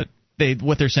handle it. But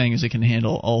what they're saying is it can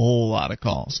handle a whole lot of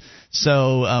calls.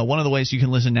 So one of the ways you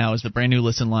can listen now is the brand new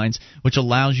listen lines, which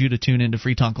allows you to tune into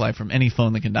Free Talk Live from any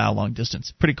phone that can dial long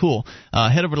distance. Pretty cool.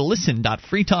 Head over to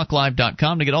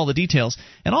listen.freetalklive.com to get all the details.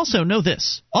 And also know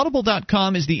this: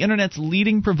 Audible.com is the Internet's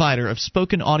leading provider of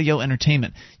spoken audio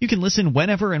entertainment. You can listen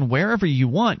whenever and wherever you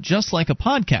want, just like a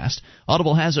podcast.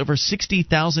 Audible has over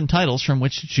 60,000 titles from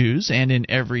which to choose, and in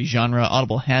every genre,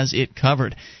 Audible has it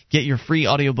covered. Get your free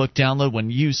audiobook download when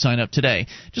you sign up today.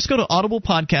 Just go to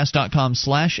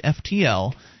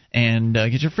audiblepodcast.com/FTL and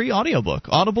get your free audiobook.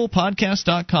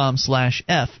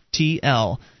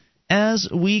 audiblepodcast.com/FTL. As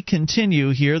we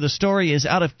continue here, the story is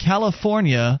out of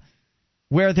California,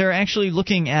 where they're actually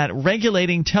looking at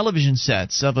regulating television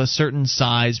sets of a certain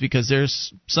size because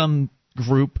there's some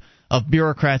group of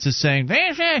bureaucrats is saying,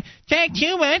 they take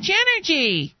too much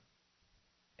energy.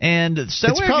 And so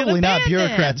it's probably not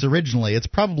bureaucrats originally. It's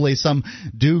probably some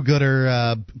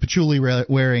do-gooder,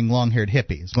 patchouli-wearing, long-haired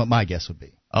hippie is what my guess would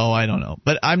be. Oh, I don't know.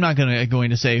 But I'm not going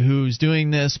to say who's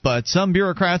doing this, but some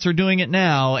bureaucrats are doing it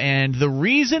now. And the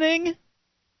reasoning?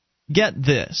 Get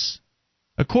this.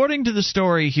 According to the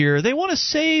story here, they want to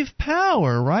save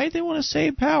power, right? They want to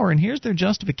save power, and here's their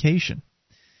justification.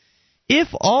 If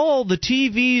all the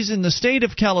TVs in the state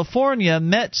of California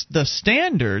met the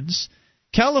standards,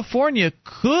 California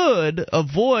could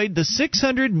avoid the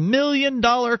 $600 million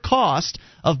cost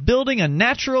of building a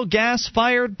natural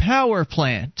gas-fired power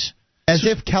plant. As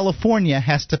if California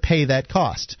has to pay that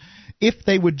cost. If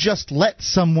they would just let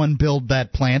someone build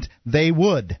that plant, they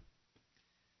would.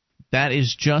 That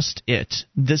is just it.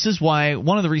 This is why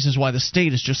one of the reasons why the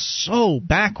state is just so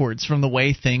backwards from the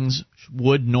way things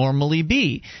would normally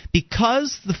be,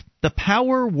 because the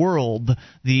power world,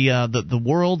 the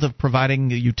world of providing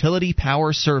the utility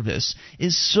power service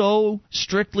is so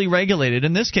strictly regulated.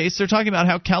 In this case, they're talking about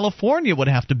how California would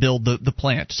have to build the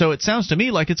plant. So it sounds to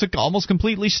me like it's a almost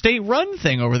completely state-run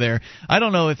thing over there. I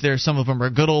don't know if some of them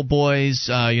are good old boys,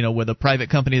 with a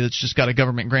private company that's just got a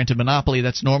government-granted monopoly.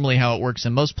 That's normally how it works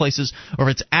in most places. Or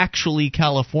if it's actually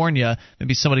California,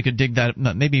 maybe somebody could dig that.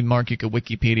 Maybe, Mark, you could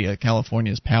Wikipedia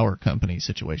California's power company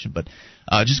situation. But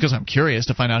just because I'm curious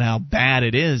to find out how bad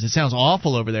it is. It sounds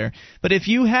awful over there. But if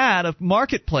you had a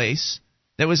marketplace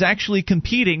that was actually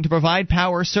competing to provide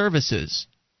power services,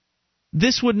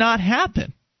 this would not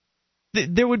happen.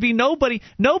 There would be nobody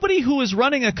who is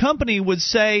running a company would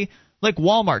say, like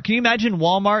Walmart. Can you imagine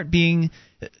Walmart being...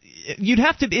 You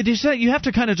have to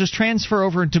kind of just transfer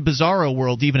over into Bizarro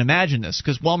world to even imagine this,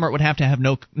 because Walmart would have to have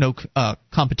no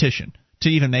competition to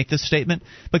even make this statement.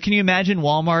 But can you imagine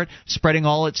Walmart spreading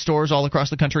all its stores all across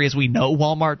the country as we know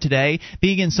Walmart today,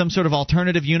 being in some sort of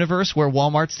alternative universe where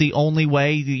Walmart's the only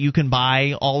way that you can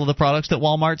buy all of the products that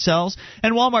Walmart sells,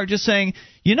 and Walmart just saying,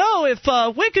 you know, if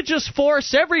we could just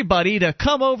force everybody to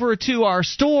come over to our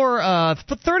store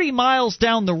 30 miles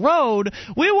down the road,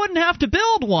 we wouldn't have to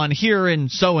build one here in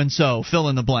so-and-so, fill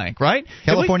in the blank, right?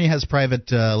 California has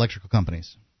private electrical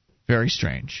companies. Very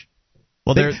strange.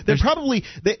 Well, they're probably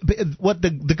what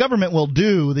the government will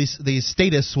do. These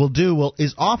statists will do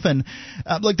is often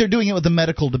like they're doing it with the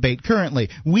medical debate currently.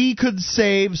 We could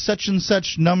save such and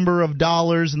such number of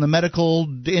dollars in the medical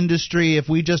industry if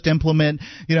we just implement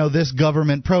this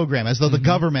government program, as though the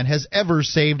government has ever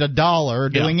saved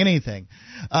 $1 doing anything.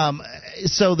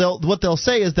 So what they'll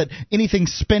say is that anything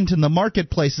spent in the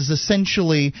marketplace is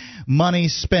essentially money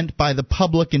spent by the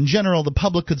public in general. The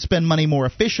public could spend money more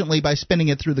efficiently by spending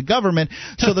it through the government,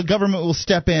 so the government will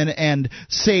step in and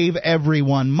save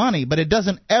everyone money. But it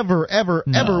doesn't ever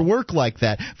work like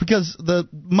that, because the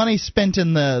money spent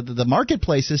in the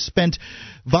marketplace is spent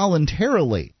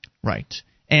voluntarily. Right.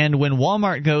 And when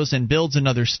Walmart goes and builds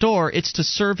another store, it's to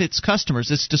serve its customers.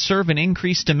 It's to serve an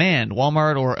increased demand.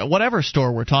 Walmart or whatever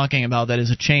store we're talking about that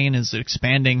is a chain, is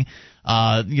expanding.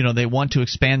 They want to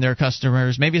expand their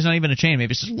customers. Maybe it's not even a chain.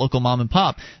 Maybe it's just a local mom and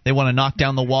pop. They want to knock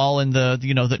down the wall in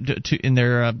in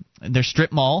their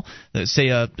strip mall. Say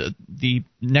the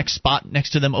next spot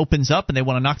next to them opens up, and they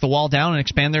want to knock the wall down and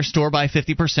expand their store by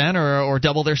 50% or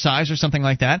double their size or something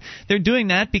like that. They're doing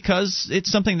that because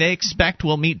it's something they expect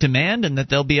will meet demand and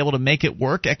that they'll be able to make it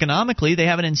work economically. They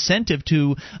have an incentive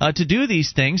to do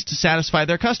these things to satisfy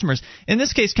their customers. In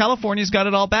this case, California's got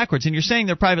it all backwards. And you're saying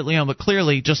they're privately owned, but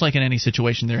clearly, just like in any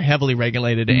situation, they're heavily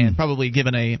regulated and probably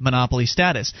given a monopoly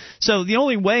status. So the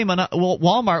only way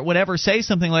Walmart would ever say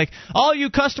something like, all you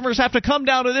customers have to come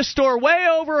down to this store way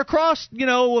over across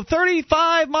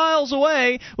 35 miles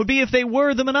away, would be if they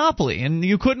were the monopoly and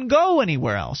you couldn't go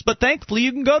anywhere else. But thankfully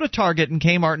you can go to Target and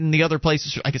Kmart and the other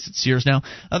places. I guess it's Sears now.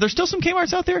 There's still some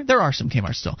Kmarts out there. There are some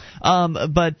Kmarts still.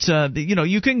 But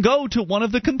you can go to one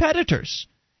of the competitors.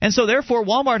 And so therefore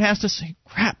Walmart has to say,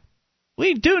 crap,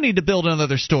 we do need to build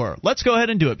another store. Let's go ahead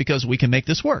and do it because we can make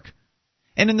this work.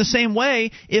 And in the same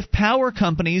way, if power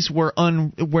companies were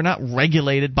not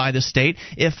regulated by the state,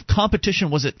 if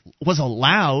competition was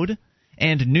allowed,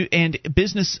 and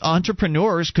business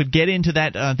entrepreneurs could get into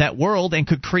that world and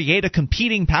could create a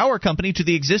competing power company to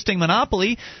the existing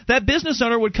monopoly, that business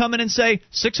owner would come in and say,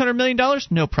 $600 million?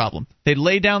 No problem. They'd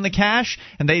lay down the cash,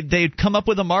 and they'd come up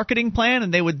with a marketing plan,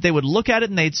 and they would look at it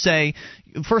and they'd say,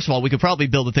 first of all, we could probably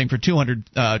build a thing for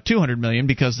 $200 million,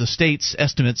 because the state's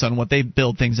estimates on what they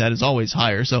build things at is always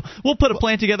higher. So we'll put a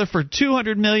plan together for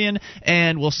 $200 million,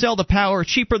 and we'll sell the power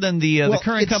cheaper than the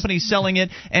current company selling it.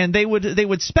 And they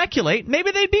would speculate.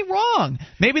 Maybe they'd be wrong.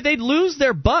 Maybe they'd lose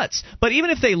their butts. But even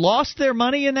if they lost their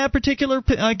money in that particular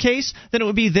case, then it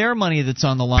would be their money that's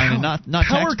on the line and not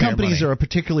power companies money. Are a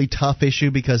particularly tough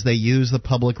issue because they use the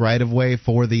public right-of-way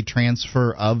for the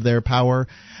transfer of their power.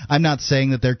 I'm not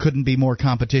saying that there couldn't be more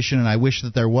competition, and I wish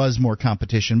that there was more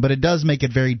competition, but it does make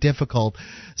it very difficult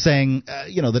saying,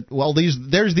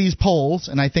 there's these poles,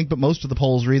 and I think that most of the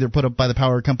poles are either put up by the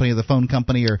power company or the phone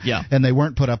company, and they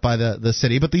weren't put up by the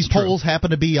city, but these poles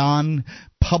happen to be on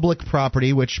public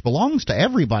property, which belongs to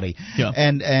everybody,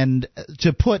 and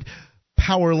to put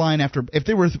power line if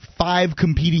there were 5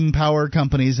 competing power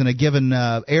companies in a given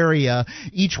area,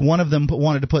 each one of them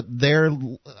wanted to put their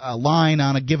line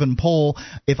on a given pole.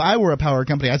 If I were a power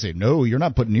company, I'd say, no, you're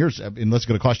not putting yours unless it's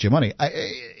going to cost you money. I'm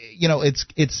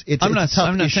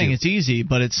not saying it's easy,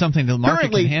 but it's something the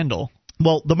market can handle.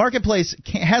 Well, the marketplace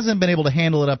hasn't been able to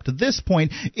handle it up to this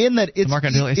point, in that the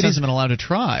marketplace hasn't been allowed to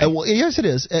try. Yes, it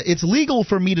is. It's legal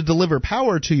for me to deliver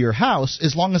power to your house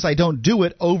as long as I don't do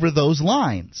it over those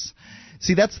lines.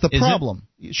 See, that's the problem.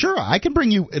 Sure, I can bring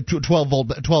you 12 volt,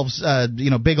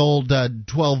 big old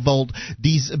 12 volt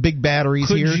big batteries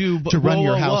to run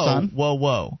your house on.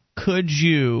 Whoa. Could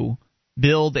you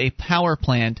build a power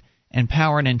plant and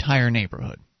power an entire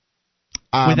neighborhood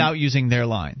without using their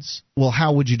lines? Well,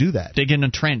 how would you do that? Dig in a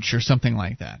trench or something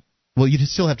like that. Well, you'd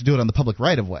still have to do it on the public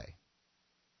right of way.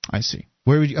 I see.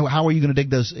 How are you going to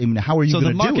dig those? How are you going to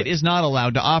do it? So the market is not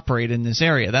allowed to operate in this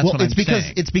area. That's what I'm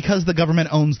saying. It's because the government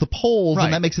owns the poles,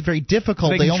 and that makes it very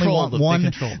difficult. They only want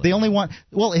one. They only want.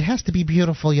 Well, it has to be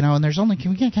beautiful, and there's only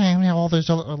we can't have all those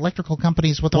electrical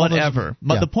companies with all whatever.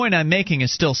 But the point I'm making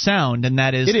is still sound, and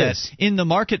that is in the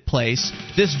marketplace,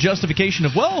 this justification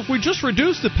of if we just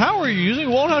reduce the power you're using,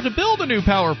 we won't have to build a new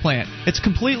power plant. It's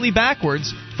completely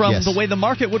backwards from the way the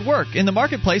market would work. In the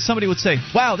marketplace, somebody would say,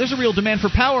 "Wow, there's a real demand for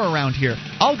power around here.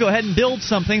 here. I'll go ahead and build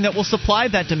something that will supply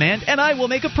that demand, and I will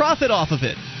make a profit off of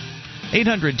it.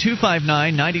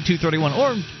 800-259-9231,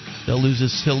 or he'll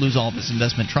lose all of his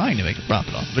investment trying to make a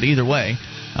profit off. But either way,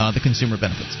 the consumer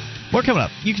benefits. More coming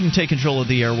up. You can take control of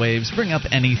the airwaves, bring up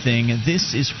anything.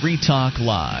 This is Free Talk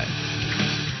Live.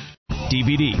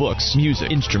 DVD, books,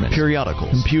 music, instruments,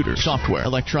 periodicals, computers, software,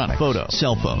 electronic, photo,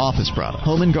 cell phone, office product,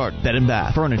 home and garden, bed and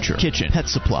bath, furniture, kitchen, pet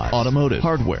supply, automotive,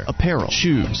 hardware, apparel,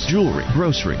 shoes, jewelry,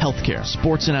 grocery, healthcare,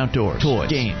 sports and outdoors, toys,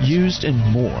 games, used, and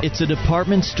more. It's a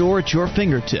department store at your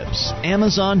fingertips.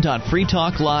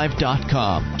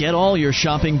 Amazon.freetalklive.com. Get all your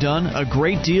shopping done, a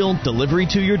great deal, delivery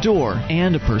to your door,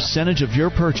 and a percentage of your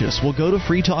purchase will go to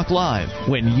Free Talk Live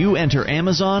when you enter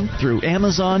Amazon through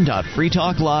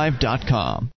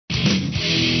Amazon.freetalklive.com.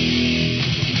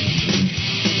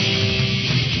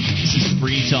 This is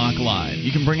Free Talk Live.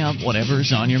 You can bring up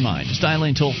whatever's on your mind. Just dial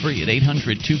in toll-free at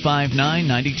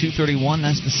 800-259-9231.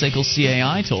 That's the SACL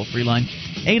CAI toll-free line.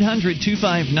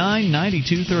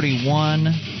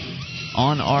 800-259-9231.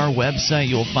 On our website,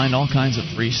 you'll find all kinds of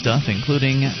free stuff,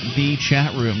 including the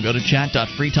chat room. Go to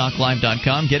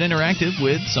chat.freetalklive.com. Get interactive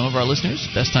with some of our listeners.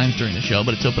 Best times during the show,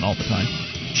 but it's open all the time.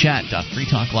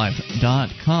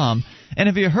 Chat.freetalklive.com. And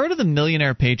have you heard of the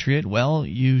Millionaire Patriot? Well,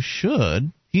 you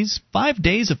should. He's 5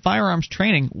 days of firearms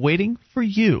training waiting for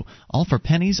you, all for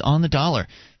pennies on the dollar.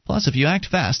 Plus, if you act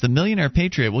fast, the Millionaire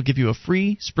Patriot will give you a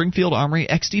free Springfield Armory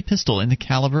XD pistol in the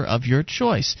caliber of your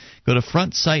choice. Go to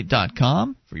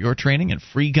frontsight.com for your training and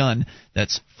free gun.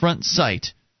 That's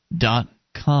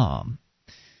frontsight.com.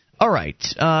 All right,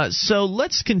 so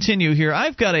let's continue here.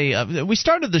 I've got we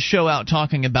started the show out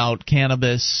talking about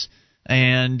cannabis,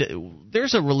 and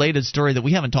there's a related story that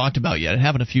we haven't talked about yet. It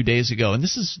happened a few days ago, and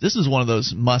this is one of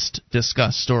those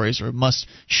must-discuss stories or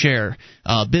must-share.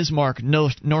 Bismarck,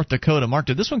 North Dakota. Mark,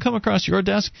 did this one come across your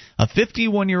desk? A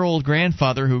 51-year-old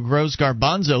grandfather who grows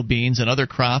garbanzo beans and other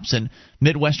crops in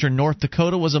midwestern North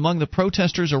Dakota was among the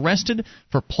protesters arrested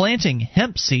for planting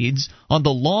hemp seeds on the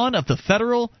lawn of the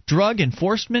Federal Drug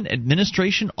Enforcement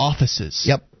Administration offices.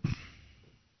 Yep.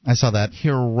 I saw that.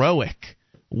 Heroic.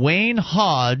 Wayne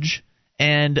Hodge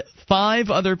and 5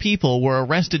 other people were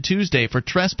arrested Tuesday for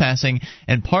trespassing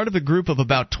and part of a group of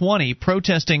about 20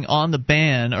 protesting the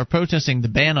ban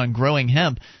on growing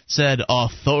hemp, said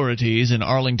authorities in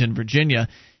Arlington, Virginia.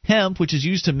 Hemp, which is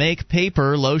used to make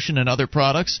paper, lotion, and other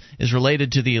products, is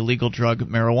related to the illegal drug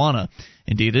marijuana.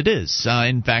 Indeed it is.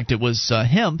 In fact, it was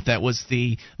hemp that was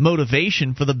the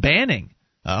motivation for the banning.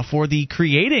 For the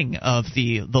creating of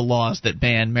the laws that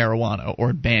ban marijuana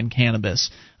or ban cannabis.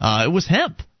 It was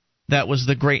hemp that was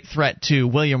the great threat to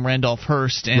William Randolph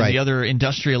Hearst and the other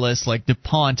industrialists like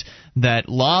DuPont that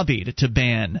lobbied to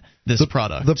ban this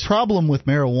product. The problem with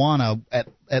marijuana,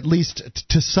 at least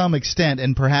to some extent,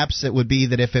 and perhaps it would be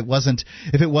that if it wasn't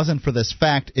for this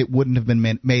fact, it wouldn't have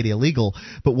been made illegal.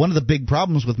 But one of the big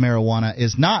problems with marijuana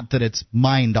is not that it's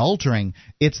mind-altering;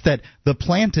 it's that the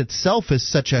plant itself is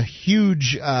such a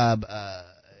huge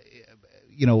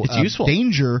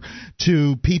danger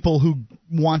to people who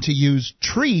want to use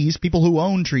trees, people who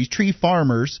own trees, tree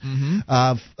farmers,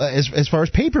 as far as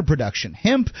paper production.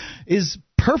 Hemp is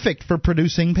perfect for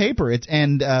producing paper.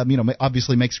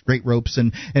 Obviously makes great ropes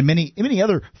and many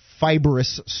other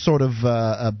fibrous sort of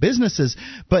businesses.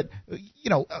 But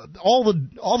all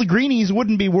the greenies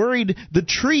wouldn't be worried. The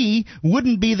tree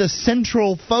wouldn't be the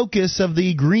central focus of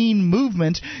the green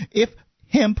movement if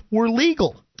hemp were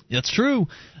legal. That's true.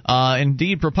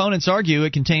 Indeed, proponents argue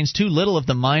it contains too little of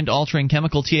the mind-altering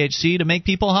chemical THC to make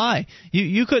people high.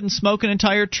 You couldn't smoke an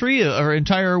entire tree or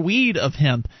entire weed of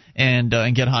hemp and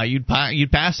get high.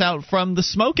 You'd pass out from the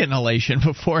smoke inhalation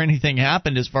before anything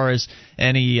happened as far as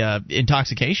any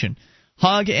intoxication.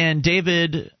 Hugg and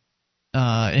David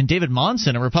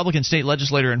Monson, a Republican state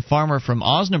legislator and farmer from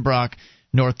Osnabrück,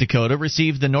 North Dakota,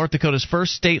 received the North Dakota's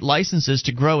first state licenses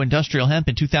to grow industrial hemp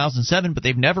in 2007, but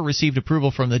they've never received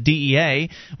approval from the DEA,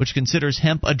 which considers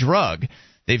hemp a drug.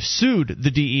 They've sued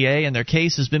the DEA, and their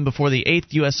case has been before the 8th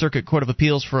U.S. Circuit Court of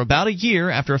Appeals for about a year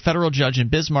after a federal judge in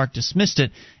Bismarck dismissed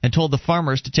it and told the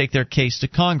farmers to take their case to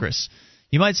Congress.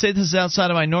 You might say this is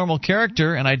outside of my normal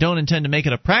character, and I don't intend to make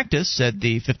it a practice, said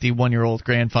the 51-year-old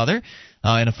grandfather.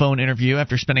 In a phone interview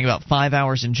after spending about 5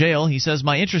 hours in jail, he says,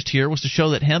 my interest here was to show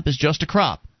that hemp is just a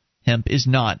crop. Hemp is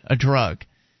not a drug.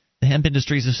 The Hemp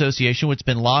Industries Association, which has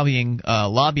been lobbying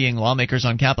lawmakers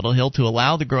on Capitol Hill to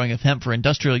allow the growing of hemp for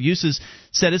industrial uses,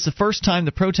 said it's the first time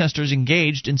the protesters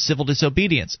engaged in civil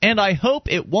disobedience. And I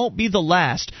hope it won't be the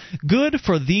last. Good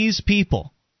for these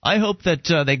people. I hope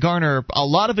that they garner a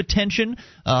lot of attention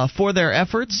for their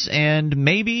efforts and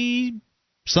maybe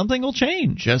something will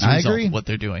change as a result of what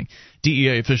they're doing.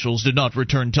 DEA officials did not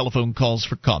return telephone calls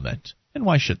for comment. And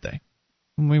why should they?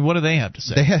 I mean, what do they have to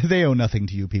say? They owe nothing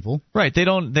to you people. Right. They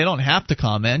don't have to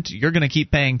comment. You're going to keep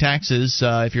paying taxes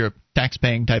if you're a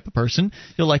tax-paying type of person.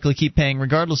 You'll likely keep paying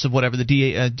regardless of whatever the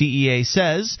DEA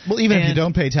says. Well, even if you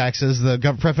don't pay taxes,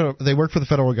 they work for the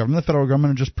federal government. The federal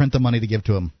government will just print the money to give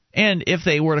to them. And if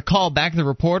they were to call back the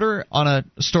reporter on a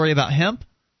story about hemp,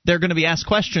 they're going to be asked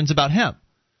questions about hemp.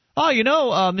 Oh,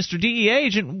 Mr. DEA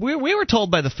agent, we were told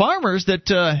by the farmers that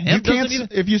hemp doesn't even...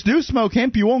 If you do smoke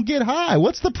hemp, you won't get high.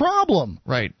 What's the problem?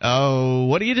 Right. Oh,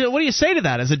 what do you say to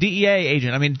that as a DEA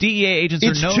agent? I mean, DEA agents are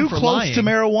known for lying. It's too close to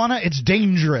marijuana. It's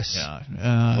dangerous.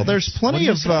 Yeah. Well, there's plenty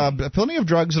of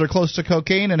drugs that are close to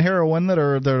cocaine and heroin that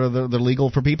are they're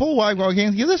legal for people. Why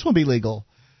can't this one be legal?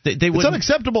 It's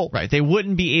unacceptable. Right. They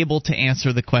wouldn't be able to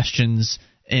answer the questions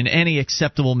in any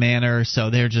acceptable manner, so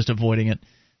they're just avoiding it.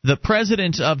 The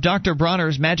president of Dr.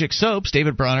 Bronner's Magic Soaps,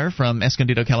 David Bronner from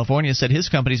Escondido, California, said his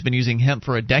company's been using hemp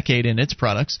for a decade in its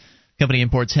products. The company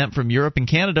imports hemp from Europe and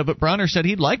Canada, but Bronner said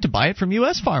he'd like to buy it from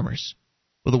U.S. farmers.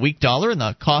 With a weak dollar and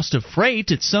the cost of freight,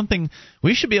 it's something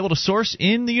we should be able to source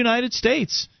in the United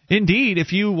States. Indeed,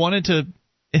 if you wanted to,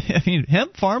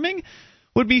 hemp farming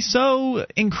would be so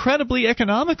incredibly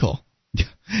economical.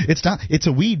 It's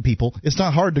a weed, people. It's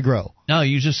not hard to grow. No,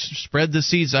 you just spread the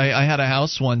seeds. I had a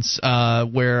house once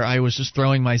where I was just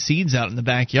throwing my seeds out in the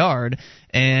backyard,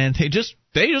 and they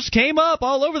just came up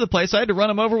all over the place. I had to run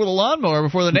them over with a lawnmower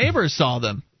before the neighbors saw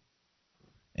them.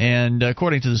 And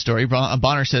according to the story,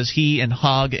 Bonner says he and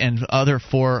Hogg and other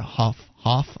Hoff,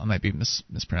 I might be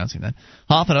mispronouncing that.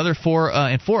 Hoff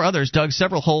and four others dug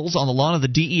several holes on the lawn of the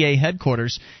DEA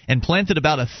headquarters and planted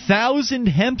about 1,000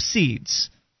 hemp seeds.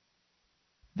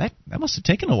 That must have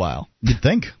taken a while. You'd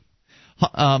think.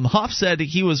 Hoff said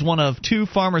he was one of 2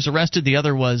 farmers arrested. The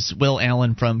other was Will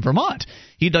Allen from Vermont.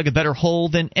 He dug a better hole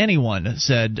than anyone,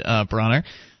 said Bronner.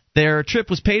 Their trip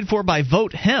was paid for by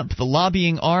Vote Hemp, the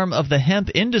lobbying arm of the hemp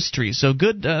industry. So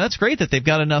good. That's great that they've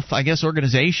got enough, I guess,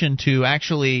 organization to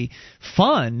actually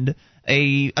fund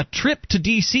a trip to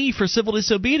D.C. for civil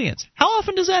disobedience. How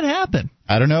often does that happen?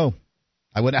 I don't know.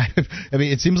 I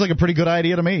mean, it seems like a pretty good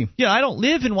idea to me. Yeah, I don't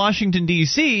live in Washington,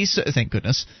 D.C., so, thank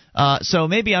goodness. So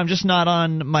maybe I'm just not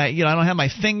on my, I don't have my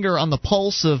finger on the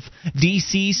pulse of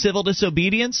D.C. civil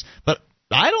disobedience, but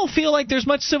I don't feel like there's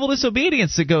much civil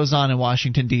disobedience that goes on in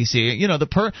Washington, D.C.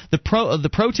 The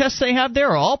protests they have there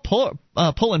are all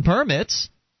pulling permits.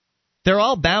 They're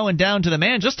all bowing down to the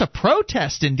man just to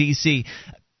protest in D.C.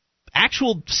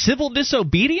 Actual civil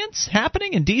disobedience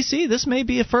happening in D.C., this may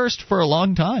be a first for a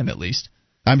long time, at least.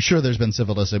 I'm sure there's been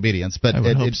civil disobedience, but I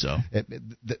would hope so.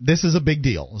 This is a big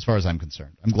deal as far as I'm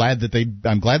concerned. I'm glad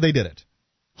they did it.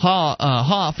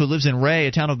 Hoff, who lives in Ray,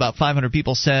 a town of about 500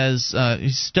 people, says he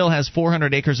still has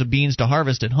 400 acres of beans to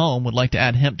harvest at home, would like to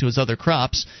add hemp to his other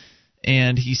crops,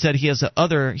 and he said he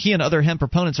and other hemp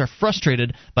proponents are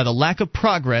frustrated by the lack of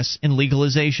progress in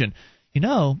legalization.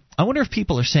 I wonder if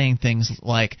people are saying things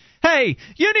like, hey,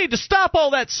 you need to stop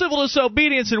all that civil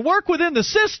disobedience and work within the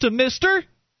system, mister.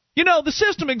 The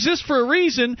system exists for a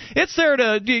reason. It's there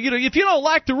to, if you don't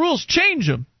like the rules, change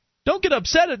them. Don't get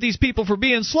upset at these people for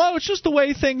being slow. It's just the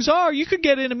way things are. You could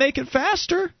get in and make it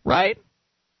faster, right?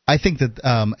 I think that,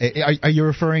 are you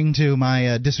referring to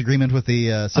my disagreement with the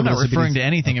civil disobedience? I'm not referring to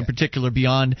anything in particular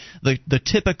beyond the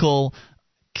typical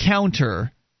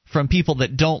counter from people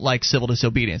that don't like civil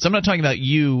disobedience. I'm not talking about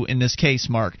you in this case,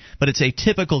 Mark, but it's a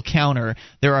typical counter.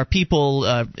 There are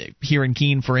people here in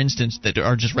Keene, for instance, that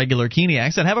are just regular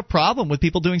Keeniacs that have a problem with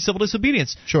people doing civil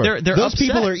disobedience. Sure. They're Those upset.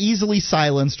 people are easily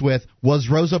silenced with, was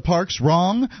Rosa Parks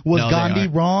wrong? Was Gandhi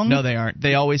wrong? No, they aren't.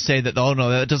 They always say that, oh, no,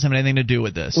 that doesn't have anything to do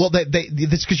with this. Well,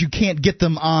 that's because you can't get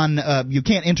them on, you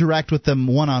can't interact with them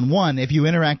one-on-one. If you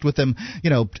interact with them,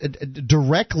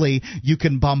 directly, you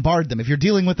can bombard them. If you're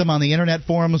dealing with them on the internet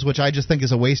forums, which I just think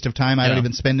is a waste of time. I don't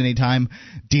even spend any time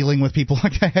dealing with people.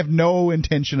 I have no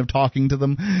intention of talking to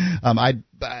them.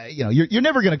 You're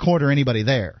never going to corner anybody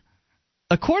there.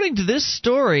 According to this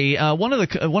story, one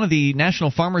of the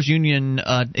National Farmers Union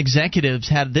executives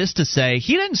had this to say: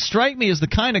 he didn't strike me as the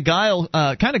kind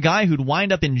of guy who'd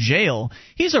wind up in jail.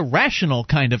 He's a rational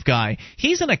kind of guy.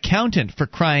 He's an accountant, for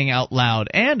crying out loud,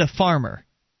 and a farmer.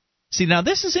 See, now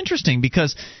this is interesting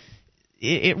because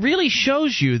it really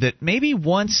shows you that maybe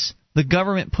once the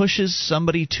government pushes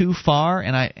somebody too far,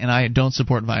 and I don't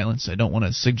support violence. I don't want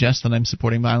to suggest that I'm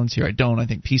supporting violence here. I don't. I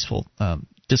think peaceful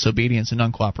disobedience and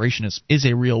non-cooperation is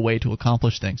a real way to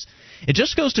accomplish things. It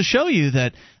just goes to show you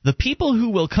that the people who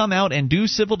will come out and do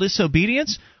civil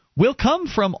disobedience will come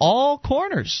from all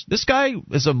corners. This guy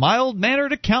is a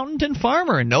mild-mannered accountant and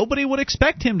farmer, and nobody would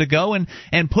expect him to go and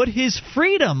put his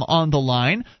freedom on the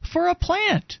line for a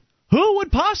plant. Who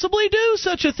would possibly do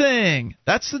such a thing?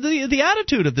 That's the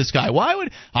attitude of this guy.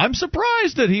 I'm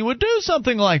surprised that he would do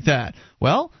something like that.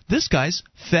 Well, this guy's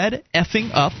fed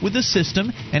effing up with the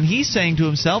system, and he's saying to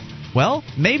himself, well,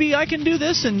 maybe I can do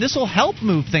this, and this will help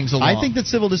move things along. I think that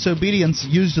civil disobedience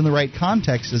used in the right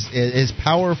context is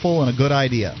powerful and a good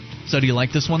idea. So do you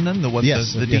like this one then?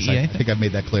 Yes, the DEA? I think I've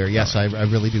made that clear. Yes, I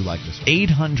really do like this one.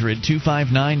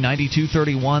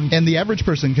 800-259-9231. And the average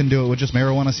person can do it with just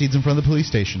marijuana seeds in front of the police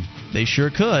station. They sure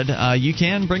could. You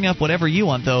can bring up whatever you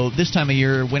want, though. This time of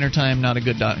year, wintertime, not a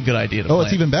good idea to play. Oh,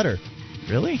 it's even better.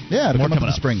 Really? Yeah, it'll come up in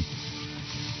the spring.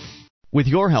 With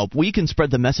your help, we can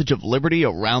spread the message of liberty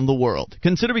around the world.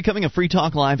 Consider becoming a Free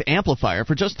Talk Live amplifier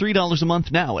for just $3 a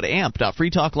month now at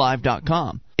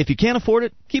amp.freetalklive.com. If you can't afford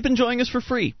it, keep enjoying us for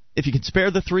free. If you can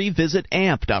spare the $3, visit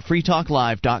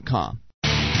amp.freetalklive.com.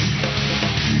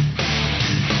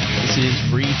 This is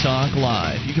Free Talk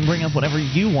Live. You can bring up whatever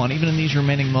you want, even in these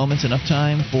remaining moments. Enough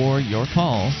time for your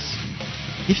calls.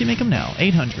 If you make them now,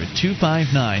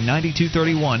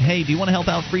 800-259-9231. Hey, do you want to help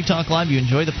out Free Talk Live? You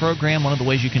enjoy the program? One of the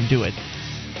ways you can do it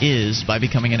is by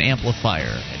becoming an amplifier.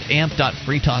 At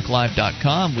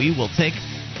amp.freetalklive.com, we will take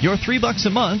your $3 a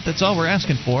month, that's all we're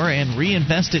asking for, and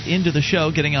reinvest it into the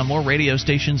show, getting on more radio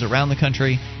stations around the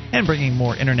country and bringing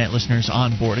more internet listeners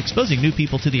on board, exposing new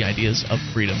people to the ideas of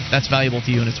freedom. That's valuable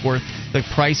to you, and it's worth the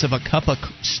price of a cup of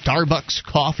Starbucks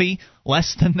coffee,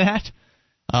 less than that,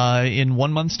 in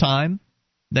 1 month's time.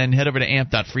 Then head over to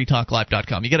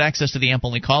amp.freetalklive.com. You get access to the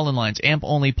AMP-only call-in lines,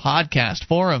 AMP-only podcast,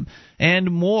 forum, and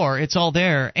more. It's all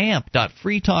there.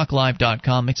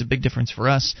 amp.freetalklive.com makes a big difference for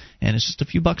us, and it's just a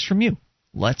few bucks from you.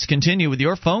 Let's continue with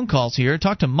your phone calls here.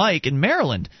 Talk to Mike in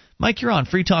Maryland. Mike, you're on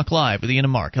Free Talk Live with Ian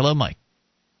and Mark. Hello, Mike.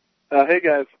 Hey,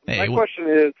 guys. Hey, my question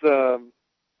is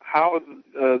how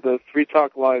the Free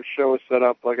Talk Live show is set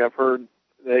up. Like, I've heard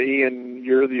that, Ian,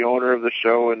 you're the owner of the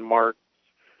show, and Mark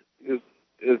is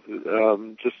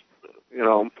just,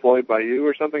 employed by you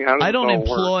or something? How does I don't it all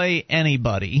employ work?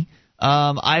 anybody.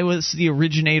 I was the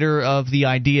originator of the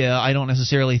idea. I don't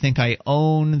necessarily think I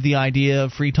own the idea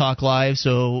of Free Talk Live.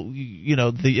 So,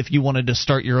 if you wanted to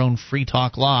start your own Free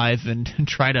Talk Live and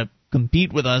try to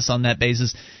compete with us on that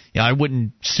basis, I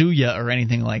wouldn't sue you or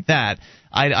anything like that.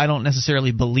 I don't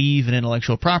necessarily believe in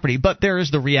intellectual property, but there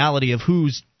is the reality of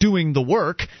who's doing the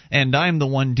work, and I'm the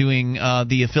one doing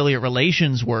the affiliate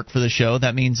relations work for the show.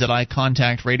 That means that I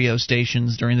contact radio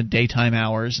stations during the daytime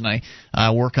hours, and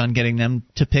I work on getting them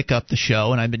to pick up the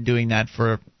show, and I've been doing that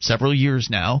for several years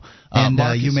now. And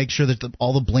you make sure that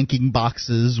all the blinking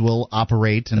boxes will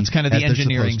operate. And that's kind of the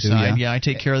engineering side. Yeah, I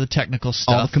take care of the technical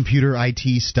stuff. All the computer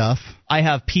IT stuff. I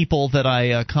have people that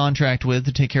I contract with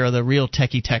to take care of the real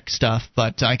techie tech stuff,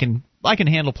 but I can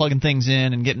handle plugging things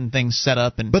in and getting things set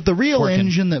up. But the real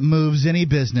engine that moves any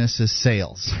business is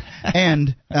sales.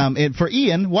 And for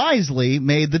Ian, wisely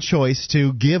made the choice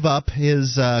to give up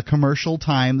his commercial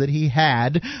time that he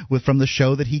had from the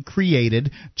show that he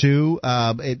created to,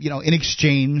 in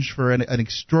exchange for an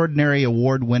extraordinary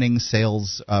award-winning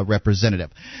sales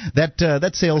representative.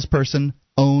 That salesperson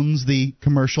owns the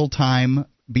commercial time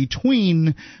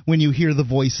between when you hear the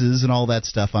voices and all that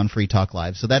stuff on Free Talk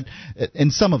Live. So that,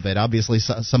 and some of it, obviously,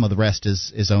 some of the rest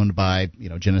is owned by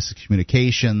Genesis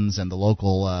Communications and the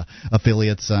local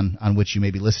affiliates on which you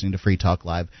may be listening to Free Talk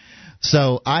Live.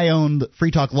 So I own the Free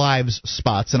Talk Live's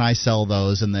spots, and I sell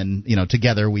those, and then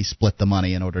together we split the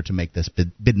money in order to make this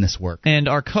business work. And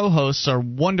our co-hosts are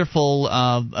wonderful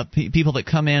people that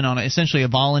come in on essentially a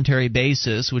voluntary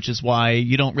basis, which is why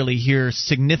you don't really hear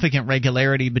significant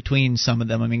regularity between some of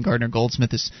them. I mean, Gardner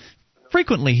Goldsmith is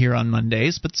frequently here on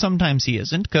Mondays, but sometimes he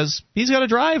isn't because he's got to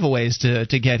drive a ways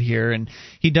to get here, and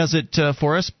he does it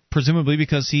for us presumably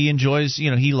because he enjoys,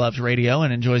 he loves radio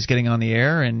and enjoys getting on the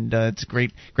air, and it's a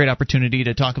great opportunity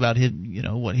to talk about his,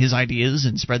 what his ideas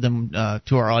and spread them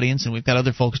to our audience. And we've got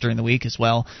other folks during the week as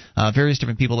well, various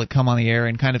different people that come on the air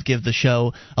and kind of give the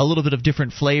show a little bit of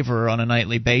different flavor on a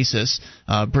nightly basis,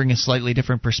 bring a slightly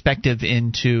different perspective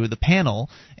into the panel,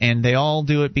 and they all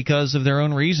do it because of their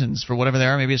own reasons for whatever they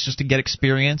are. Maybe it's just to get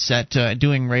experience at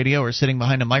doing radio or sitting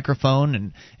behind a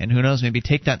microphone, and who knows, maybe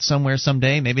take that somewhere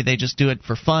someday. Maybe they just do it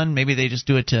for fun. Maybe they just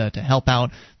do it to help out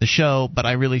the show, but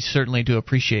I really certainly do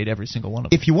appreciate every single one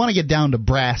of them. If you want to get down to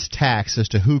brass tacks as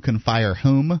to who can fire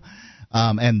whom,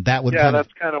 and that would that's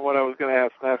kind of what I was going to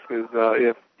ask next, is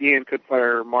if Ian could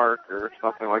fire Mark or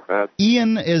something like that.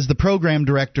 Ian is the program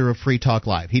director of Free Talk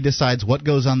Live. He decides what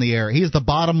goes on the air. He is the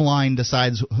bottom line,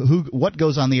 decides what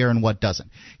goes on the air and what doesn't.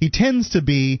 He tends to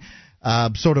be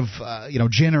sort of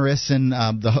generous, and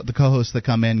the co-hosts that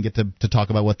come in get to talk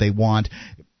about what they want.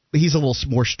 He's a little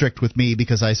more strict with me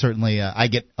because I certainly I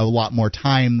get a lot more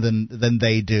time than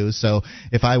they do. So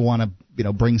if I want to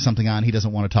bring something on he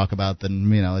doesn't want to talk about, then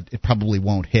it probably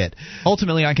won't hit.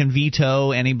 Ultimately, I can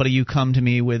veto anybody you come to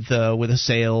me with a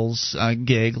sales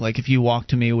gig. Like if you walk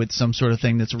to me with some sort of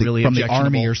thing that's really from the objectionable,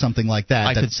 Army or something like that,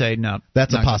 I could say no.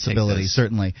 That's a possibility,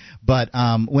 certainly. But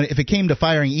if it came to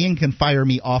firing, Ian can fire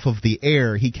me off of the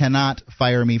air. He cannot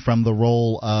fire me from the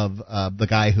role of the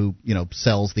guy who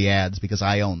sells the ads because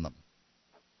I own them.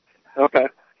 Okay.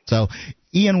 So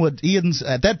Ian's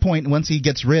at that point, once he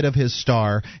gets rid of his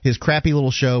star, his crappy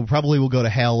little show probably will go to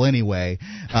hell anyway.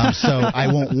 So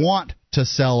I won't want to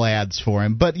sell ads for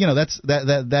him. But that's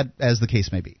that as the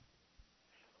case may be.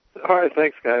 All right,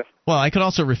 thanks, guys. Well, I could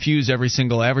also refuse every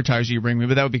single advertiser you bring me,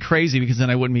 but that would be crazy because then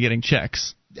I wouldn't be getting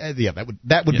checks. Yeah,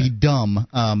 that would be dumb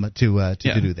to do that.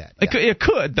 Yeah. It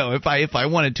could though if I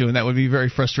wanted to, and that would be very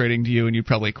frustrating to you, and you'd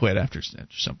probably quit after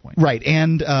some point. Right,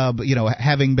 and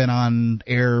having been on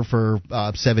air for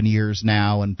 7 years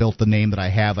now and built the name that I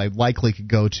have, I likely could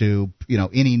go to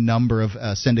any number of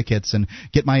syndicates and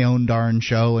get my own darn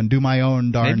show and do my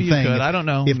own darn thing. Maybe you could. I don't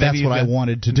know. If that's what I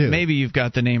wanted to do. Maybe you've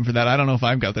got the name for that. I don't know if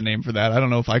I've got the name for that. I don't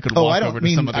know if I could walk over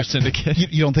to some other syndicate.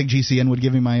 You don't think GCN would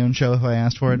give me my own show if I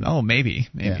asked for it? Oh, maybe.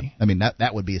 Yeah. I mean,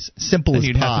 that would be as simple as pie.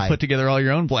 You'd have to put together all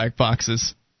your own black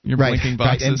boxes. Your blinking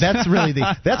boxes. Right, and that's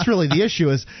really the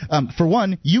issue. Is for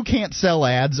one, you can't sell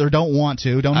ads or don't want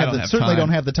to, don't have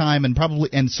the time,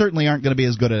 and certainly aren't going to be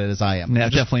as good at it as I am. No,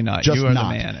 definitely not. You are the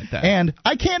man at that. And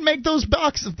I can't make those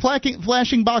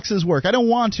flashing boxes work. I don't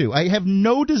want to. I have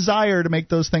no desire to make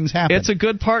those things happen. It's a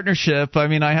good partnership. I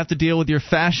mean, I have to deal with your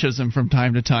fascism from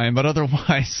time to time, but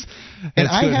otherwise, and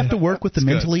I have to work with the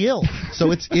mentally ill,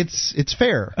 so it's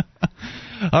fair.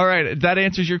 All right, that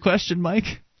answers your question,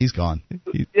 Mike. He's gone.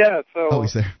 Yeah, so... Oh,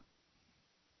 he's there.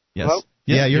 Yes. Hello?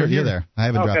 Yeah, you're there. I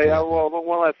haven't dropped you. Okay, well,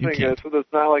 one last thing. So there's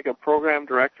not like a program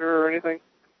director or anything?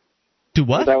 Do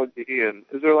what? Or that would be Ian.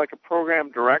 Is there like a program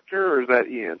director, or is that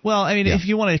Ian? Well, I mean, if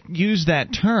you want to use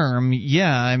that term,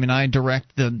 yeah. I mean, I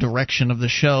direct the direction of the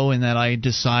show in that I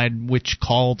decide which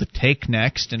call to take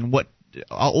next and what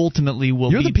ultimately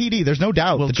will You're the PD. There's no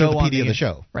doubt that you're the PD of the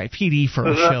show. Right, PD for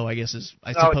a show, I guess, is,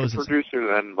 I suppose. Like a producer,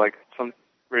 then, like some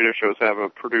radio shows have a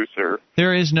producer.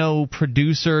 There is no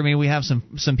producer. I mean, we have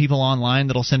some people online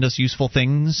that'll send us useful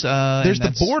things. There's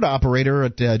the board operator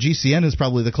at GCN is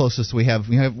probably the closest we have.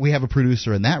 We have a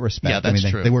producer in that respect. Yeah, that's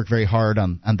true. They work very hard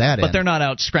on that end. But they're not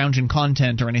out scrounging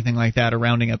content or anything like that or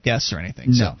rounding up guests or anything.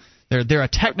 No. So they're a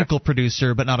technical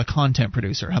producer, but not a content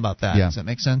producer. How about that? Yeah. Does that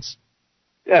make sense?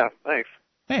 Yeah, thanks.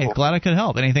 Hey, cool. Glad I could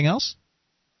help. Anything else?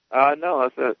 No,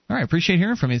 that's it. All right, appreciate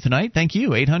hearing from you tonight. Thank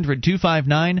you.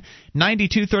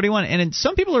 800-259-9231. And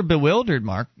some people are bewildered,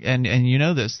 Mark, and you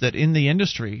know this, that in the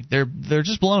industry, they're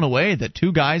just blown away that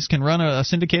two guys can run a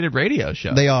syndicated radio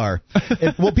show. They are.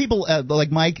 Well, people like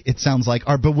Mike, it sounds like,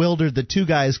 are bewildered that two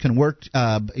guys can work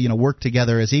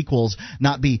together as equals,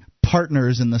 not be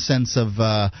partners in the sense of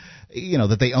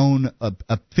that they own a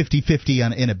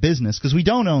 50-50 in a business, because we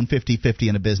don't own 50-50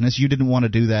 in a business. You didn't want to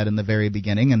do that in the very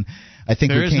beginning, and I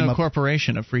think there is no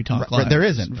corporation of Free Talk Live. There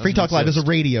isn't. Free Talk Live is a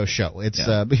radio show. It's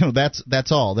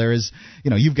that's all. There is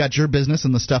you've got your business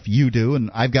and the stuff you do, and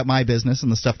I've got my business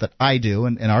and the stuff that I do,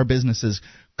 and our businesses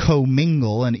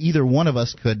commingle, and either one of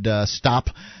us could stop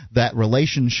that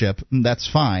relationship, and that's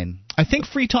fine. I think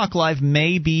Free Talk Live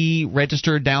may be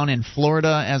registered down in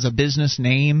Florida as a business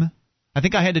name. I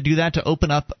think I had to do that to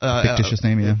open up fictitious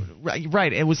name, yeah.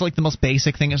 Right. It was like the most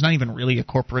basic thing. It's not even really a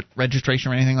corporate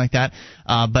registration or anything like that.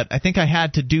 But I think I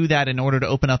had to do that in order to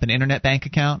open up an internet bank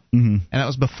account. Mm-hmm. And that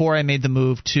was before I made the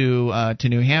move to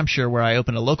New Hampshire, where I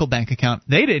opened a local bank account.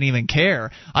 They didn't even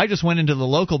care. I just went into the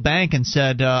local bank and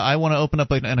said, I want to open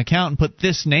up an account and put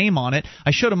this name on it.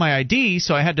 I showed them my ID,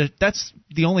 so I had to. That's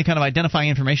the only kind of identifying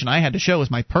information I had to show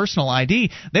was my personal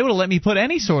ID. They would have let me put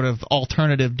any sort of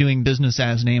alternative doing business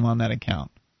as name on that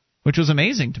account, which was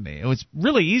amazing to me. It was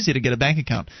really easy to get a bank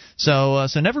account. So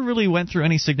never really went through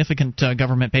any significant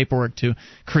government paperwork to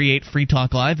create Free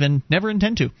Talk Live, and never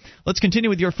intend to. Let's continue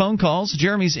with your phone calls.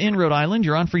 Jeremy's in Rhode Island.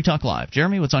 You're on Free Talk Live.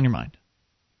 Jeremy, what's on your mind?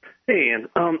 Hey, Ian.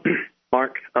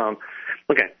 Mark.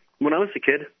 Okay, when I was a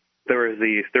kid, there were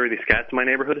these cats in my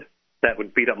neighborhood that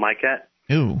would beat up my cat.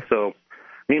 Ooh. So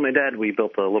me and my dad, we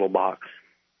built a little box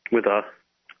with a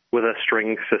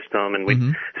string system, and we'd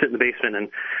sit in the basement and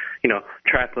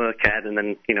trap a cat, and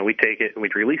then we'd take it and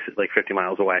we'd release it like 50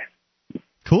 miles away.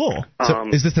 Cool. So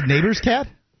is this the neighbor's cat?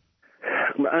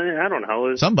 I don't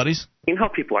know. Somebody's. You know how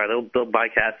people are. They'll buy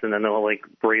cats and then they'll like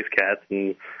raise cats,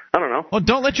 and I don't know. Well,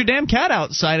 don't let your damn cat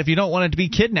outside if you don't want it to be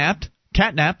kidnapped.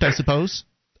 Catnapped, I suppose.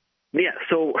 Yeah,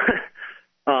 so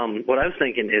what I was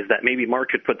thinking is that maybe Mark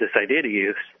could put this idea to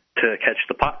use to catch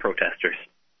the pot protesters.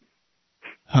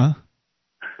 Huh?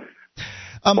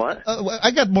 What?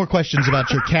 I got more questions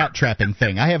about your cat trapping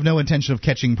thing. I have no intention of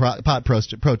catching pot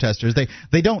protesters.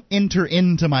 They don't enter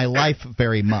into my life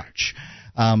very much.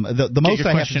 The most Get your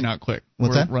I question have out quick.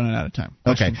 What's We're that? running out of time.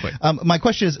 Okay. Quick. My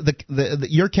question is,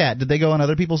 your cat, did they go on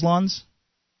other people's lawns?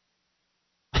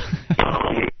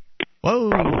 Whoa.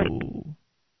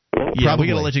 Yeah, Probably.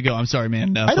 we got to let you go. I'm sorry,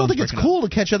 man. I don't think it's cool to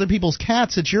catch other people's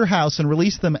cats at your house and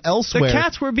release them elsewhere. The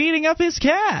cats were beating up his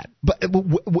cat. But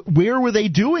where were they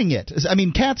doing it? I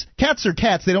mean, cats are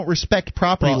cats. They don't respect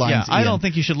property lines. Yeah, I don't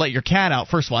think you should let your cat out.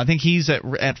 First of all, I think he's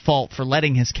at fault for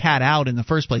letting his cat out in the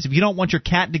first place. If you don't want your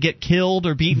cat to get killed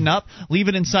or beaten up, leave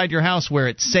it inside your house where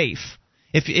it's safe.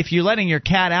 If you're letting your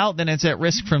cat out, then it's at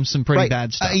risk from some pretty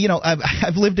bad stuff.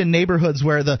 I've lived in neighborhoods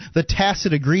where the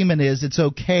tacit agreement is it's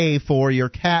okay for your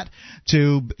cat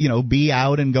to be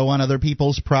out and go on other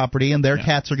people's property, and their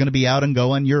cats are going to be out and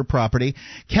go on your property.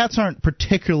 Cats aren't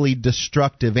particularly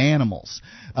destructive animals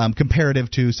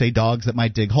comparative to, say, dogs that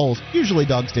might dig holes. Usually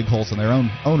dogs dig holes on their own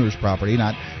owner's property,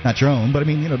 not your own. But I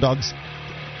mean, dogs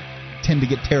tend to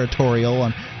get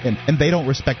territorial and they don't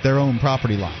respect their own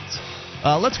property lines.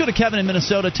 Let's go to Kevin in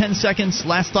Minnesota. 10 seconds.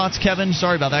 Last thoughts, Kevin.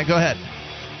 Sorry about that. Go ahead.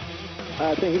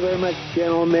 Thank you very much,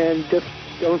 gentlemen. Just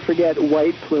don't forget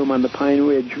White Plume on the Pine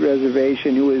Ridge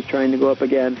Reservation, who is trying to go up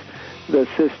against the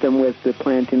system with the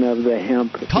planting of the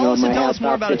hemp. Call us and tell us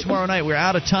more about it tomorrow night. We're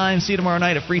out of time. See you tomorrow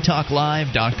night at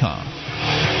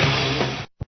freetalklive.com.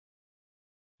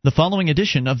 The following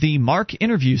edition of the Mark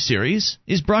Interview Series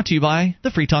is brought to you by the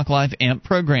Free Talk Live AMP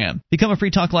program. Become a Free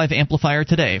Talk Live amplifier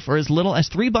today for as little as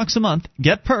 $3 a month.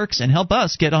 Get perks and help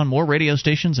us get on more radio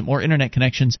stations and more internet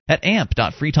connections at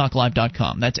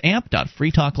amp.freetalklive.com. That's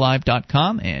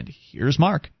amp.freetalklive.com. And here's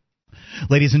Mark.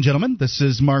 Ladies and gentlemen, this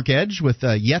is Mark Edge with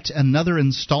yet another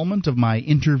installment of my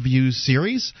interview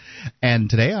series. And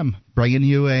today I'm bringing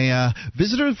you a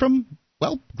visitor from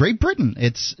Great Britain.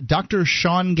 It's Dr.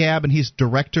 Sean Gabb, and he's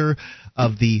director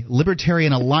of the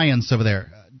Libertarian Alliance over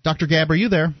there. Dr. Gabb, are you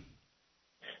there?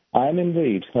 I am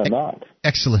indeed. Mark.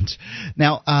 Excellent.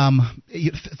 Now,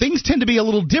 things tend to be a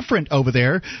little different over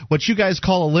there. What you guys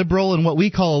call a liberal and what we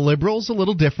call a liberal is a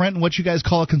little different, and what you guys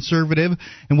call a conservative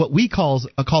and what we call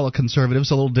a conservative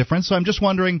is a little different. So I'm just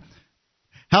wondering,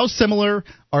 how similar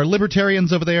are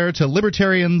libertarians over there to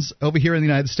libertarians over here in the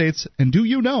United States, and do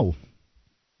you know?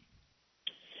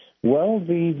 Well,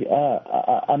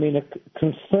 a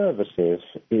conservative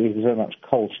is very much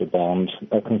culture-bound.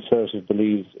 A conservative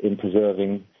believes in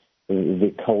preserving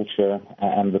the culture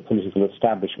and the political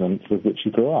establishment with which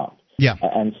you grew up. Yeah.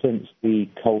 And since the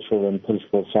cultural and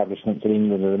political establishments in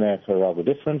England and America are rather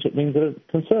different, it means that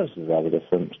conservatives are rather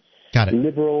different. Got it.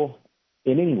 Liberal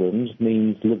in England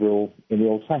means liberal in the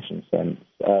old-fashioned sense.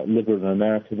 Liberal in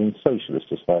America means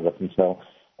socialist, as far as I can tell.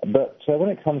 But when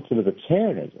it comes to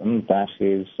libertarianism, that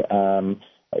is an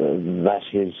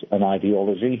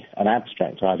ideology, an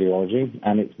abstract ideology,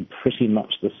 and it's pretty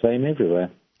much the same everywhere.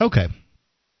 Okay.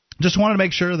 Just wanted to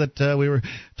make sure that we were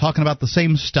talking about the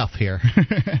same stuff here.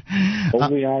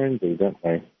 We are indeed, don't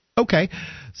we? Okay.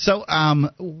 So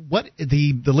what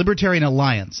the Libertarian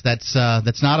Alliance, that's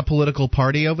not a political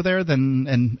party over there,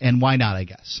 then and why not, I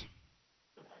guess?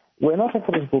 We're not a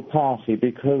political party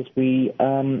because we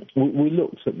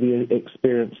looked at the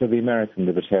experience of the American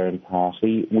Libertarian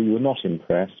Party. We were not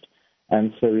impressed,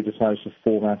 and so we decided to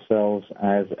form ourselves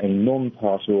as a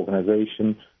non-party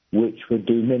organization which would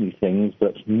do many things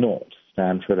but not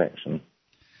stand for election.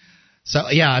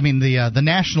 So, yeah, I mean, the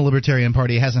National Libertarian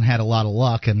Party hasn't had a lot of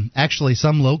luck, and actually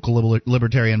some local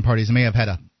libertarian parties may have had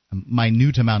a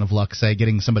minute amount of luck, say,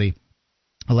 getting somebody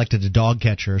elected a dog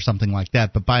catcher or something like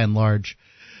that, but by and large,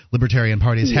 libertarian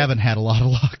parties haven't had a lot of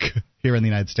luck here in the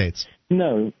United States.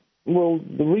 No. Well,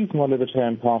 the reason why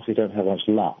libertarian parties don't have much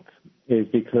luck is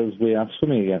because we are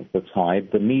swimming against the tide.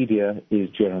 The media is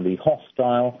generally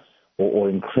hostile or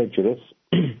incredulous.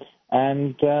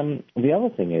 And the other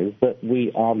thing is that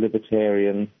we are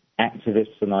libertarian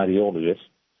activists and ideologists.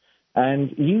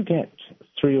 And you get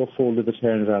 3 or 4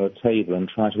 libertarians around a table and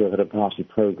try to work at a party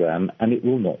program, and it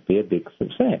will not be a big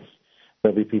success.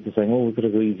 There'll be people saying, "Oh, we've got to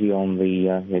go easy on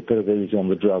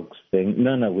the drugs thing."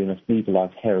 No, we must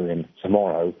legalize heroin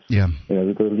tomorrow. Yeah.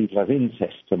 We've got to legalize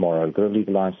incest tomorrow. We've got to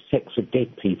legalize sex with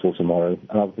dead people tomorrow.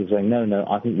 And other people saying, "No,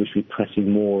 I think we should be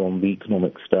pressing more on the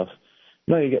economic stuff."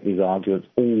 No, you get these arguments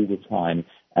all the time,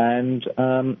 And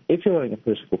if you're running a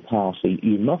political party,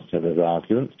 you must have those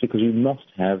arguments because you must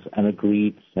have an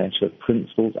agreed set of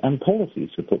principles and policies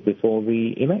to put before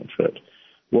the electorate.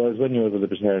 Whereas when you're the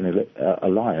Libertarian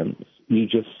Alliance, you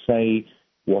just say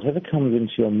whatever comes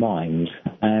into your mind,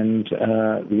 and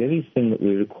the only thing that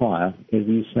we require is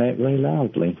you say it very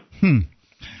loudly.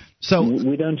 So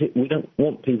we don't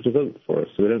want people to vote for us,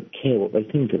 so we don't care what they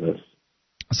think of us.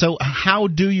 So how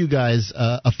do you guys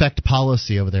affect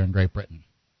policy over there in Great Britain?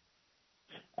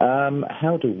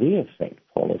 How do we affect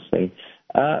policy?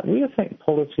 We affect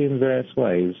policy in various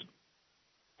ways.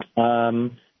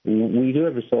 We do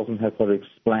every so often have quite a big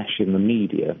splash in the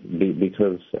media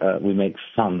because we make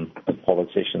fun of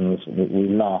politicians. We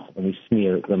laugh and we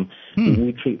sneer at them.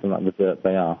 We treat them like the dirt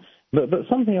they are. But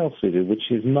something else we do, which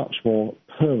is much more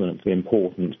permanently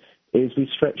important, is we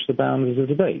stretch the boundaries of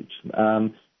debate.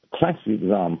 Classic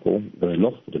example, though I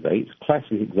lost the debate,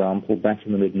 classic example back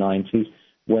in the mid-90s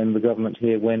when the government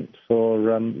here went for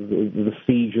the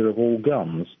seizure of all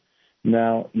guns.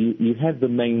 Now, you had the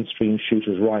mainstream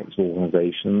shooters' rights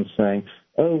organisations saying,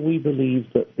 oh, we believe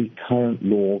that the current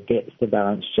law gets the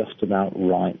balance just about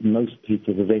right. Most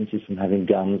people are prevented from having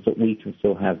guns, but we can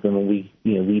still have them, and we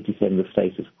defend the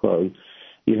status quo.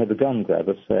 You had the gun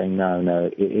grabbers saying,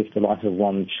 no, if the life of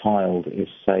one child is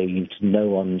saved, no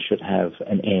one should have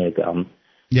an air gun.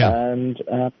 Yeah. And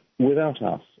without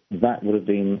us, that would have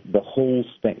been the whole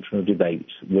spectrum of debate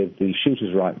with the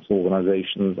shooters' rights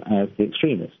organisations as the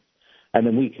extremists. And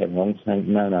then we came along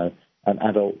saying, no, an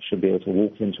adult should be able to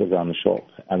walk into a gun shop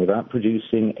and without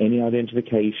producing any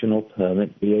identification or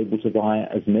permit be able to buy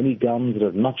as many guns and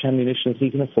as much ammunition as he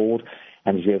can afford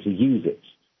and be able to use it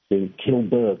to kill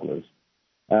burglars.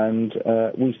 And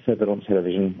we said that on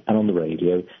television and on the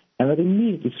radio, and that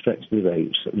immediately stretched the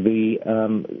debate.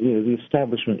 The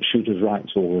establishment shooters'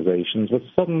 rights organisations were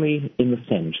suddenly in the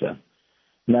centre.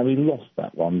 Now, we lost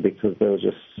that one because there was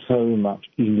just so much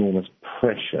enormous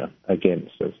pressure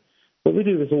against us. But we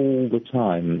do this all the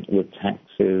time with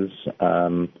taxes,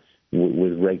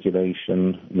 with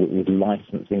regulation, with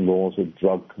licensing laws, with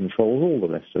drug controls, all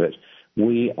the rest of it.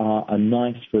 We are a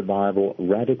nice, reliable,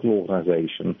 radical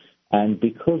organisation, and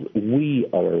because we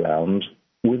are around,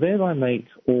 we thereby make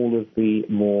all of the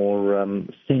more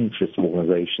centrist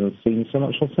organisations seem so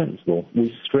much more sensible.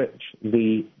 We stretch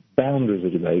the boundaries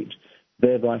of debate,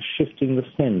 thereby shifting the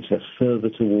centre further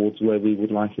towards where we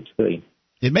would like it to be.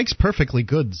 It makes perfectly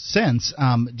good sense.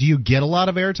 Do you get a lot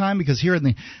of airtime? Because here in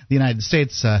the United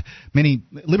States, many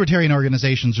libertarian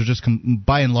organizations are just,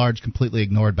 by and large, completely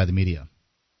ignored by the media.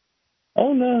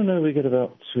 Oh, no, we get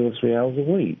about 2 or 3 hours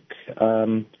a week.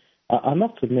 I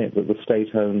must admit that the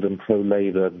state-owned and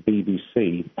pro-Labour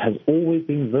BBC has always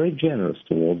been very generous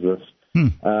towards us.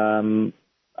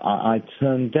 I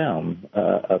turned down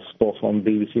a spot on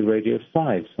BBC Radio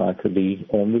 5 so I could be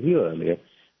on with you earlier.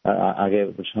 I gave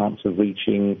it the chance of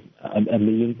reaching a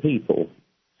million people.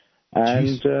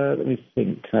 And let me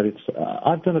think.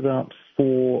 I've done about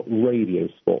 4 radio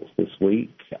spots this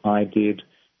week. I did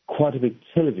quite a big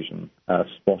television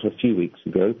spot a few weeks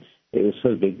ago. It was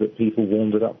so big that people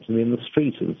wandered up to me in the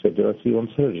street and said, did I see you on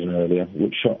television earlier?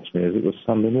 Which shocked me as it was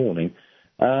Sunday morning.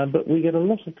 But we get a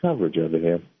lot of coverage over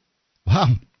here.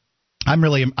 Wow.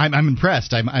 I'm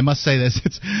impressed. I must say this.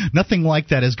 It's nothing like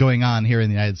that is going on here in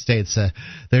the United States.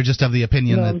 They're just of the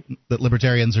opinion that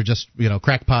libertarians are just,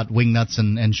 crackpot wingnuts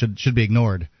and should be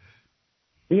ignored.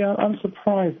 Yeah, I'm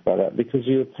surprised by that because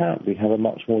you apparently have a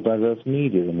much more diverse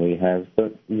media than we have.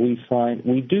 But we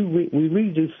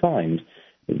really do find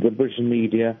the British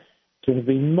media to have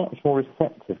been much more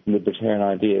receptive to libertarian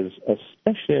ideas,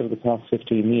 especially over the past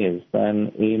 15 years,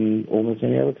 than in almost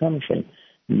any other country.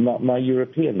 My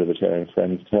European libertarian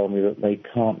friends tell me that they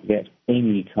can't get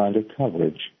any kind of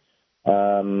coverage.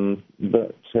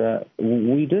 But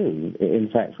we do. In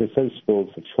fact, we're so spoiled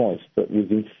for choice that we've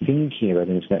been thinking about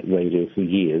internet radio for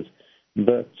years,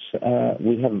 but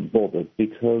we haven't bothered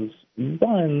because,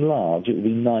 by and large, it would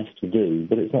be nice to do,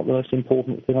 but it's not the most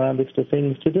important thing on our list of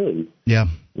things to do. Yeah.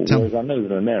 Whereas I know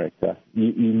that in America,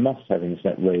 you must have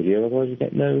internet radio, otherwise you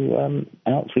get no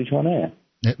outreach on air.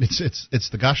 It's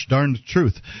the gosh darned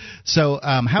truth. So,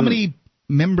 how many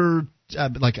member? I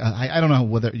don't know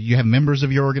whether you have members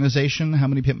of your organization. How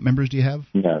many members do you have?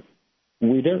 No,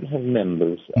 we don't have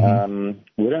members.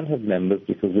 We don't have members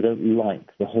because we don't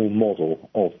like the whole model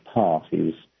of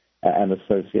parties and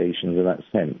associations in that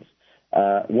sense.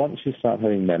 Once you start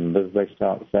having members, they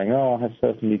start saying, I have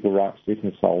certain legal rights to be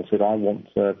consulted. I want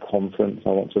a conference. I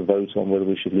want to vote on whether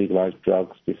we should legalize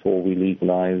drugs before we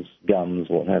legalize guns,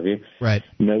 what have you. Right.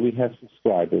 No, we have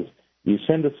subscribers. You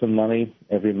send us some money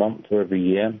every month or every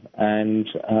year, and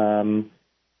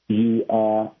you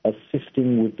are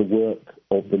assisting with the work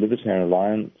of the Libertarian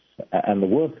Alliance, and the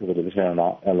work of the Libertarian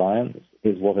Alliance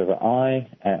is whatever I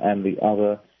and the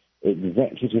other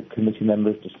executive committee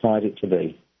members decide it to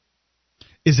be.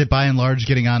 Is it by and large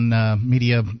getting on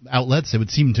media outlets? It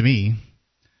would seem to me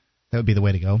that would be the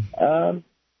way to go.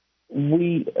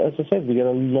 As I said, we get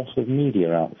a lot of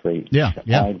media outreach. Yeah.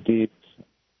 I did.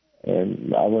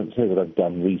 I won't say that I've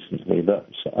done recently, but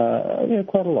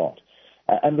quite a lot.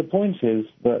 And the point is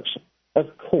that, of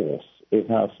course, if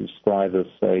our subscribers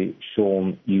say,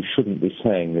 Sean, you shouldn't be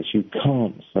saying this, you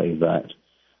can't say that,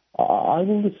 I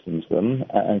will listen to them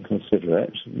and consider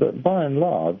it. But by and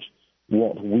large,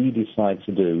 what we decide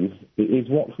to do is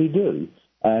what we do.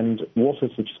 And what a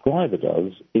subscriber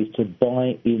does is to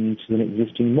buy into an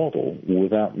existing model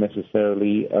without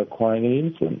necessarily acquiring any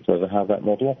influence over how that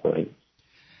model operates.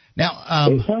 Now,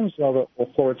 it sounds rather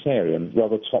authoritarian,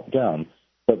 rather top-down,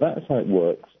 but that's how it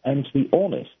works. And to be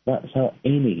honest, that's how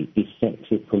any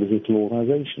effective political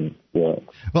organization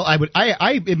works. Well,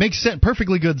 it makes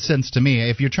perfectly good sense to me.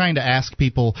 If you're trying to ask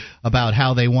people about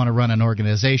how they want to run an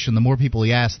organization, the more people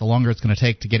you ask, the longer it's going to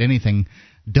take to get anything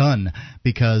done,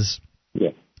 because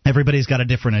everybody's got a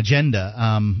different agenda.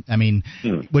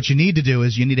 What you need to do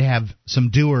is you need to have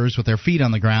some doers with their feet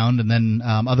on the ground, and then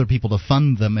other people to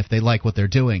fund them if they like what they're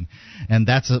doing. And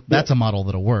that's a model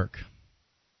that'll work.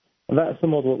 That's the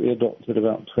model that we adopted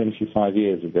about 25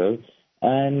 years ago,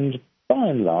 and by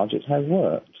and large it has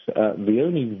worked. The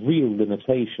only real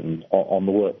limitation on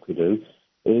the work we do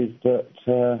is that,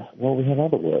 we have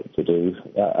other work to do.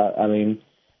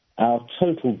 Our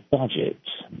total budget,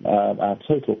 our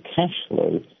total cash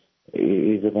flow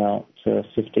is about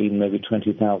 £15,000, maybe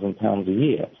 £20,000 a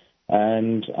year.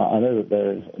 And I know that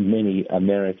there are many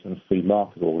American free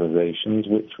market organizations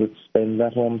which would spend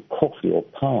that on coffee or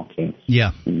parking.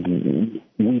 Yeah.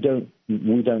 We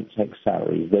don't take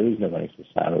salaries. There is no money for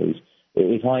salaries.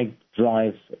 If I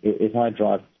drive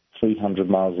 300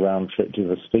 miles round trip to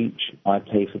the speech, I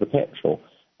pay for the petrol.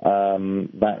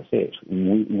 That's it.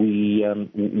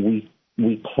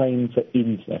 We claim for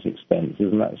internet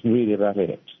expenses, and that's really about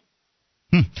it.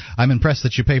 I'm impressed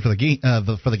that you pay for the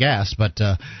gas, but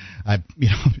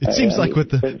it seems like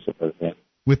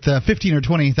with 15 or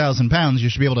 20,000 pounds, you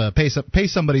should be able to pay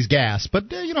somebody's gas.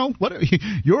 But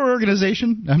your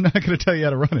organization, I'm not going to tell you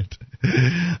how to run it.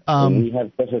 We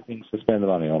have better things to spend the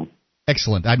money on.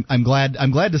 Excellent. I'm glad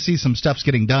to see some stuff's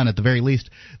getting done. At the very least,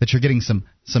 that you're getting some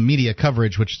media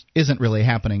coverage, which isn't really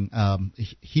happening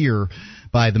here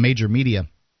by the major media.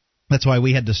 That's why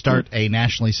we had to start a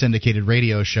nationally syndicated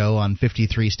radio show on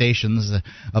 53 stations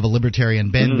of a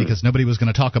libertarian bent, because nobody was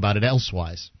going to talk about it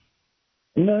elsewise.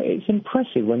 No, it's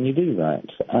impressive when you do that.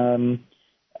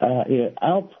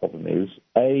 Our problem is,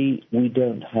 we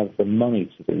don't have the money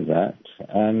to do that,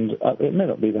 and it may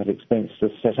not be that expensive to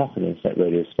set up an internet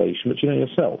radio station, but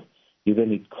yourself, you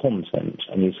then need content,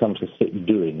 and you come to sit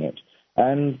doing it.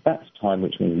 And that's time,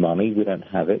 which means money. We don't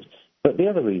have it. But the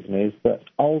other reason is that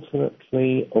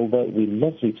ultimately, although it would be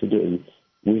lovely to do,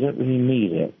 we don't really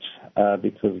need it,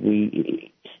 because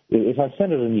if I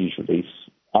send out a news release,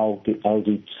 I'll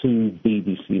do 2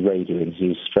 BBC radio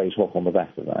interviews straight off on the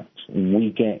back of that.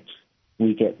 We get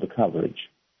the coverage.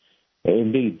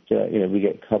 Indeed, we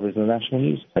get coverage in the national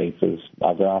newspapers.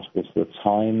 I've got articles for the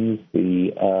Times,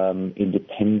 the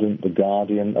Independent, the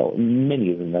Guardian,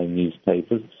 many of the known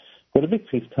newspapers. Got a big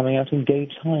piece coming out in Gay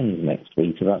Times next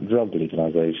week about drug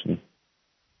legalization.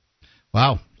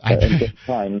 Wow. Gay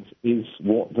Times is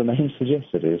what the name suggests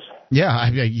it is. Yeah,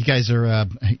 you guys are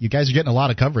getting a lot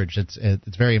of coverage.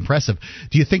 It's very impressive.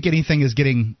 Do you think anything is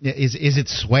it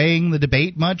swaying the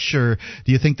debate much, or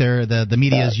do you think the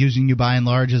media is using you by and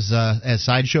large as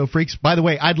sideshow freaks? By the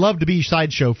way, I'd love to be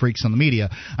sideshow freaks on the media.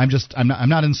 I'm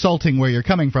not insulting where you're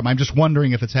coming from. I'm just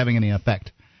wondering if it's having any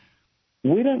effect.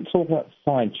 We don't talk about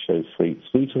sideshow freaks.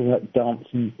 We talk about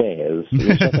dancing bears,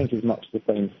 which I think is much the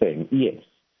same thing. Yes,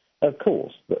 of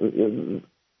course.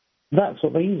 That's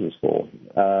what they use us for.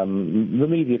 The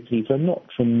media people are not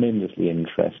tremendously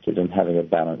interested in having a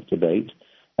balanced debate.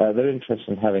 They're interested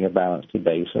in having a balanced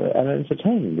debate and an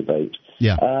entertaining debate.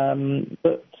 Yeah.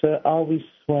 But are we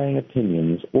swaying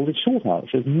opinions? Well, the short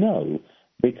answer is no,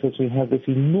 because we have this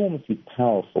enormously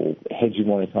powerful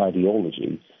hegemonic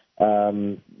ideology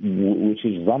which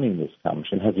is running this country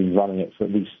and has been running it for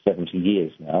at least 70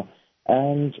 years now.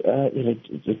 And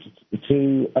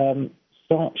to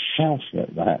start shouting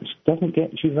at that doesn't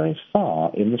get you very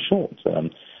far in the short term.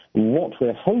 What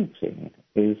we're hoping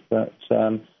is that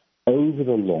over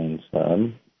the long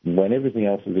term, when everything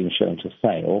else has been shown to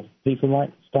fail, people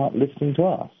might start listening to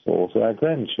us or to our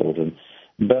grandchildren.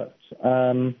 But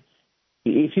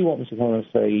if you want me to come and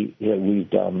say, we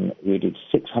did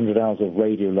 600 hours of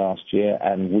radio last year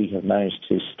and we have managed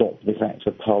to stop this act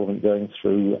of Parliament going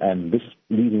through, and this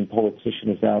leading politician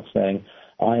is now saying,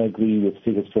 I agree with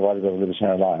figures provided by the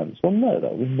Libertarian Alliance. Well, no,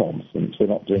 that was nonsense. We're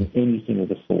not doing anything of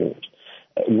the sort.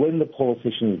 When the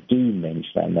politicians do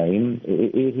mention our name,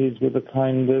 it is with a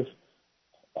kind of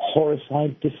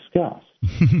horrified disgust.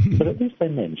 But at least they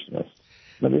mention us.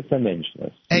 I'm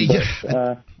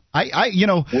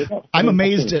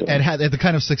amazed at the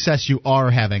kind of success you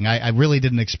are having. I really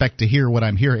didn't expect to hear what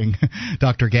I'm hearing,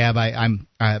 Dr. Gabb. I'm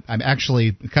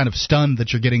actually kind of stunned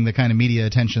that you're getting the kind of media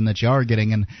attention that you are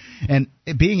getting, and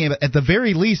being able, at the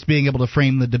very least, being able to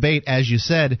frame the debate, as you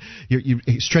said, you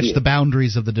stretch the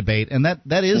boundaries of the debate, and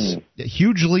that is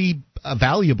hugely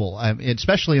valuable,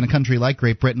 especially in a country like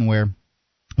Great Britain, where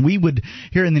we would,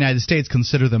 here in the United States,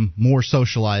 consider them more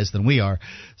socialized than we are.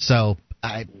 So,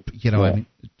 I mean,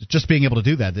 just being able to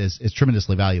do that is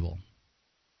tremendously valuable.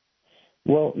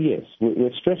 Well, yes,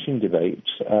 we're stretching debate,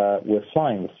 we're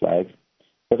flying the flag,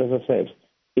 but as I said,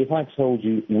 if I told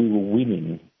you we were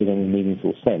winning in any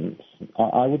meaningful sense,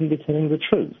 I wouldn't be telling the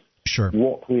truth. Sure.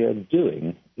 What we are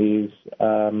doing is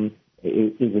a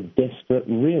desperate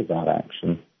rearguard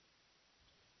action,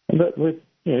 but we're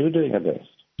doing our best.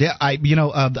 Yeah, I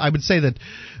would say that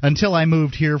until I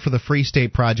moved here for the Free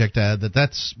State Project,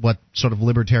 that's what sort of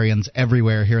libertarians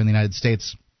everywhere here in the United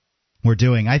States were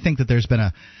doing. I think that there's been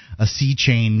a sea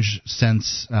change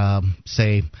since,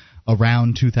 say,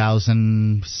 around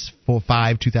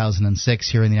 2005,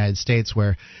 2006 here in the United States,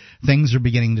 where things are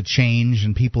beginning to change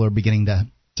and people are beginning to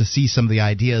see some of the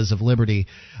ideas of liberty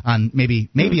on maybe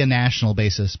a national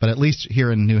basis, but at least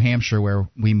here in New Hampshire, where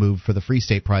we moved for the Free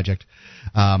State Project,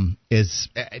 I'm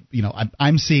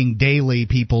seeing daily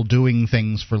people doing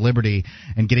things for liberty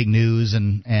and getting news,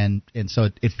 and so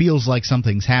it feels like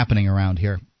something's happening around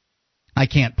here. I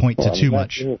can't point to too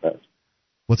much.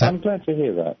 What's that? I'm glad to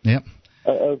hear that. Yep.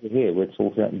 Over here, we're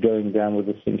talking about going down with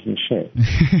a sinking ship.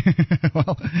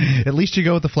 Well, at least you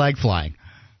go with the flag flying.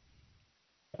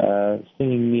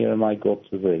 Singing near my God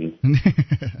to thee.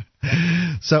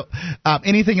 So,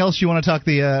 anything else you want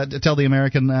to tell the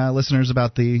American listeners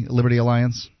about the Liberty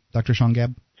Alliance, Dr. Sean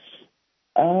Gabb?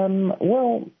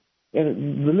 Well,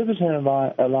 the Libertarian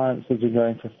Alliance has been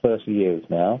going for 30 years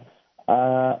now.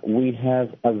 We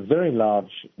have a very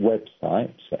large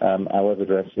website. Our web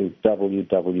address is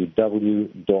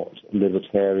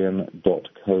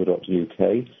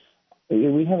www.libertarian.co.uk.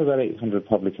 We have about 800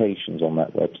 publications on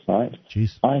that website.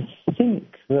 Jeez. I think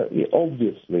that,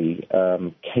 obviously,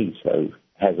 Cato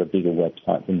has a bigger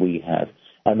website than we have.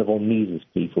 And the von Mises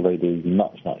people, they do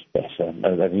much, much better.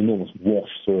 They have an enormous wash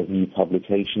through of new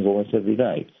publications almost every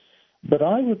day. But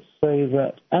I would say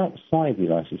that outside the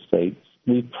United States,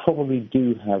 we probably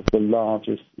do have the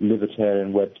largest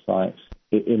libertarian website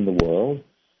in the world.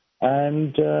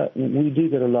 And we do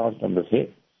get a large number of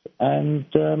hits. And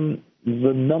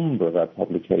the number of our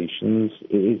publications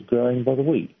is growing by the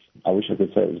week. I wish I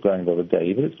could say it was growing by the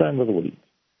day, but it's growing by the week.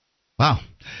 Wow.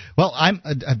 Well, I'm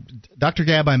Dr.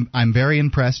 Gabb, I'm very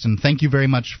impressed, and thank you very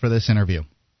much for this interview.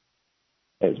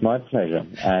 It's my pleasure,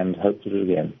 and hope to do it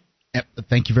again. Yep,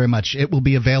 thank you very much. It will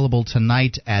be available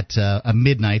tonight at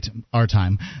midnight, our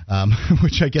time,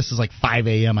 which I guess is like 5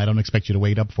 a.m. I don't expect you to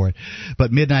wait up for it.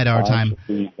 But midnight, our time.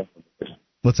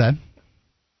 What's that?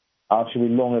 I shall be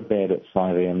long abed at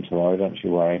 5 a.m. tomorrow, don't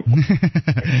you worry.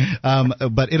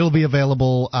 But it'll be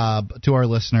available to our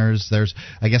listeners.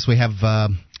 I guess we have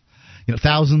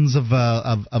thousands of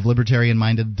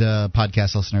libertarian-minded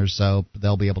podcast listeners, so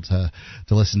they'll be able to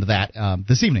listen to that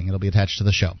this evening. It'll be attached to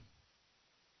the show.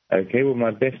 Okay, well,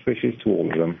 my best wishes to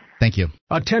all of them. Thank you.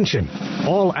 Attention,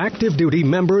 all active duty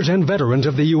members and veterans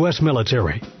of the U.S.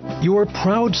 military. Your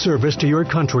proud service to your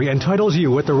country entitles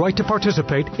you with the right to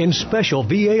participate in special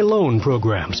VA loan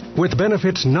programs with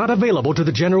benefits not available to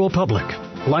the general public,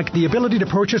 like the ability to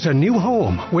purchase a new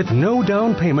home with no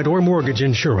down payment or mortgage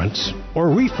insurance, or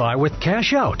refi with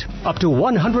cash out, up to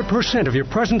 100% of your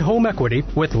present home equity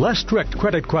with less strict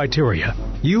credit criteria.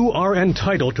 You are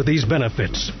entitled to these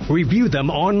benefits. Review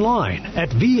them online at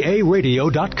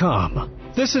varadio.com.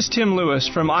 This is Tim Lewis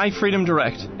from iFreedom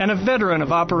Direct and a veteran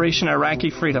of Operation Iraqi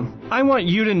Freedom. I want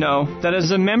you to know that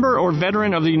as a member or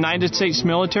veteran of the United States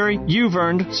military, you've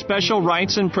earned special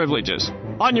rights and privileges.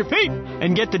 On your feet!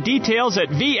 And get the details at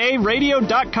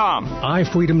varadio.com.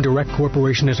 iFreedom Direct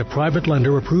Corporation is a private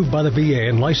lender approved by the VA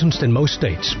and licensed in most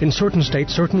states. In certain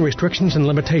states, certain restrictions and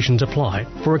limitations apply.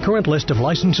 For a current list of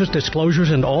licenses,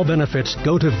 disclosures, and all benefits,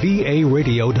 go to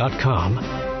varadio.com.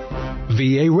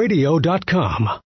 varadio.com.